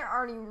 I think they're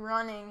already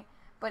running,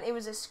 but it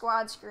was a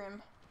squad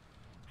scrim.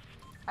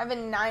 I have a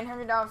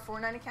 $900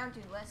 Fortnite account.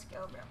 Dude, let's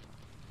go, bro.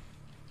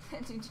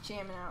 That dude's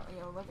jamming out.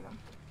 Yo, look at him.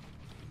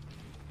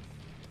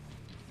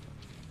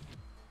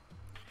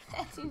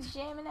 That dude's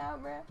jamming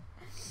out, bro.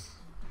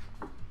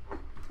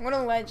 What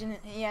a legend.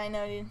 Yeah, I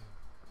know, dude.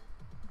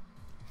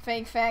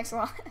 Fake facts.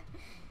 Alright,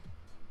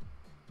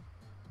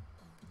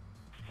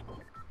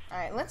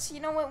 let's, you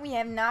know what? We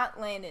have not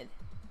landed.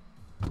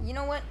 You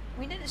know what?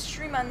 We did a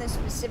stream on this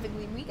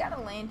specifically. We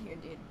gotta land here,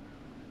 dude.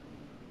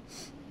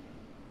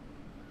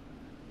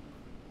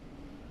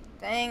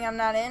 Dang, I'm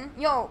not in.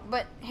 Yo,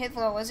 but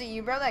Hitler, was it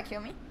you, bro, that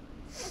killed me?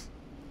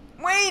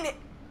 Wait!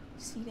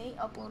 See, they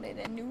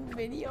uploaded a new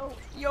video.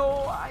 Yo,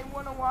 I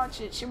wanna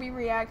watch it. Should we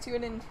react to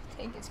it and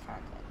take its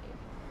content?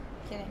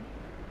 Kidding.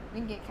 We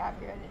can get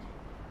copyrighted.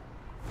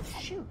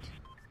 Shoot.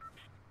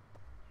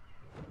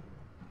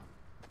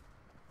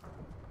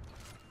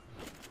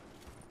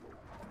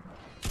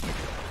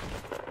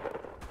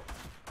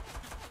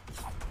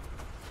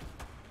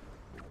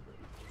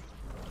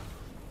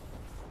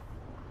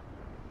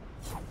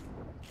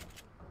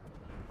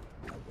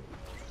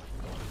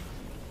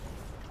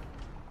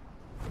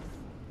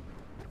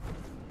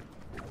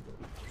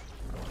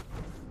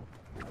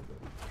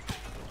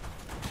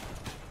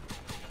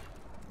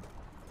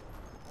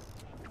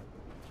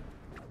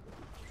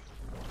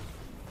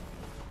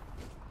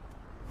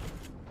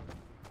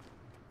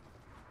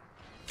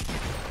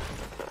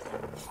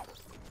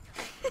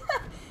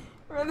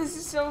 Bro, this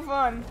is so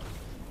fun.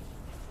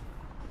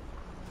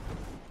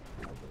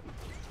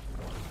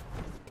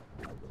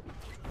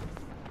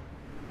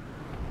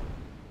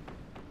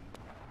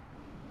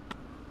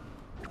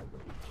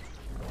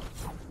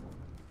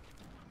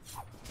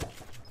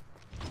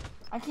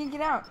 I can't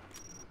get out.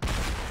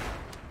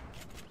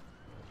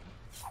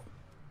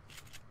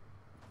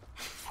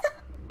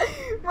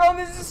 Bro,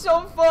 this is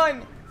so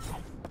fun.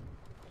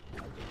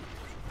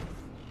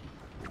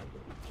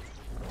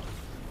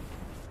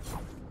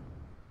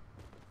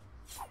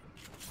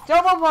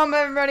 Double pump,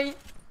 everybody.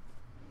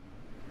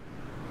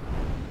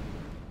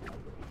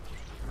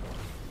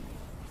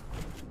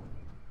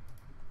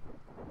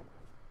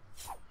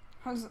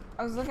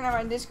 I was looking at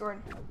my Discord.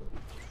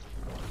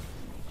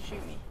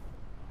 Shoot me.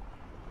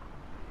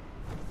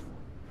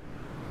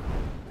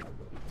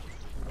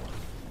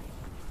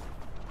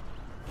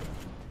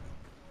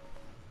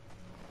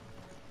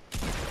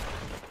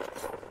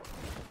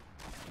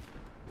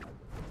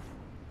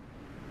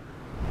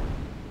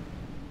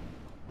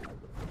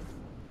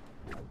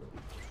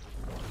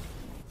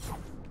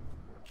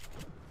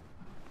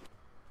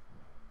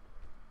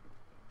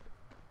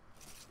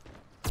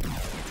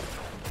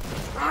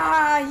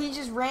 He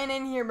just ran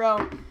in here, bro.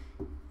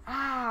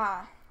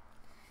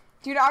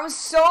 Dude, I was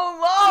so low.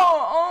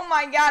 Oh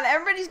my god,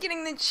 everybody's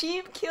getting the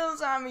cheap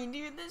kills on me.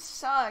 Dude, this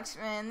sucks,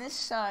 man. This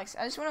sucks.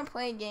 I just want to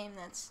play a game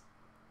that's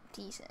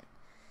decent.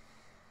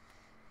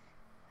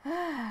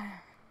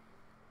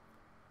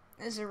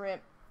 This is a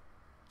rip.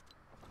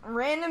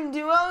 Random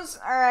duos?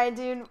 Alright,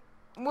 dude.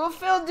 We'll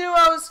fill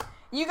duos.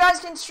 You guys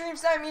can stream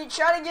snipe me.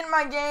 Try to get in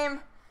my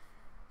game.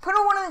 Put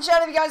a 1 in the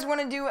chat if you guys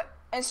want to do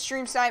a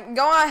stream snipe.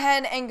 Go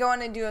ahead and go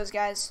into duos,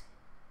 guys.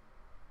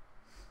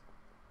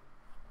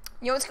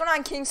 Yo, what's going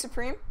on, King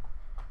Supreme?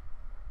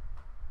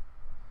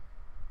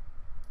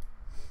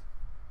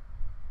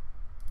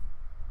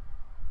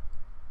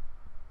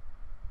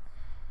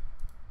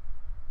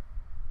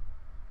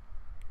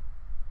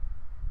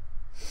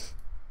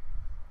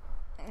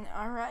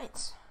 All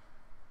right.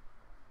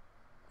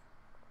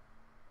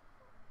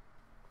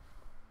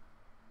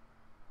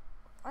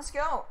 Let's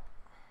go.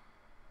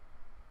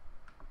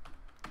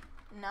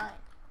 9,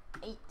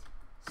 8,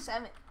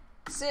 7,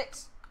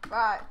 6,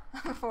 5,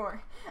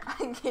 4.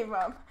 I gave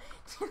up.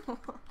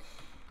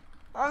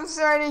 I'm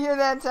sorry to hear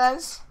that,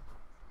 Tess.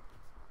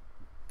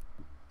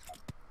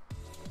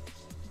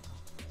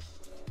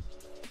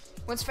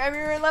 What's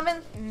February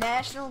 11th?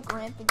 National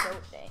Grant the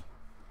Goat Day.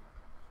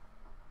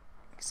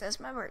 Because that's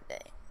my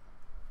birthday.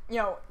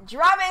 Yo,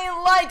 drop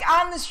a like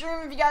on the stream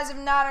if you guys have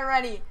not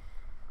already.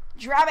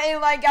 Drop a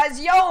like, guys.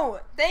 Yo,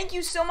 thank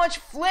you so much,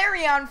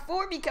 Flareon,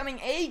 for becoming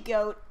a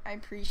goat. I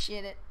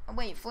appreciate it. Oh,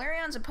 wait,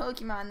 Flareon's a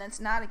Pokemon that's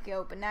not a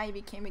goat, but now you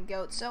became a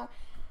goat. So,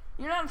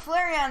 you're not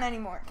Flareon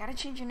anymore. Gotta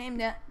change your name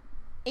to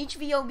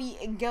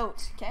HVOB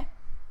Goat, okay?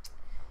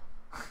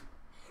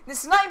 The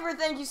Sniper,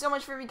 thank you so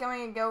much for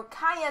becoming a goat.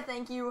 Kaya,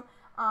 thank you.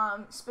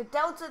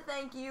 Spadelta,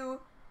 thank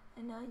you.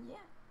 And, yeah.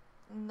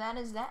 And that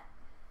is that.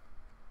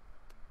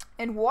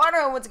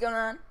 Eduardo, what's going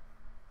on?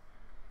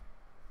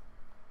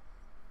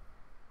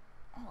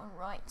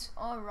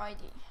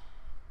 Alrighty.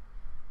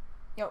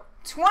 Yo,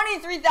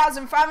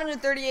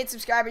 23,538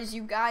 subscribers.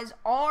 You guys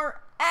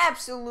are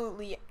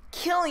absolutely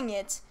killing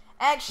it.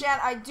 X-Chat,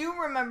 I do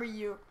remember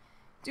you.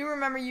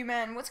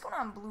 Man. What's going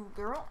on, Blue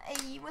Girl?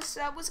 Hey, what's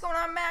up? What's going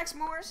on, Max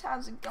Morris?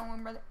 How's it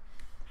going, brother?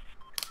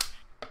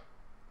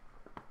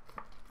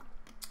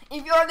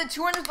 If you are the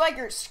 200th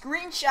liker,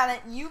 screenshot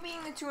it, you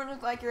being the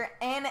 200th liker,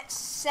 and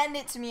send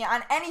it to me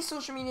on any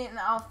social media, and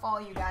I'll follow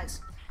you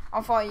guys.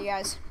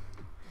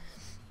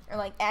 Or,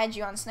 like, add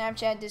you on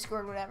Snapchat,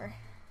 Discord, whatever.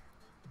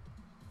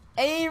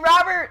 Hey,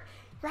 Robert!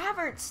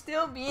 Robert,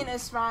 still being a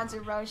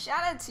sponsor, bro.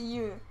 Shout out to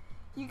you.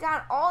 You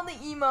got all the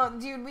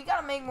emotes. Dude, we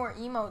gotta make more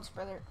emotes,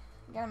 brother.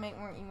 We gotta make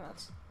more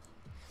emotes.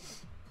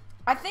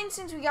 I think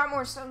since we got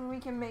more stuff, we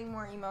can make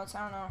more emotes.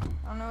 I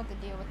don't know what the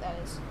deal with that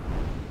is.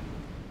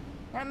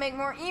 Gotta make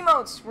more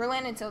emotes. We're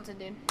landing tilted,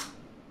 dude.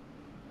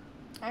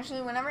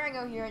 Actually, whenever I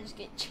go here, I just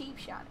get cheap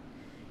shot.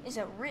 It's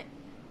a rip.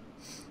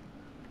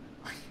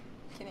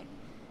 Kidding.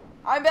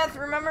 I Beth,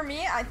 remember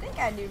me? I think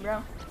I do,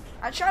 bro.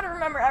 I try to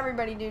remember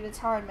everybody, dude. It's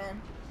hard,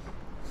 man.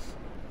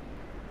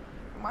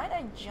 Why'd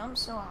I jump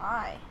so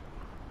high?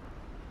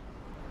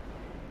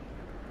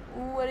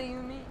 What do you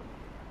mean?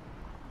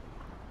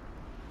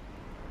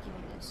 Give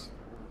me this.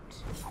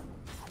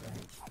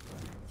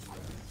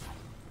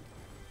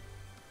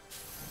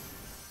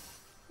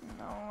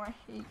 No, I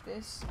hate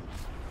this.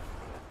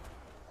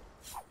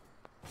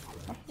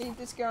 I hate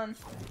this gun.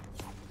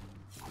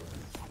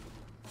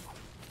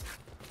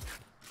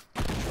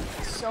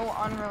 It's so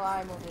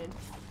unreliable, dude.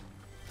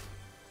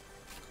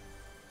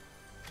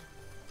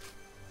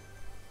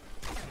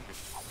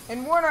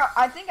 And Warner,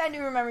 I think I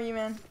do remember you,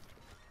 man.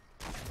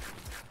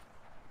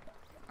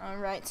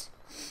 Alright.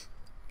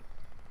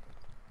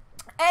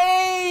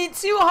 Hey,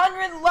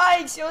 200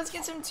 likes! Yo, let's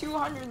get some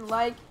 200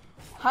 like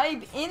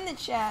hype in the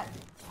chat.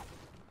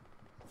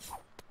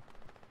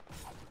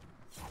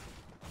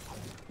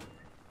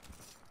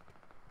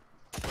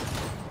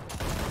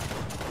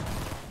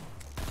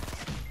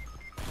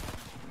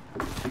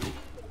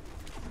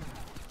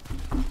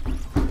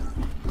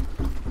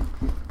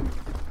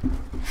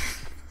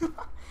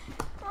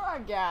 Oh,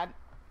 God.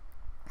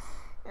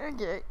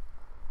 Okay.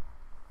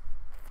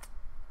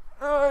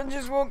 I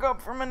just woke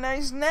up from a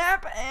nice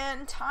nap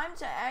and time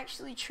to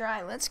actually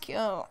try. Let's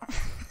go.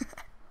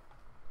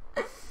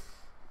 Bro,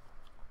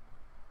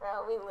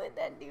 we lit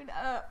that dude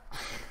up.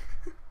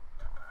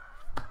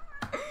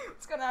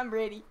 What's going on,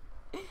 Brady?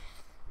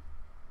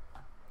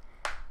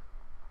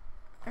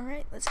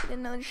 Alright, let's get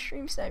another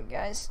stream snipe,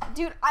 guys.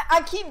 Dude,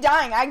 I keep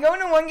dying. I go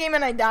into one game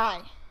and I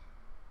die.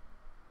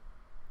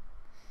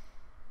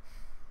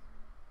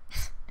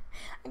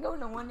 I go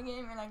into one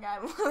game and I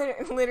got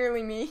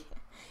literally me.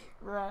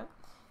 Right.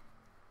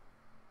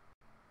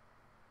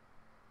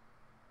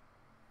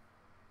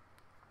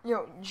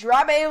 Yo,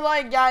 drop a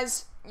like,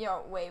 guys.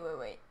 Yo, wait.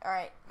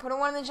 Alright, put a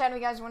 1 in the chat if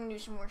you guys want to do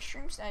some more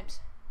stream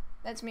snipes.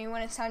 That's me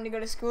when it's time to go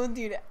to school,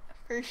 dude.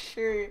 For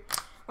sure.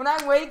 When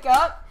I wake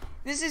up,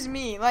 this is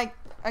me. Like,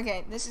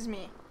 okay, this is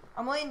me.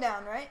 I'm laying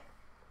down, right?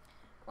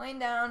 Laying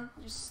down,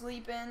 just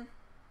sleeping.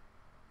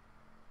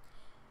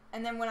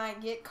 And then when I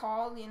get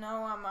called, you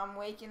know, I'm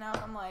waking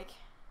up, I'm like,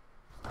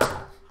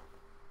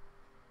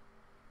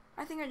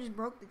 I think I just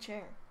broke the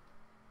chair.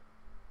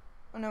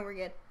 Oh no, we're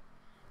good.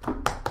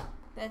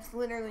 That's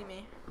literally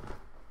me.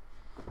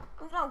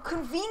 Look how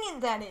convenient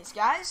that is,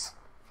 guys.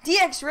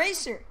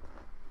 DXRacer.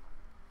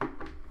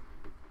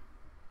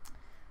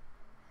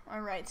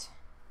 Alright.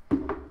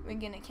 We're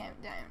gonna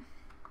count down.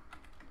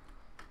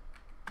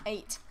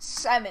 8,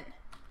 7,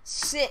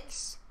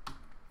 6,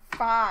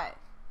 5,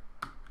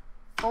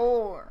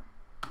 4,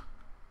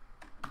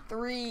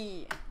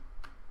 3,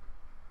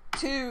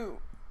 2,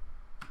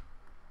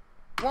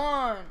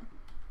 1.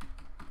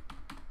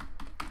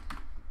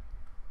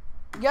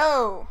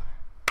 Go.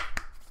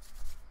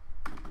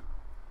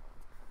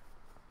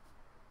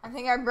 I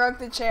think I broke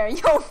the chair.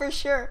 Yo, for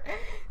sure.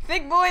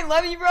 Thick boy,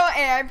 love you, bro.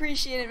 Hey, I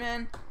appreciate it,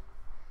 man.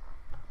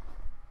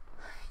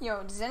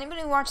 Yo, does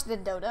anybody watch the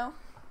Dodo?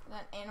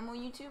 That animal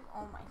YouTube?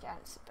 Oh my god,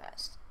 it's the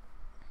best.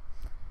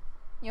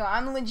 Yo,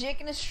 I'm legit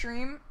gonna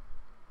stream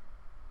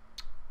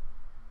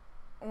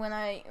when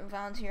I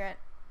volunteer at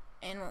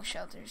animal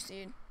shelters,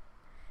 dude.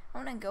 I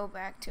wanna go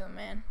back to it,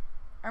 man.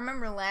 I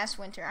remember last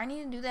winter. I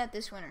need to do that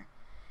this winter.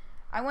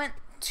 I went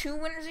 2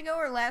 winters ago,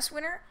 or last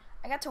winter.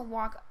 I got to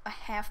walk a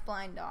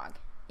half-blind dog.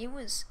 It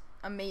was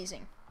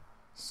amazing.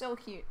 So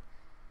cute.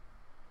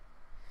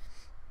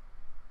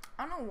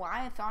 I don't know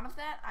why I thought of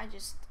that. I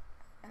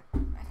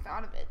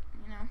thought of it,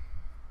 you know.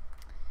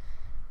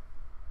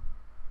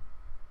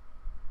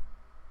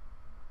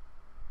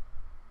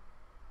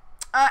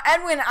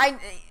 Edwin,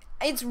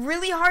 it's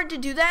really hard to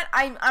do that.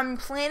 I'm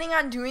planning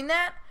on doing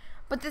that.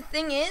 But the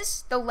thing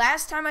is, the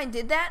last time I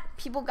did that,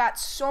 people got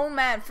so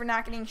mad for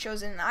not getting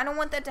chosen. I don't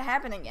want that to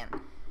happen again.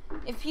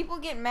 If people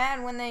get mad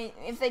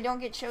if they don't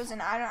get chosen,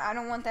 I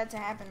don't want that to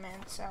happen, man.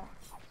 So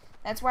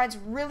that's why it's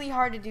really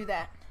hard to do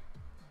that.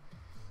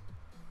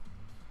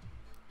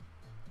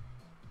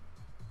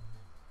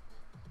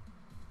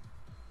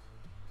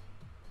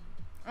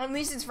 At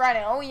least it's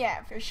Friday. Oh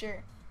yeah, for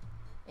sure.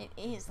 It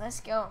is.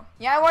 Let's go.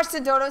 Yeah, I watch the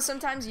Dodo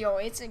sometimes. Yo,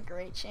 it's a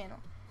great channel.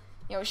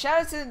 Yo,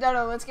 shout out to the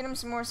Dodo. Let's get them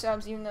some more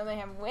subs, even though they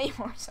have way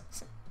more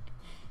subs.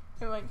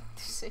 They're like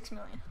 6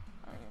 million.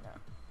 I don't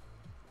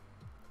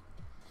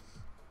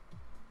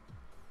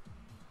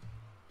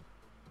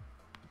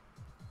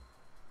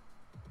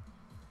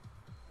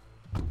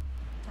even know.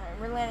 Alright,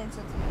 we're landing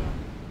something new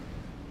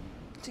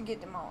to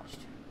get demolished.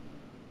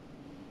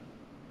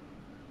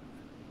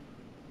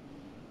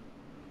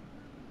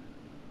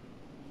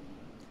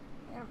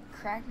 I gotta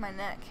crack my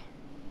neck.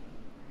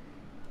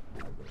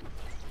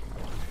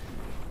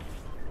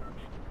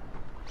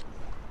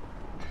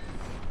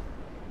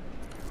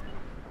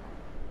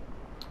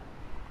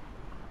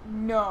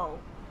 No.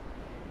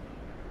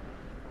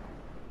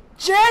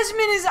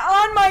 Jasmine is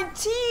on my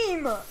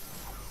team!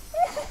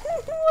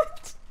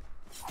 What?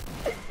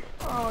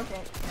 Oh,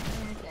 okay.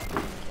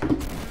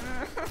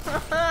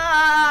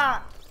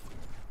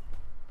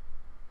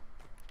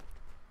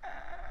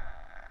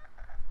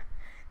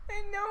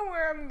 They know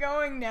where I'm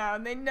going now.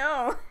 They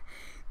know.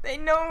 They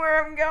know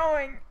where I'm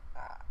going.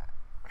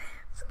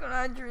 What's going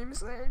on, Dream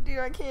Slayer? Dude,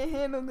 I can't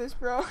handle this,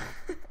 bro.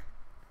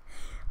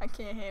 I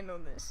can't handle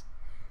this.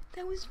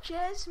 That was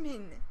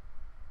Jasmine.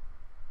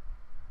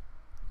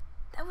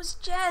 That was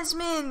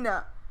Jasmine.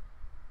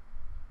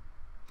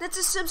 That's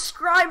a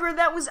subscriber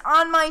that was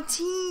on my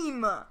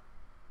team.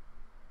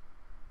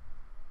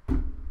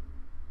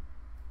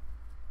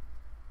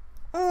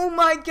 Oh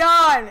my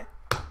god.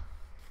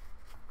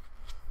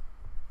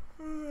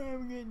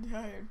 I'm getting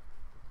tired.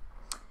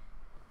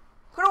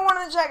 Put a 1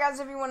 in the chat, guys,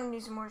 if you want to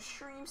do some more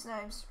stream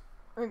snipes.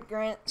 Rip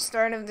Grant,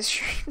 start of the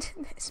stream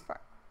to this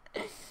part.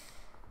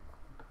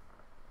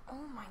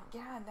 Oh my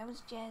god, that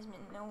was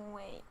Jasmine. No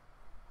way.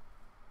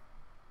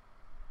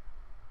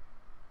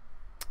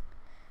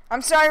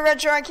 I'm sorry,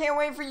 Retro. I can't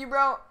wait for you,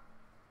 bro.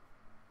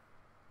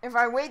 If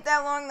I wait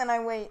that long, then I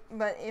wait.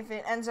 But if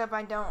it ends up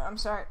I don't, I'm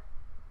sorry.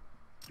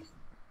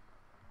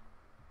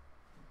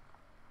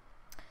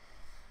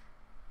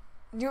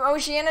 Dude,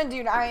 Oceana,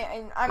 dude,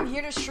 I'm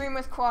here to stream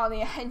with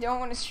quality. I don't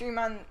want to stream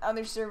on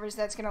other servers.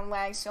 That's gonna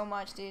lag so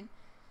much, dude.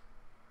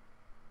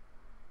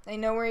 They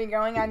know where you're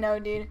going. I know,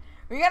 dude.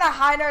 We gotta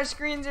hide our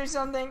screens or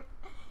something.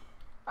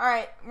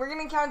 Alright, we're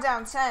gonna count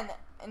down 10,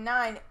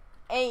 9,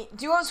 8.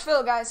 Duos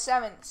fill, guys.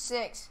 7,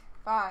 6,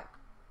 5,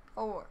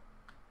 4,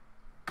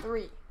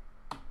 3,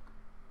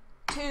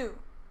 2,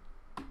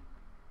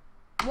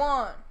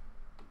 1.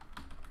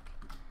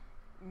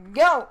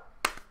 Go!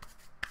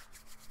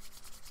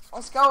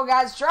 Let's go,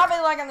 guys. Drop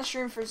a like on the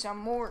stream for some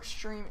more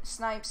stream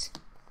snipes.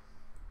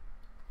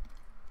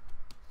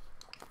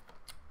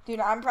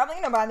 Dude, I'm probably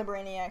gonna buy the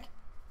Brainiac.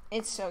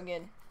 It's so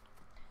good.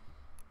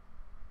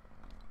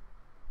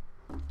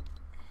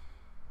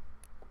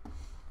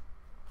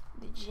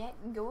 The Jack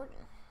Gordon.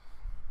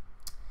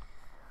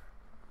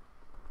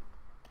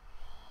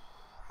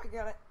 I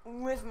gotta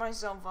lift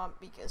myself up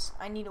because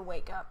I need to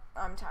wake up.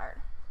 I'm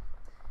tired.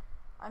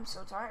 I'm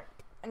so tired.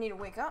 I need to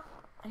wake up.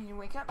 I need to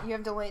wake up. You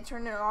have delay,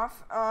 turn it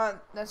off.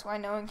 That's why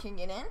no one can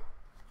get in.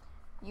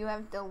 You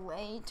have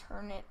delay,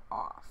 turn it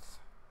off.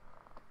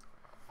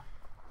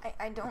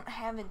 I don't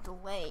have a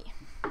delay.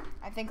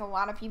 I think a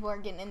lot of people are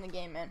getting in the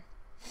game, man.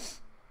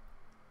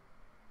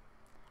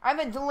 I have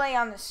a delay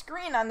on the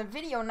screen, on the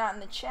video, not in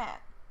the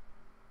chat.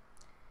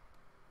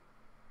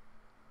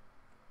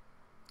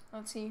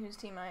 Let's see whose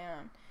team I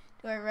am.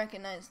 Do I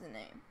recognize the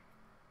name?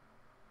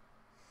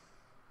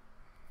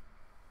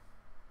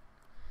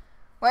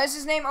 What is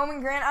his name?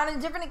 Omen Grant. On a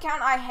different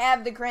account, I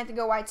have the Grant to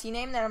Go YT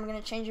name that I'm going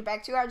to change it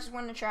back to. I just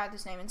wanted to try out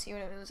this name and see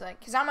what it was like.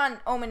 Because I'm on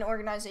Omen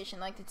organization,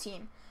 like the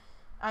team.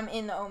 I'm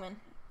in the Omen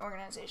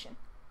organization.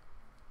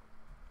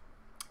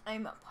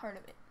 I'm a part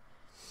of it.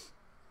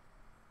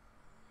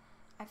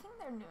 I think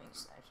they're doing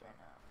Snipes right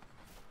now.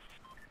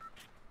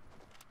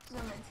 Who's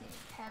on my team?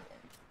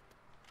 Kevin.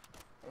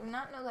 I did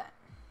not know that.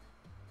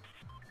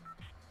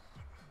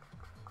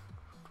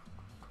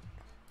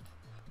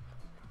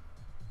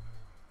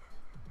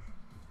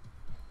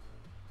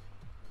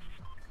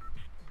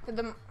 Put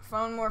the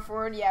phone more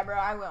forward? Yeah, bro,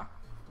 I will.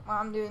 While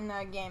I'm doing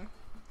the game.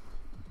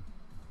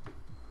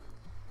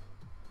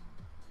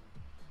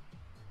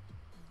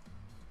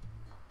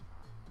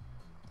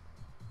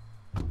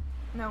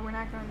 No, we're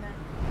not going there.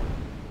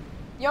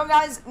 Yo,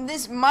 guys,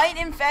 this might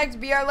in fact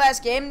be our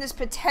last game. This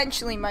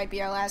potentially might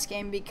be our last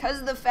game because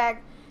of the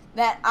fact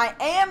that I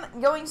am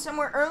going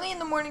somewhere early in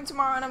the morning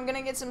tomorrow and I'm going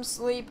to get some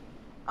sleep.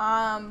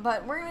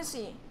 But we're going to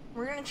see.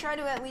 We're going to try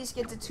to at least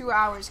get to 2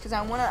 hours because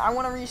I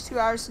want to reach 2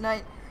 hours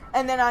tonight.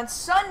 And then on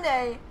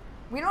Sunday,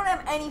 we don't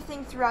have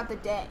anything throughout the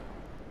day.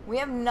 We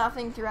have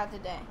nothing throughout the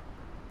day.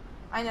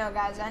 I know,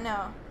 guys, I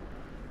know.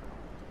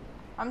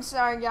 I'm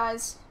sorry,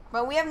 guys.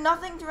 But we have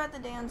nothing throughout the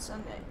day on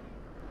Sunday.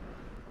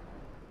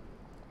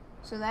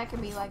 So that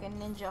could be like a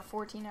ninja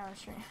 14-hour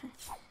stream.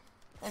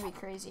 That'd be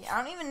crazy.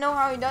 I don't even know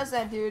how he does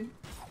that, dude.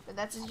 But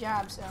that's his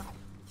job, so.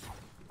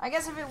 I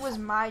guess if it was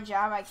my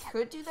job, I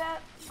could do that.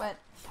 But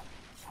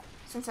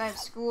since I have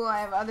school, I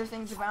have other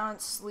things to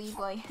balance, sleep,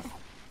 like.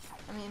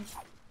 I mean.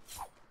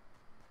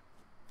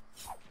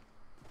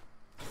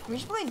 We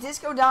should play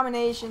Disco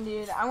Domination,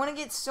 dude. I want to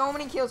get so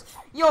many kills.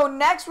 Yo,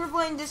 next we're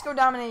playing Disco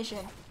Domination.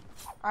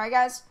 Alright,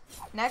 guys.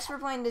 Next we're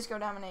playing Disco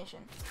Domination.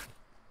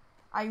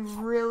 I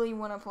really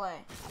want to play.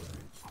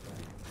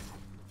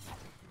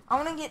 I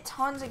want to get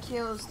tons of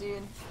kills,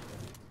 dude.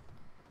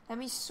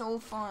 That'd be so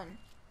fun.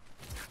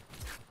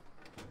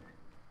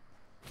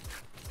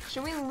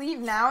 Should we leave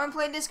now and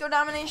play Disco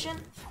Domination?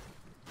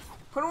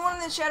 Put one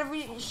in the chat if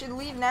we should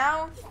leave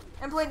now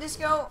and play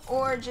Disco,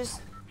 or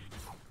just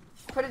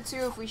put it 2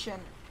 if we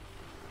shouldn't.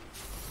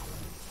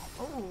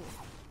 Oh.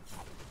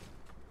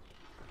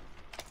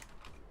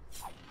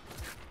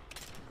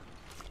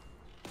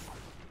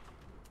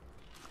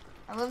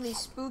 I love these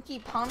spooky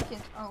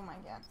pumpkins. Oh my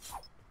god.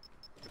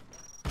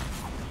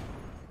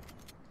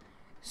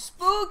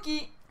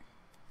 Spooky!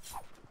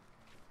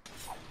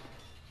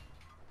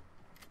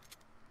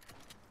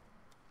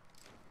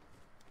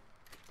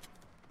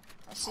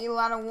 I see a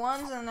lot of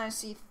 1s and I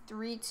see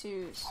 3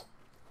 2s.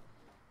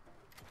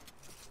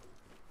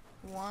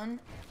 1.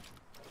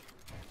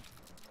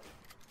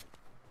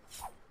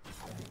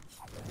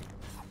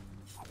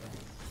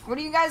 What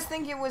do you guys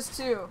think it was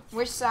 2?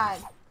 Which side?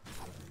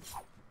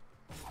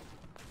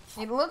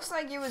 It looks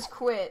like it was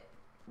quit,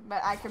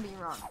 but I could be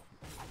wrong.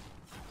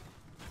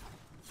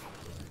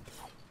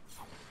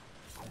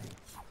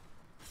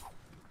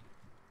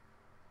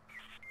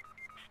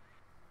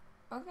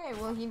 Okay,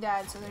 well he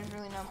died, so there's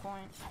really no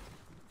point.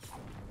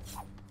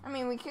 I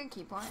mean, we could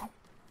keep playing.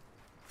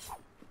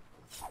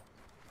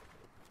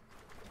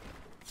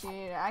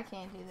 Dude, I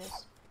can't do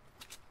this.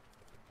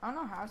 I don't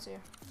know how to.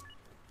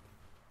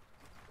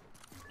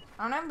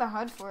 I don't have the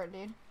HUD for it,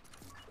 dude.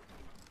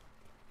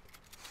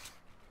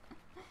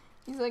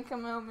 He's like,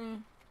 come help me.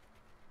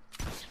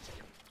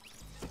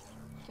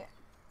 Okay.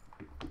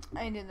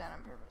 I did that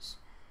on purpose.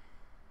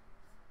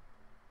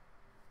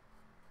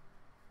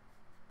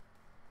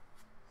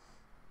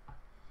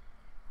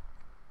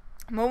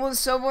 Mobile is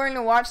so boring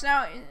to watch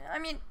now. I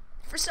mean,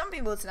 for some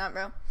people it's not,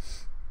 bro.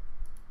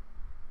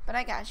 But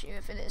I got you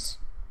if it is.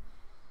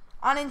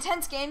 On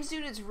intense games,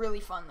 dude, it's really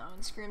fun, though.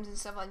 And scrims and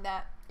stuff like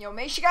that. Yo,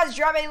 make sure you guys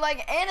drop a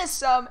like and a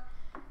sub.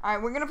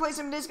 Alright, we're going to play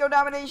some Disco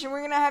Domination. We're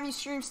going to have you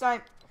stream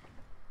Snipe.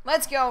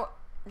 Let's go.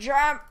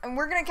 Drop. And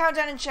we're going to count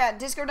down in chat.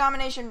 Disco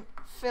Domination.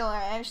 Fill.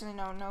 Actually,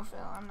 no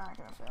fill. I'm not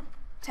going to fill.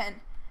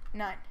 10,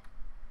 9,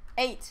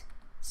 8,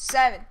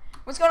 7.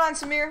 What's going on,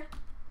 Samir?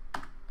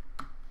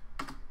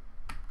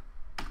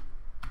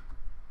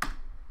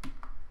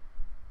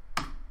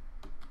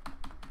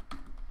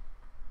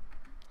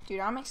 Dude,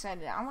 I'm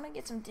excited. I want to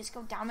get some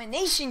Disco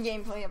Domination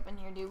gameplay up in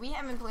here, dude. We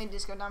haven't played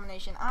Disco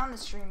Domination on the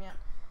stream yet.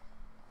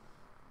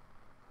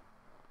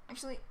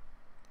 Actually,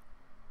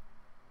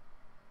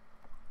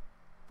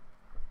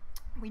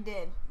 we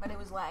did, but it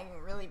was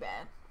lagging really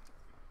bad.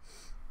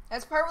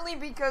 That's partly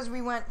because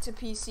we went to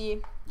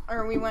PC,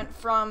 or we went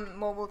from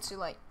mobile to,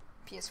 like,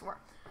 PS4.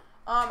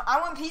 I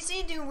want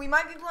PC, dude. We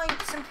might be playing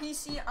some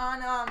PC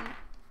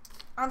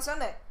on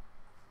Sunday.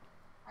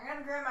 I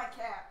gotta grab my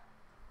cap.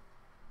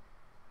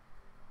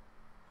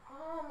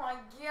 Oh my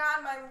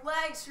god, my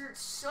legs hurt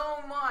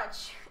so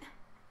much.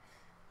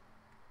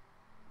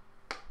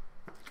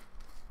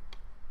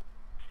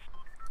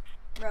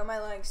 Bro, my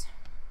legs.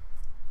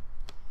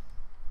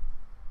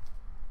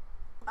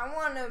 I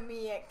want to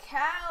be a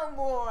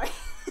cowboy.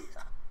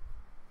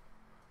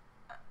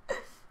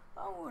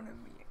 I want to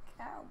be a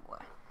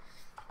cowboy.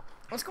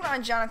 What's going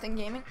on, Jonathan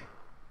Gaming?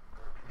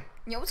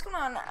 Yo, what's going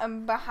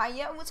on,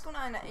 Bahia? What's going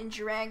on in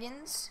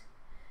Dragons?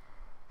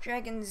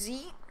 Dragon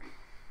Z?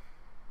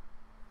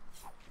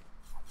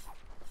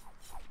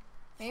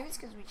 Maybe it's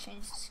because we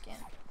changed the skin.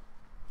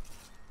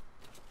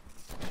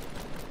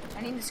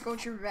 I need to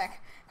scout your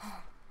back.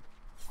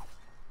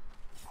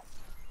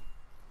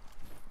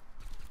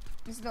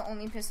 This is the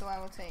only pistol I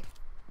will take.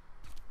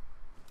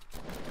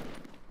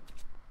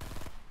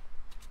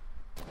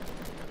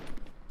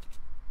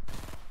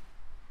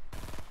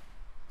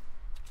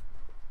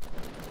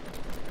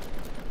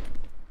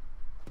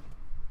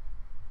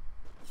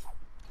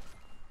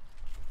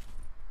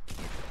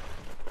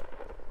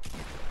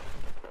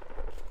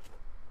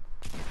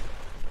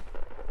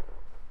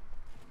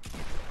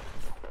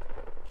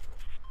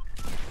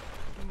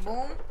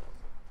 Boom,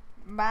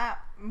 bop,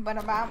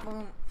 bada bop,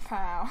 boom,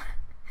 pow.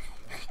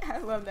 I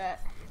love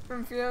that.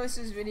 From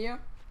Fearless's video.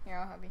 Here,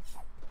 I'll help you.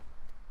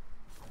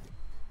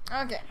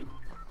 Okay.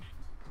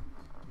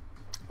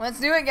 Let's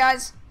do it,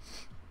 guys.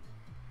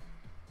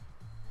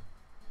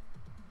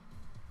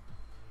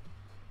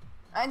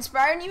 I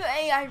inspired you?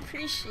 Hey, I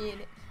appreciate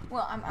it.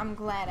 Well, I'm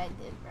glad I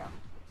did, bro.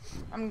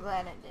 I'm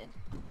glad I did.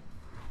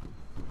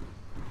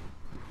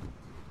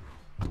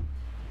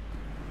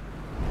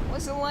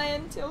 Max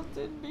land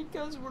tilted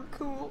because we're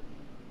cool.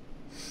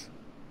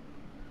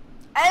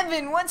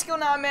 Evan, what's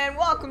going on, man?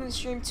 Welcome to the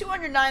stream.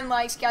 209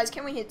 likes, guys.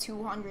 Can we hit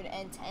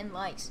 210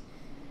 likes?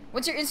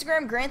 What's your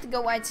Instagram? Grant the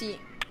Go YT.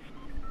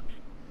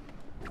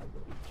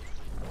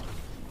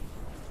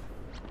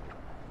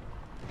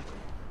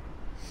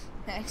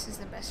 Max is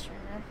the best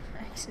streamer.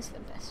 Max is the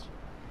best.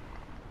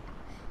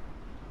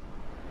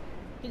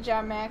 Good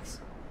job, Max.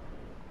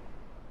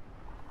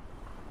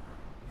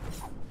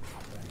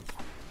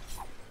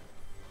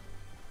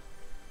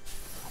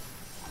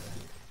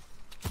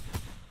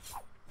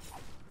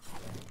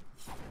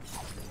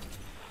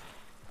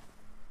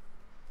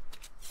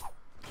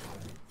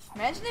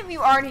 Imagine if you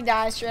already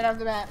die straight off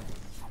the bat.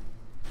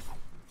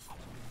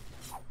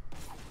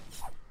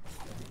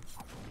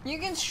 You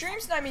can stream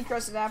Snipe me,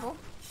 Crusted Apple.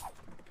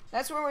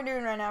 That's what we're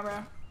doing right now,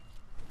 bro.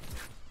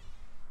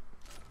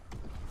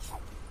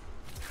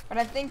 But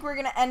I think we're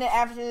gonna end it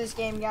after this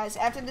game, guys.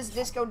 After this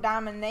Disco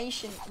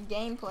Domination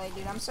gameplay,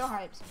 dude. I'm so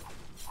hyped.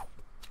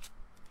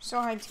 So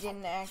hyped to get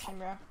into action,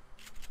 bro.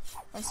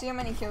 Let's see how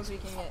many kills we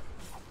can get.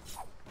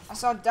 I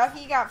saw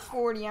Ducky got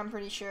 40, I'm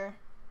pretty sure.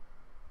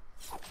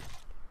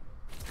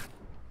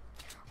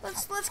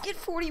 Let's get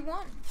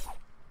 41.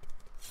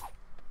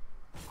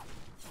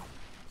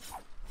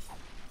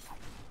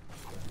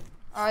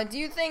 Do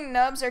you think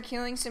nubs are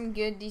killing some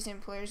good,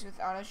 decent players with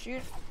auto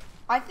shoot?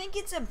 I think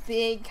it's a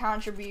big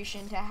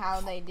contribution to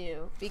how they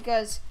do,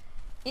 because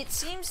it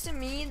seems to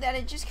me that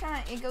it just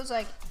kind of, it goes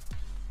like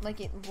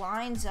it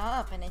lines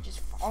up and it just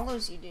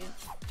follows you, dude.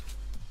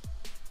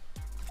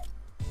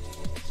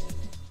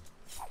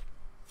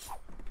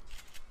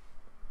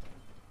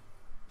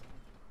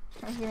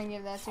 I was gonna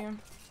give that to him.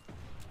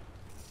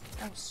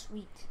 Oh,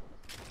 sweet.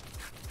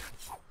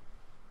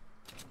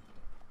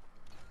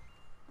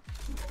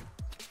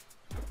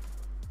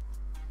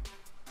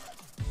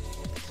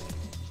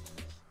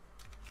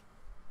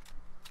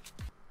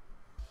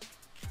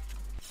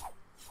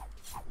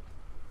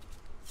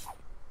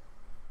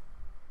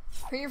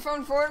 Put your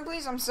phone forward,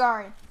 please. I'm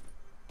sorry.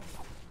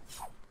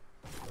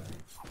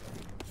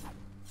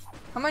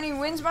 How many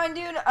wins, my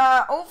dude?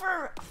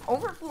 Over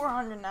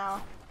 400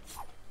 now.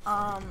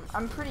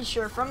 I'm pretty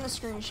sure from the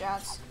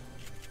screenshots.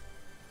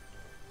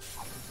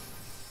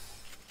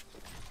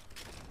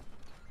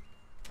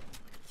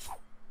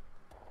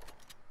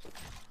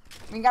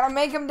 We gotta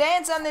make them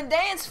dance on the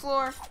dance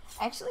floor.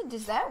 Actually,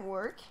 does that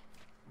work?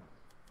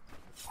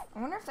 I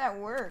wonder if that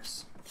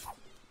works.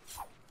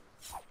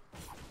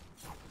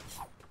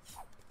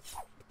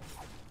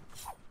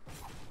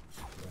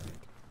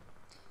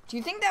 Do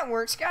you think that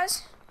works,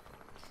 guys?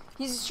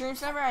 He's a stream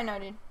sniper? I know,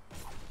 dude.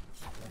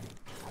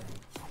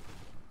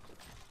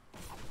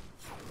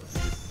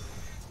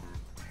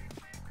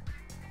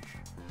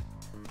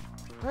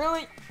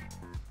 Really?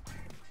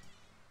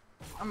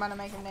 I'm about to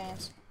make him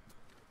dance.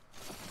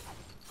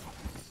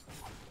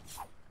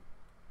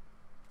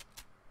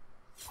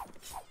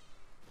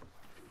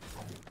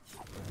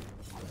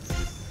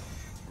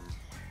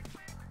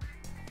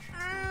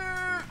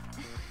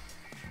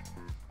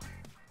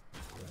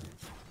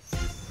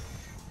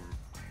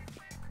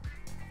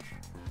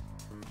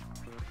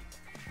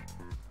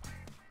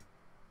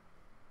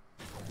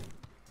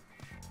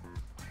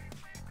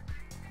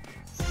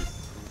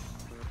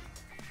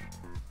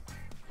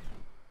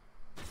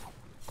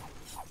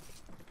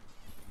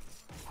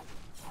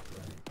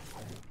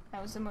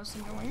 That was the most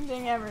annoying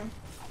thing ever.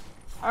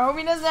 I hope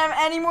he doesn't have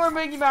any more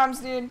boogie bombs,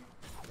 dude.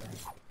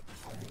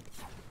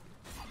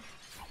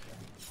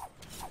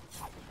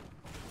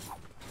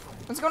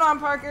 What's going on,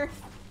 Parker?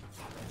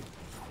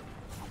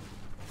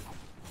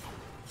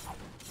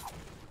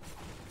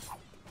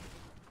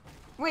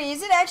 Wait,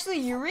 is it actually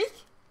you, Reek?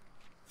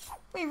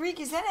 Wait, Reek,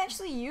 is that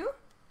actually you?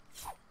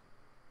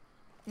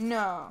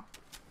 No.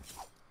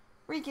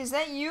 Reek, is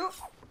that you?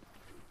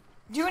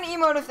 Do an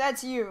emote if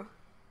that's you.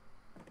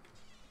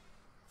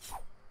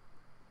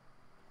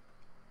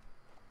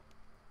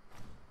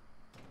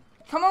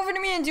 Come over to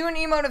me and do an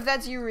emote if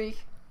that's you, Reek.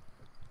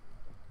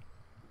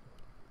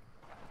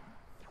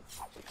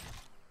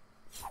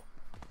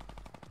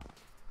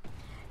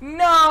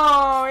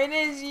 No, it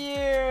is you.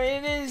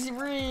 It is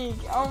Reek.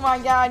 Oh my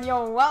god,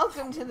 yo,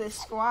 welcome to the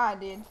squad,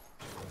 dude.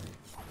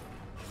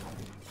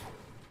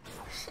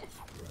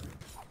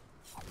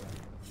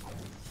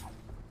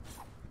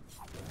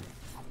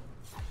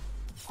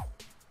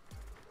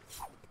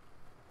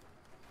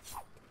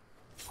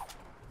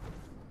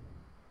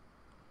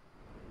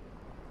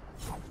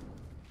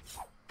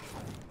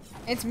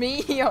 It's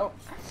me, yo.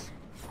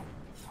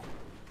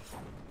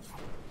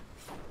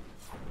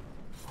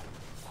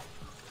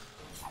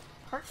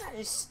 Parker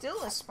is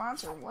still a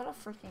sponsor. What a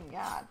freaking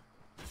god.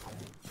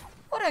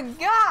 What a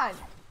god.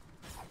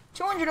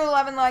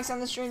 211 likes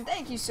on the stream.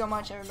 Thank you so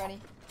much, everybody.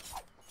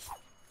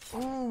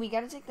 Ooh, we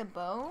gotta take the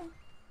bow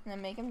and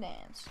then make him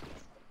dance.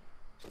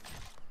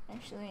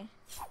 Actually,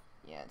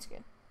 yeah, it's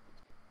good.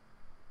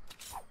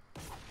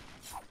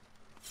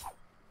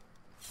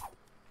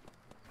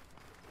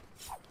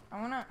 I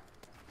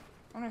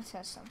wanna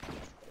test something.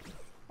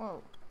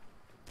 Whoa.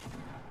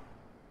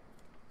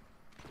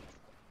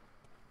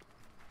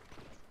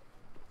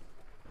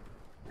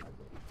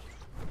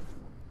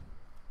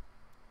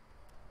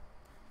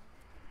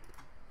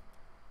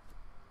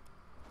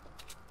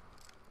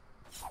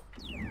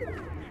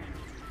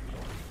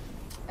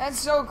 That's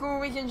so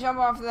cool. We can jump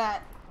off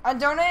that. I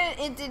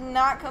donated. It did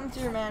not come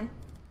through, man.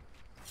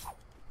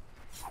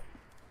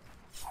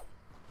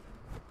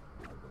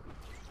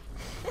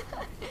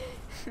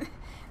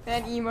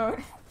 That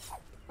emote.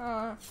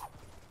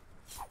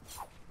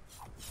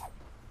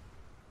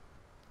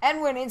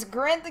 Edwin, it's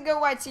Grant the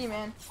Go YT,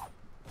 man.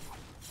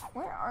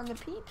 Where are the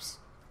peeps?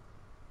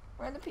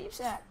 Where are the peeps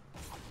at?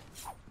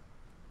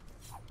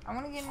 I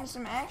want to get into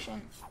some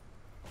action.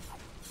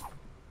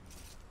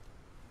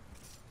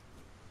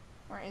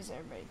 Where is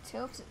everybody?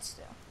 Tilted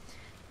still.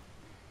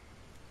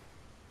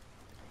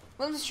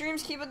 Will the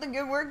streams keep up the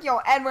good work? Yo,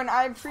 Edwin,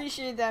 I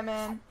appreciate that,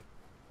 man.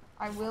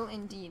 I will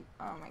indeed.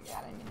 Oh my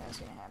god, I knew that was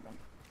gonna happen.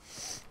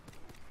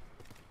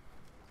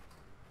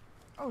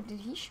 Oh, did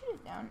he shoot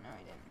it down? No,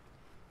 he didn't.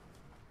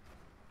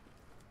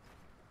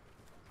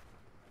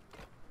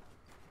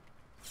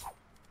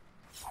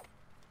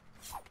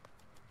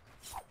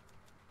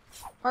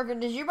 Parker,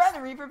 did you buy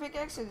the Reaper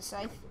pickaxe or the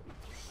scythe?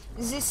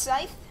 Is this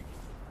scythe?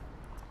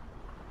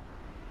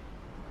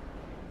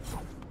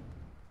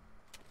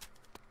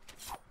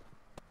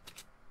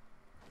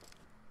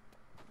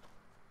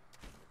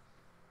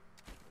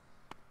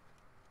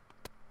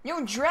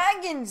 Yo,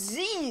 Dragon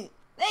Z!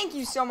 Thank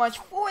you so much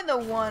for the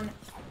one.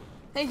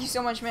 Thank you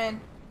so much,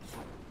 man.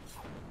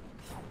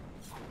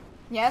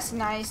 Yes,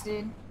 nice,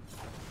 dude.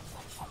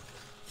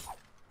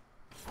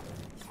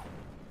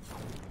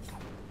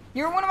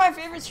 You're one of my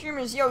favorite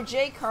streamers. Yo,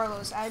 Jay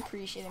Carlos, I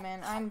appreciate it,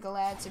 man. I'm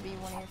glad to be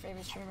one of your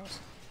favorite streamers.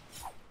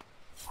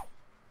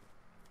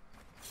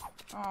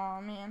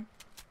 Aw, man.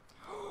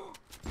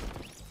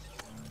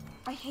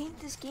 I hate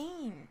this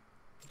game.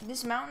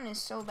 This mountain is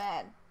so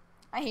bad.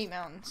 I hate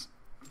mountains.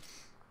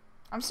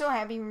 I'm so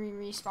happy we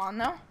respawn,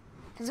 though.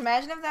 Because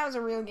imagine if that was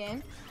a real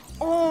game.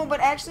 Oh, but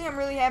actually I'm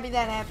really happy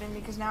that happened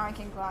because now I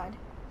can glide.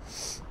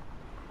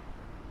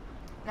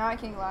 Now I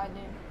can glide,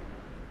 dude.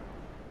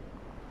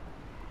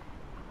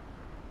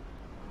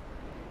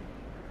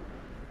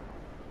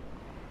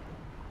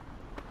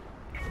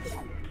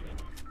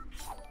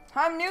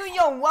 I'm new,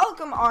 yo,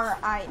 welcome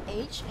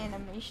RIH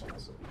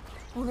Animations.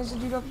 Oh, there's a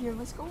dude up here.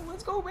 Let's go,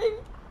 baby.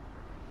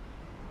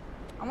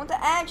 I want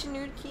the action,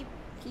 dude.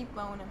 Keep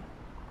blowing him.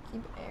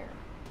 Keep air.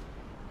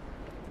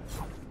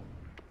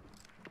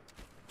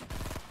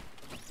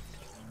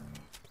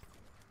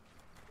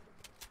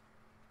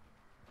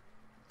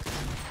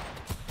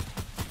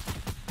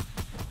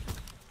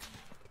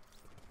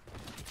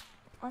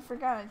 Oh, I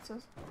forgot it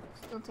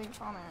still take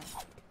palm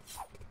air.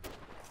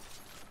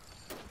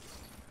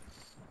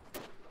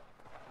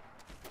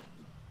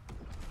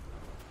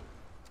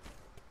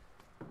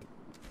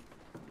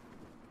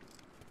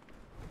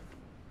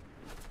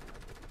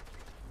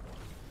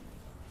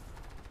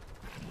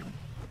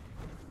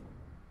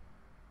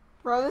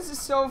 Bro, this is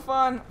so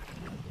fun.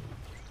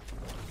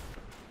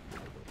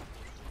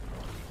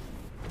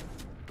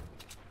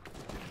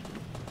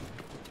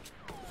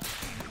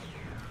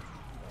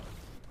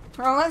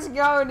 Bro, let's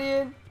go,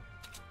 dude.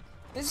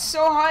 This is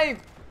so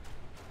hype.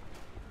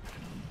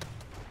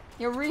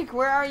 Yo, Reek,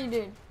 where are you,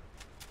 dude?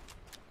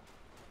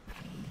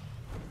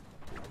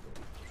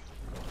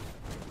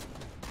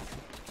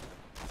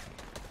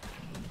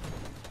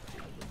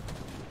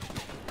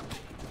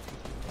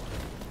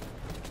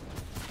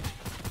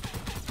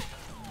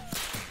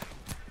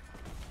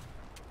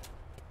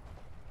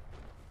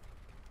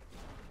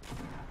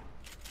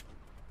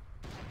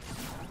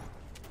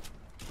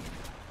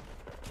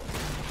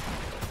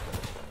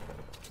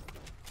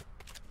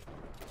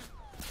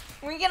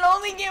 We can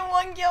only get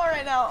one kill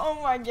right now.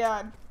 Oh my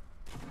god.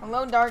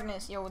 Hello,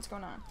 darkness. Yo, what's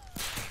going on?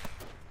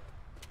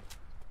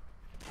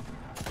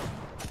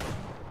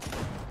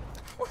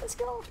 Let's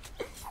go.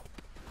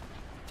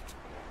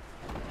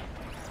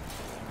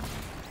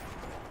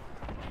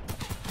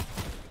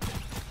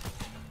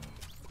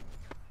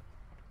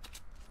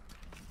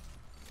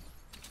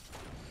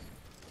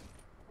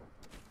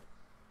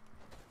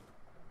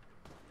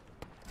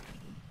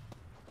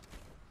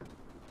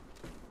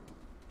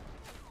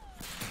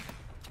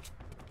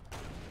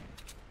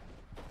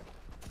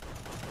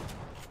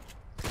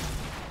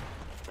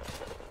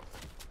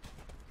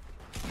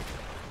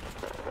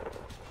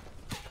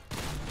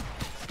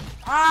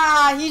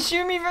 Ah, he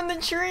shoot me from the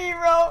tree,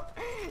 bro.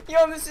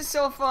 Yo, this is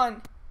so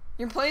fun.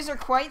 Your plays are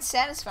quite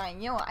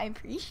satisfying. Yo, I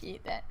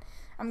appreciate that.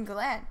 I'm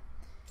glad.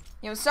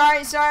 Yo,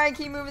 sorry, I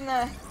keep moving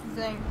the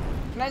thing.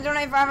 Can I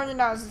donate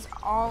 $500? It's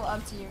all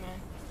up to you,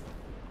 man.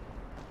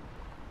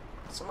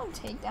 Did someone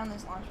take down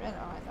this launch pad?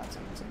 Oh, I thought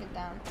someone took it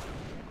down.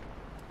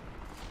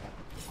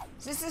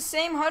 Is this the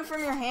same HUD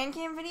from your hand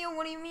cam video?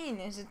 What do you mean?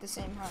 Is it the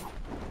same HUD?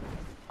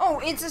 Oh,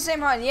 it's the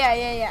same HUD.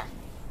 Yeah.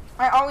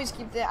 I've always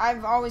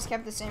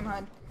kept the same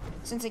HUD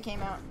since it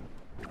came out.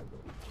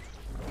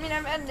 I mean,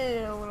 I've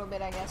edited it a little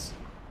bit, I guess.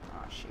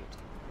 Oh, shoot.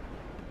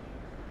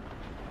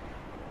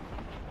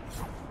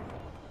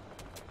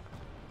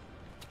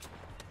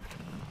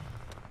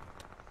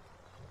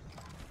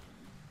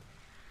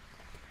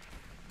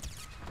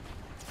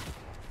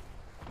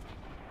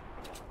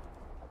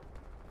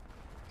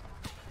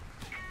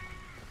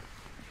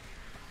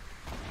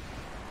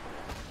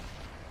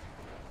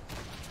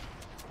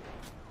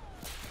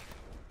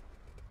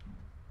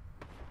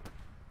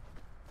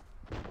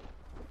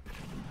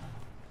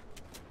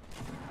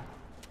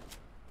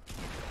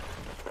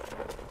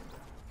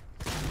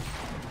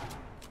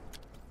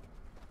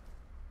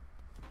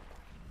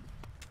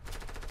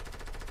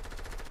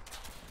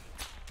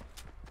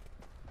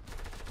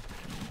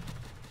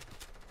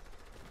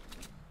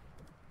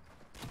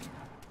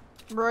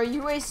 Bro,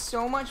 you waste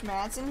so much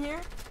mats in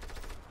here.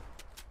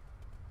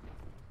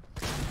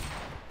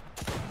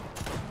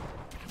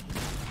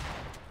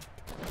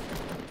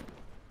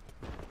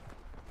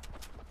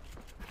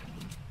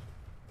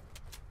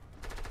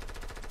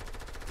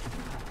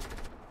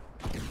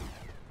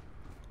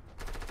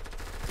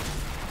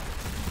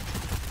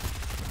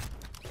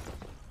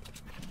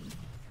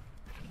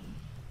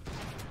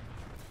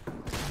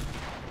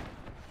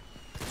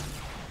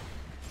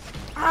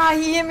 Ah,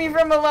 he hit me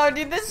from below,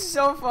 dude. This is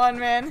so fun,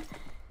 man.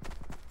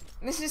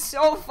 This is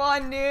so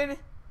fun, dude.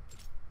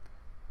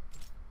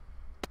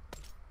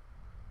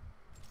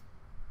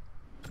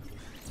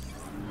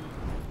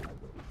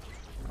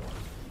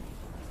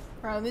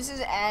 Bro, this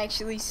is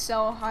actually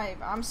so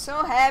hype. I'm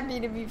so happy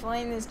to be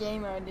playing this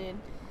game mode, dude.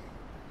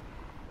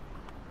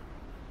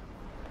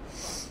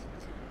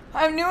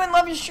 I'm new and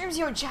love your streams.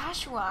 Yo,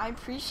 Joshua, I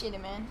appreciate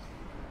it, man.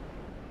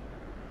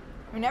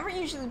 We never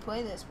usually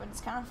play this, but it's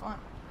kind of fun.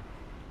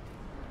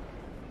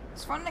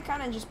 It's fun to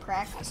kind of just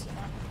practice, you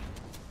know?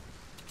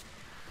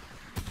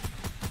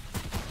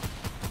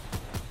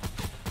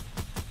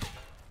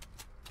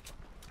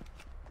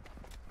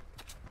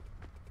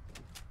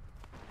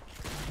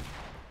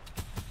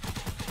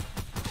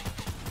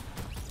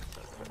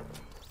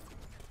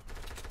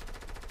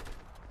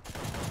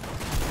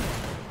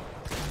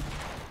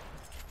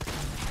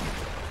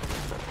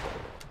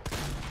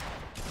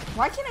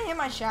 Why can't I hit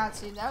my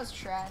shots, dude? That was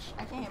trash.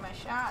 I can't hit my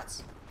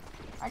shots.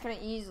 I could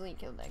have easily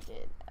killed that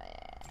kid.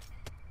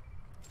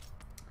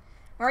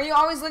 Why are you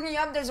always looking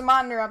up? There's a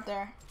monitor up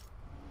there.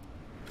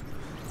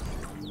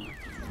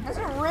 That's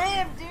a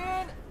rip,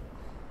 dude.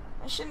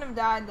 I shouldn't have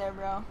died there,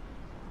 bro.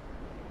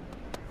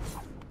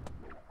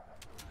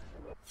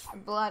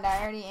 Blood,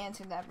 I already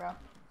answered that, bro.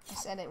 I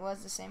said it was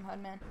the same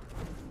HUD, man.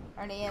 I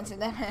already answered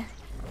that, man.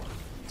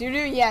 Doo-doo,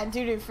 yeah,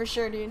 doo-doo, for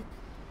sure, dude.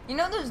 You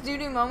know those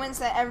doo-doo moments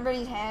that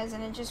everybody has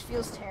and it just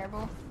feels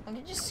terrible? Like,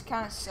 it just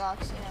kind of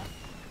sucks, you know?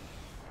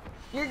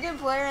 You're a good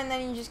player and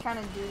then you just kind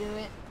of doo-doo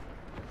it,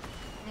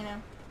 you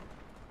know?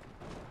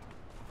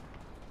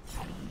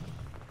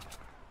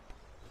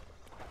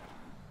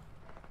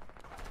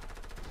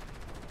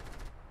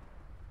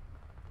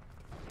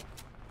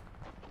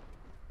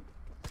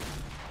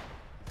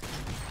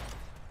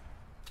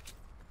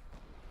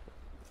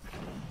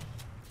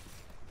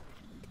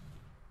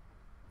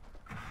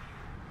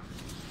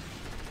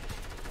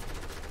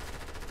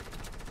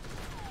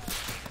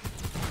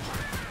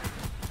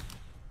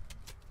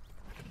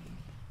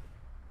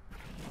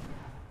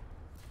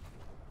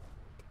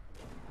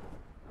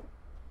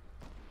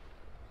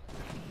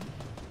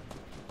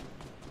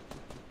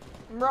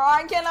 Bro,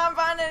 I cannot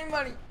find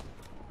anybody.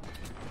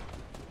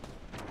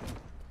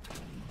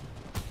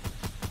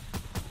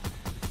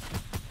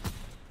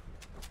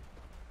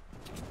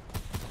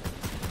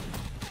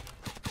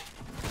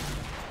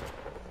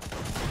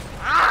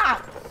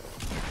 Ah!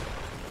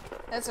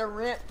 That's a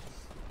rip.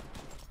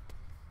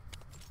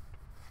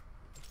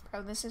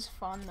 Bro, this is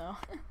fun though.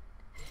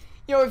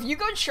 Yo, if you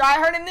go try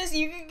hard in this,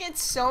 you can get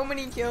so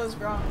many kills,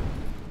 bro.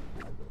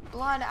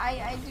 Blood,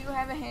 I do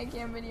have a hand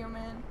cam video,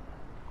 man.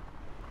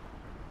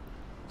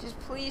 Just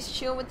please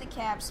chill with the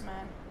caps,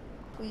 man.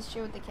 Please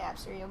chill with the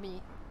caps or you'll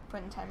be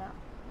put in timeout.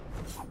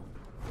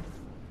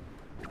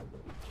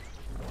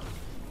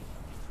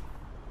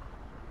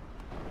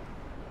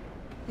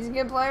 He's a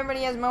good player, but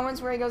he has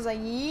moments where he goes like,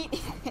 yeet.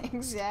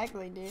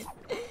 Exactly, dude.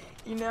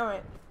 You know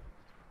it.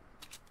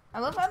 I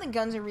love how the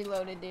guns are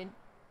reloaded, dude.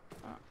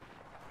 Oh.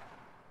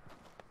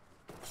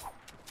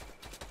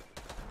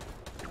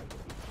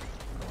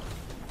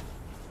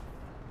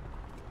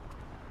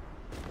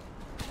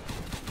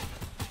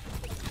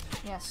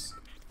 Yes.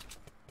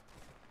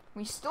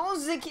 We stole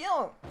the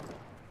kill.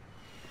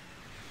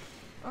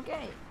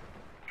 Okay.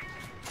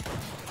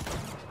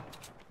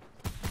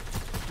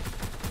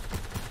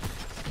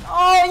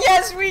 Oh,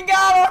 yes, we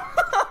got him.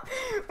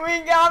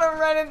 We got him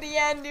right at the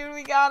end, dude.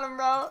 We got him,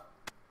 bro.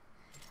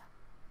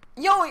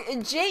 Yo,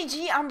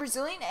 JG, I'm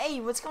Brazilian. Hey,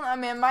 what's going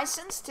on, man? My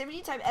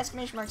sensitivity type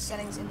exclamation mark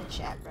settings in the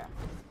chat, bro.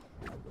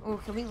 Oh,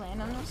 can we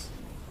land on this?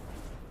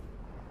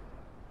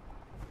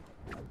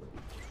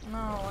 No,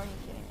 are you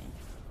kidding me?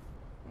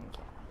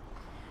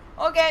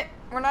 Okay,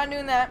 we're not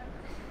doing that.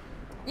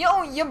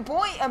 Yo, your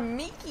boy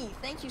Amiki,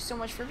 thank you so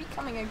much for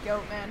becoming a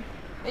goat, man.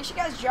 Make sure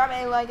you guys drop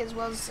a like as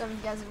well as some of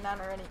you guys have not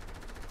already.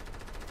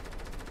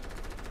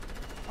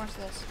 Watch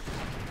this.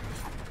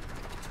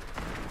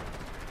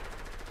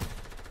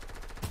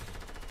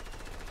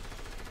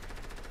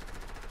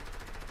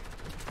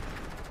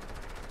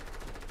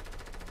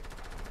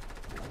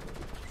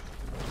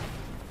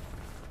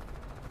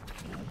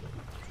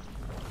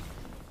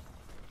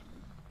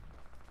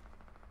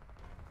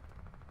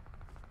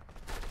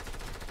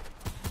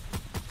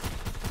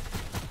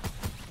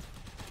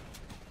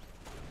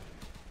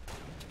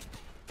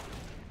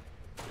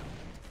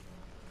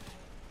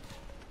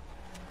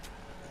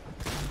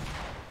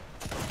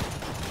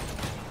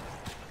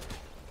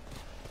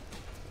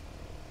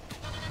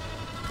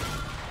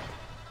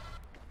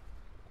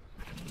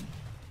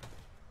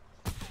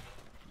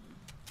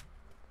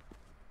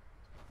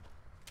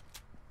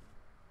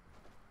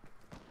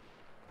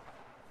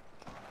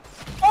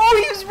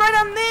 he's right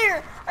on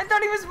there. I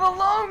thought he was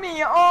below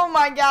me. Oh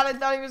my god, I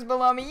thought he was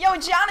below me. Yo,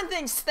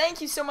 Jonathan,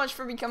 thank you so much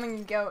for becoming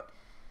a goat.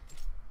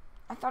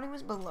 I thought he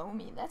was below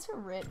me. That's a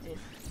rip, dude.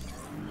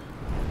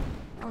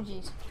 Oh,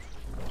 jeez.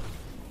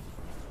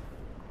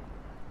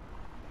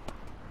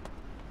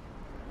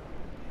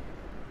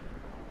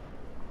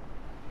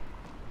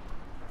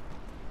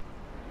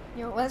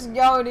 Yo, let's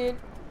go, dude.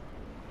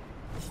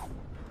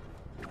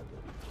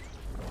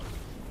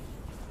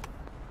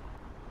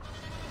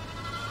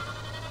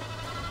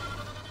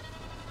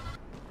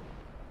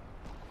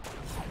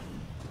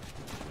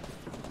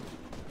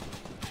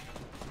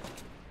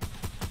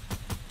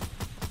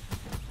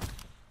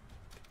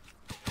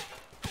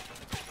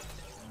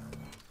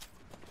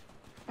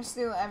 I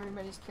steal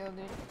everybody's kill,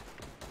 dude.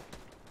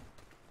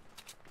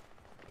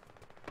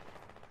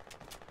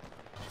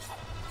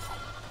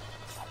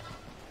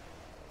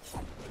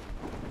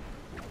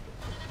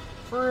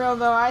 For real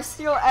though, I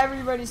steal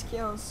everybody's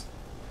kills.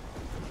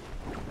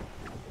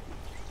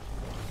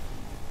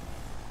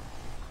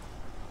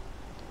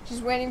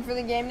 Just waiting for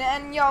the game to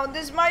end. Yo,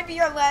 this might be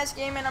our last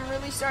game, and I'm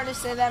really sorry to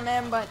say that,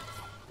 man, but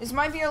this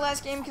might be our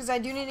last game because I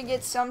do need to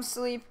get some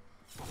sleep.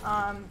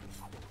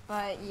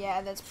 But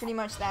yeah, that's pretty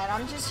much that.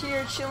 I'm just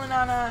here chilling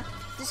on a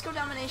Disco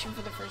Domination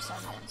for the first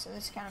time, man, so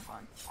this is kind of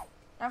fun.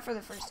 Not for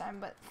the first time,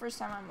 but first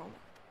time on mobile.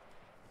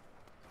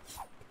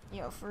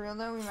 Yo, for real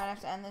though, we might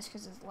have to end this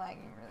because it's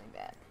lagging really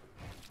bad.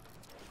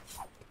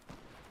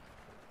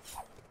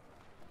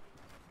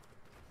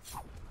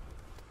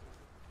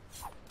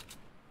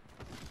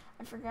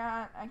 I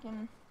forgot I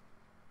can...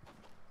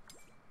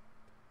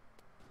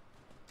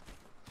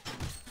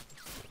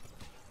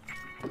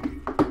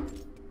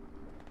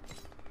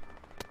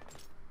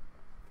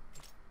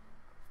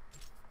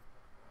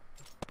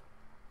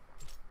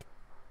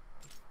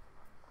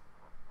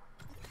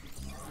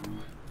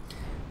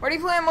 Where do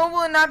you play on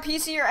mobile and not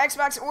PC or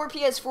Xbox or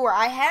PS4?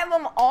 I have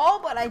them all,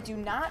 but I do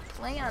not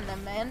play on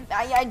them, man.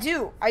 I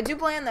do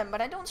play on them,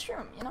 but I don't stream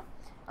them, you know?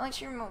 I like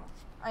streaming mobile.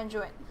 I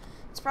enjoy it.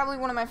 It's probably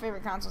one of my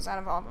favorite consoles out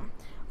of all of them.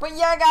 But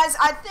yeah, guys,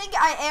 I think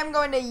I am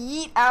going to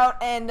yeet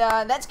out, and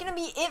that's going to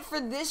be it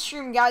for this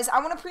stream, guys. I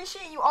want to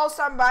appreciate you all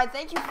stopping by.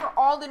 Thank you for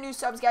all the new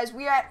subs, guys.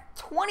 We are at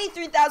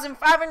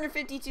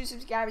 23,552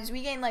 subscribers.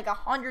 We gained like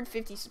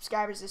 150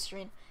 subscribers this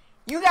stream.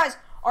 You guys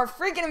are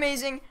freaking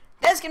amazing.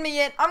 That's going to be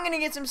it. I'm going to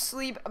get some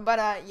sleep.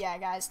 But, yeah,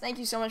 guys, thank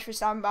you so much for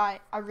stopping by.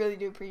 I really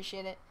do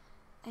appreciate it.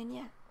 And,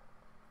 yeah.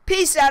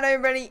 Peace out,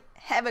 everybody.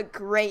 Have a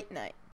great night.